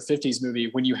 40s or 50s movie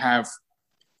when you have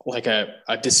like a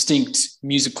distinct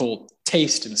musical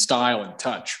taste and style and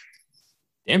touch.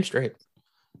 Damn straight.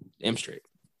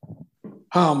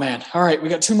 Oh, man. All right. We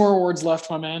got 2 more awards left,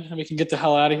 my man, and we can get the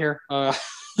hell out of here.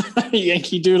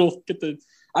 Yankee Doodle.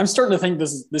 I'm starting to think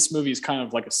this movie is kind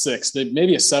of like a 6.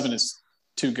 Maybe a 7 is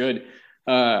too good.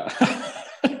 I'm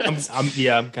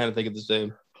kind of thinking the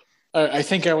same. I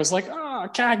think I was like,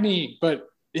 Cagney, but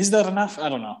is that enough? I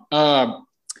don't know.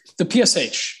 The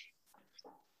PSH.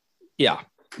 Yeah,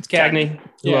 it's Cagney.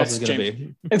 Who else is going to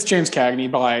be? It's James Cagney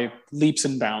by leaps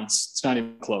and bounds. It's not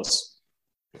even close.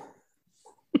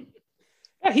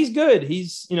 Yeah, he's good.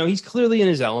 He's clearly in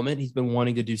his element. He's been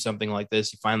wanting to do something like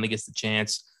this. He finally gets the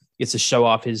chance, gets to show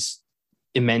off his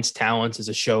immense talents as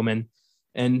a showman.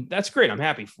 And that's great. I'm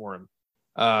happy for him.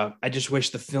 I just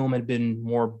wish the film had been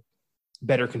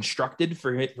better constructed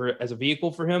for as a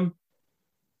vehicle for him.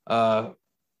 Yeah,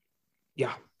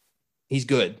 he's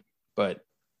good, but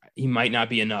he might not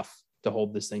be enough to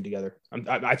hold this thing together.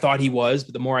 I thought he was,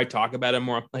 but the more I talk about him,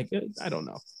 more I'm like, I don't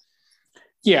know.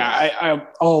 Yeah,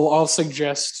 I'll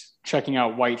suggest checking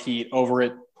out White Heat over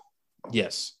it.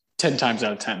 Yes, 10 times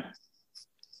out of 10.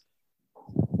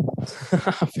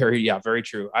 Very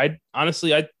true. I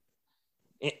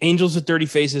Angels with Dirty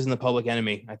Faces and The Public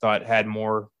Enemy, I thought had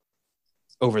more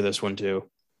over this one too.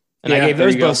 And I gave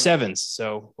those both 7s.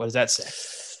 So what does that say?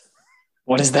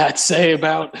 What does that say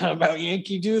about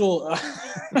Yankee Doodle?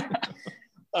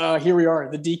 Here we are,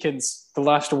 the Deacons, the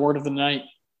last award of the night.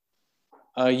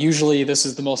 Usually this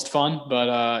is the most fun, but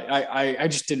I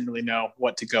just didn't really know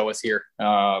what to go with here.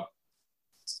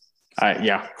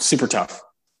 Super tough.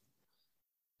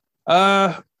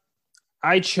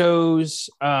 I chose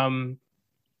the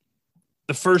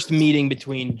first meeting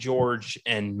between George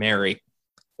and Mary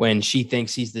when she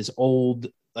thinks he's this old,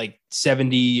 like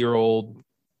 70-year-old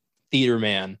theater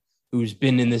man who's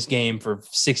been in this game for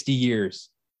 60 years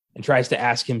and tries to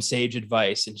ask him sage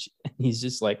advice. And he's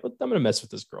just like, well, I'm going to mess with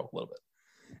this girl a little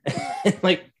bit.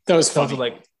 Like, that was funny.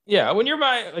 Like, yeah, when you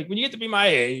get to be my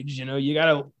age, you got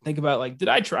to think about like, did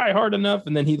I try hard enough?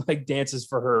 And then he like dances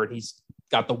for her and he's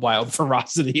got the wild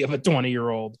ferocity of a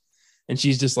 20-year-old. And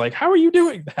she's just like, how are you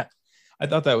doing that? I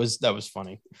thought that was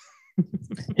funny.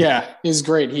 Yeah, he's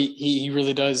great. He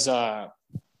really does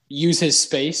use his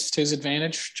space to his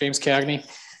advantage. James Cagney.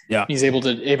 Yeah. He's able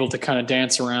to kind of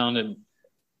dance around, and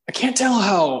I can't tell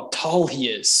how tall he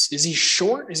is. Is he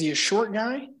short? Is he a short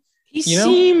guy? He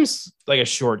seems like a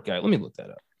short guy. Let me look that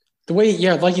up. The way,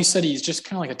 yeah, like you said, he's just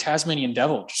kind of like a Tasmanian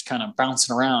devil, just kind of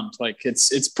bouncing around. Like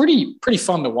it's pretty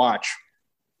fun to watch.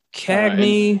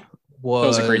 Cagney that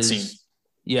was a great scene.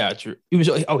 Yeah, true. He was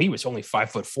only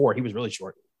 5'4". He was really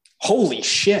short. Holy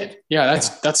shit. Yeah,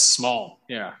 that's small.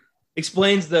 Yeah.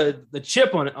 Explains the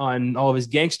chip on all of his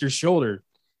gangster shoulders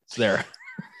there.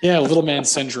 Yeah, little man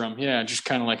syndrome. Yeah, just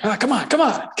kind of like, come on.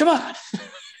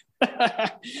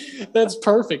 That's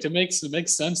perfect. It makes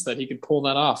sense that he could pull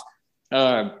that off.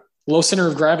 Low center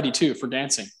of gravity too for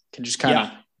dancing. Can just kind of.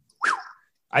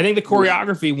 I think the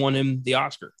choreography won him the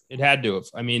Oscar. It had to have.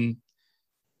 I mean,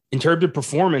 in terms of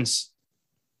performance,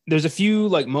 there's a few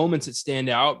like moments that stand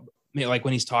out, like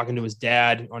when he's talking to his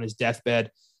dad on his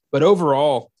deathbed. But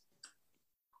overall,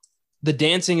 the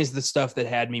dancing is the stuff that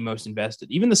had me most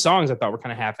invested. Even the songs I thought were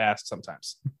kind of half-assed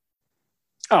sometimes.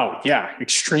 Oh yeah,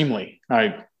 extremely.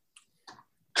 I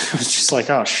was just like,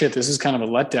 oh shit, this is kind of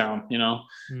a letdown.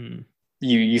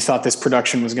 You thought this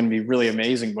production was going to be really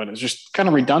amazing, but it was just kind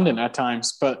of redundant at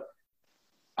times. But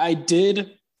I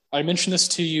mentioned this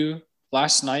to you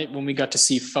last night when we got to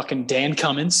see fucking Dan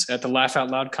Cummins at the Laugh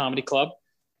Out Loud Comedy Club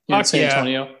in San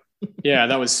Antonio. Yeah,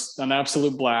 that was an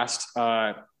absolute blast.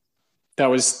 That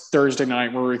was Thursday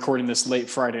night. We're recording this late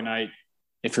Friday night.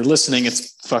 If you're listening,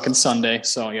 it's fucking Sunday.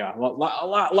 So yeah,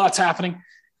 lots happening.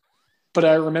 But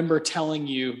I remember telling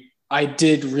you, I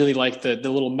did really like the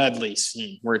little medley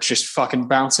scene where it's just fucking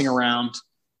bouncing around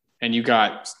and you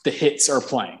got the hits are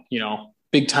playing,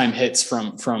 big time hits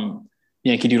from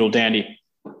Yankee Doodle Dandy.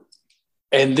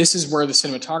 And this is where the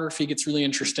cinematography gets really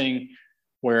interesting,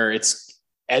 where it's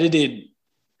edited.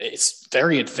 It's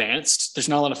very advanced. There's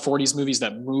not a lot of 40s movies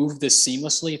that move this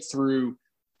seamlessly through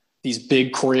these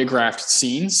big choreographed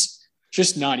scenes.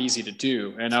 Just not easy to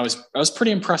do. And I was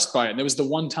pretty impressed by it. And it was the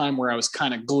one time where I was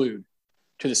kind of glued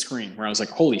to the screen, where I was like,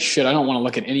 holy shit, I don't want to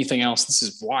look at anything else. This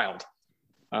is wild.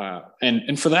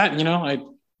 And for that,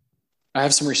 I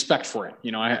have some respect for it.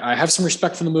 I have some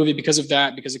respect for the movie because of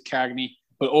that, because of Cagney.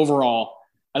 But overall,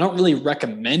 I don't really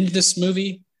recommend this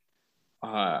movie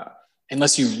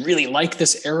unless you really like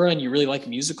this era and you really like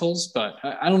musicals. But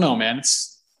I don't know, man.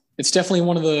 It's definitely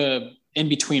one of the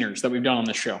in-betweeners that we've done on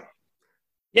this show.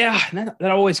 Yeah,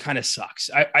 that always kind of sucks.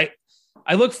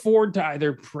 I look forward to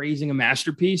either praising a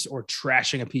masterpiece or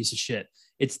trashing a piece of shit.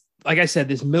 It's like I said,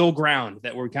 this middle ground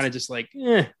that we're kind of just like,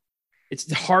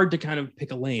 it's hard to kind of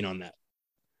pick a lane on that.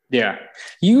 Yeah.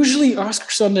 Usually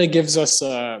Oscar Sunday gives us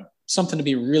something to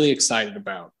be really excited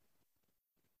about.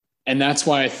 And that's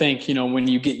why I think, when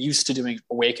you get used to doing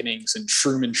Awakenings and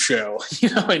Truman Show,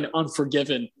 and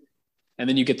Unforgiven, and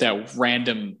then you get that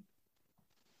random,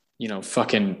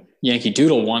 fucking Yankee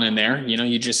Doodle one in there,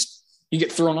 you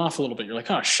get thrown off a little bit. You're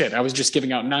like, oh shit, I was just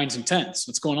giving out 9s and 10s.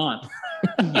 What's going on?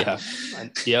 Yeah.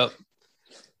 Yep.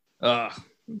 But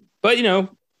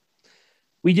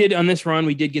we did on this run,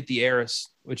 we did get the Heiress,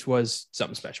 which was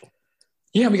something special.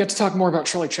 Yeah, we got to talk more about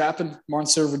Charlie Chaplin,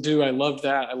 Martin Overdue. I loved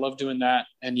that. I love doing that.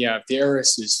 And yeah, the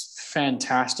Heiress is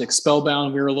fantastic.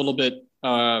 Spellbound, we were a little bit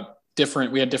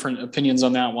different. We had different opinions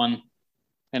on that one.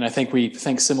 And I think we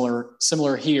think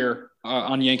similar here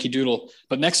on Yankee Doodle.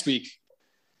 But next week,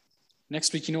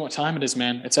 you know what time it is,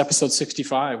 man. It's episode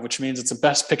 65, which means it's a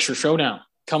Best Picture showdown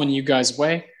coming you guys'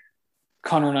 way.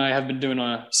 Connor and I have been doing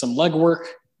some legwork,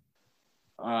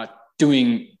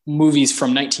 doing movies from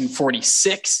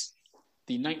 1946,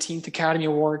 the 19th Academy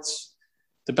Awards.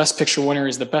 The Best Picture winner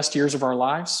is The Best Years of Our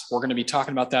Lives. We're going to be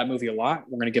talking about that movie a lot.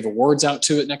 We're going to give awards out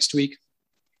to it next week.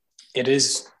 It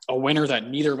is a winner that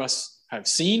neither of us have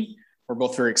seen. We're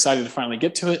both very excited to finally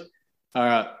get to it.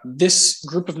 This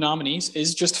group of nominees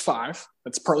is just 5.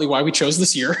 That's partly why we chose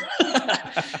this year.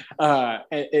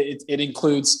 It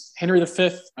includes Henry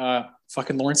V,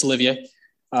 fucking Laurence Olivier,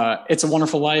 It's a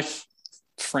Wonderful Life,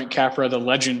 Frank Capra, the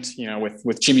legend,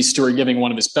 with Jimmy Stewart giving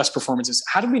one of his best performances.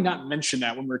 How did we not mention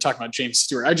that when we were talking about James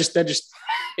Stewart?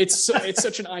 It's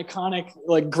such an iconic,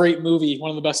 like, great movie,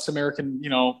 one of the best American,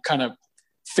 kind of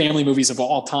family movies of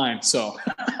all time. So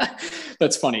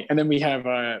that's funny. And then we have,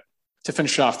 to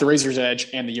finish off, The Razor's Edge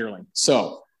and The Yearling.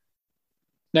 So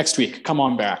next week, come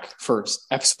on back for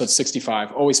episode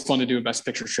 65. Always fun to do a Best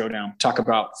Picture showdown. Talk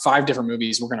about 5 different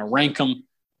movies. We're going to rank them.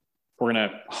 We're going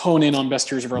to hone in on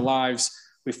best years of our lives.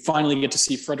 We finally get to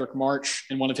see Frederick March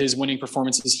in one of his winning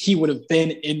performances. He would have been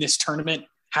in this tournament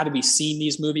had we seen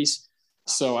these movies.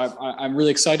 So I'm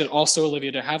really excited. Also,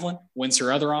 Olivia de Havilland wins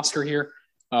her other Oscar here,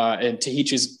 and to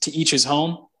each his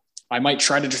home. I might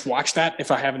try to just watch that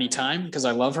if I have any time because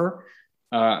I love her.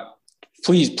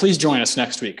 Please join us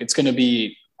next week. It's going to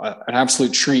be an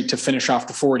absolute treat to finish off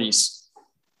the 40s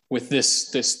with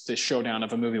this showdown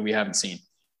of a movie we haven't seen.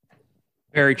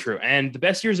 Very true. And The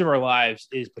Best Years of Our Lives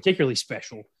is particularly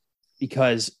special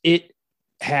because it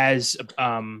has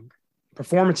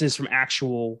performances from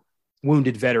actual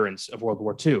wounded veterans of World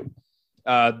War II.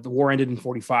 The war ended in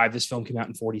 1945. This film came out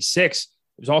in 1946.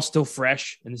 It was all still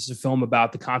fresh. And this is a film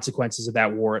about the consequences of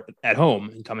that war at home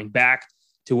and coming back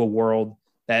to a world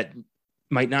that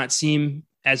might not seem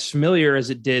as familiar as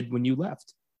it did when you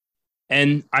left.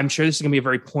 And I'm sure this is going to be a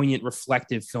very poignant,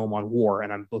 reflective film on war.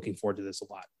 And I'm looking forward to this a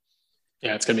lot.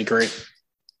 Yeah, it's going to be great.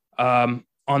 On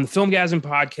the Filmgasm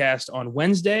podcast on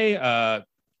Wednesday,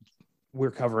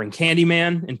 we're covering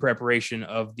Candyman in preparation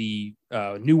of the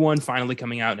new one finally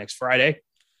coming out next Friday,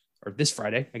 or this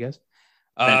Friday, I guess.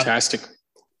 Fantastic.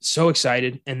 So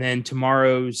excited. And then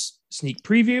tomorrow's sneak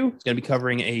preview is going to be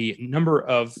covering a number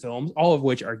of films, all of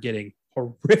which are getting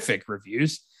horrific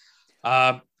reviews.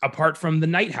 Apart from The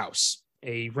Night House,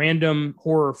 a random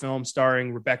horror film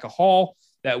starring Rebecca Hall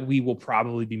that we will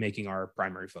probably be making our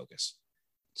primary focus.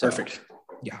 So, perfect.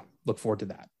 Yeah, look forward to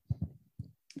that.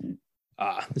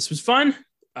 This was fun.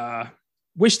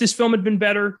 Wish this film had been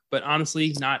better, but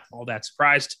honestly, not all that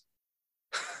surprised.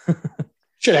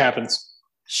 Shit happens.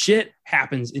 Shit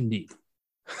happens indeed.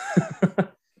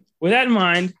 With that in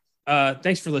mind,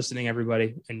 thanks for listening,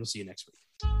 everybody, and we'll see you next week.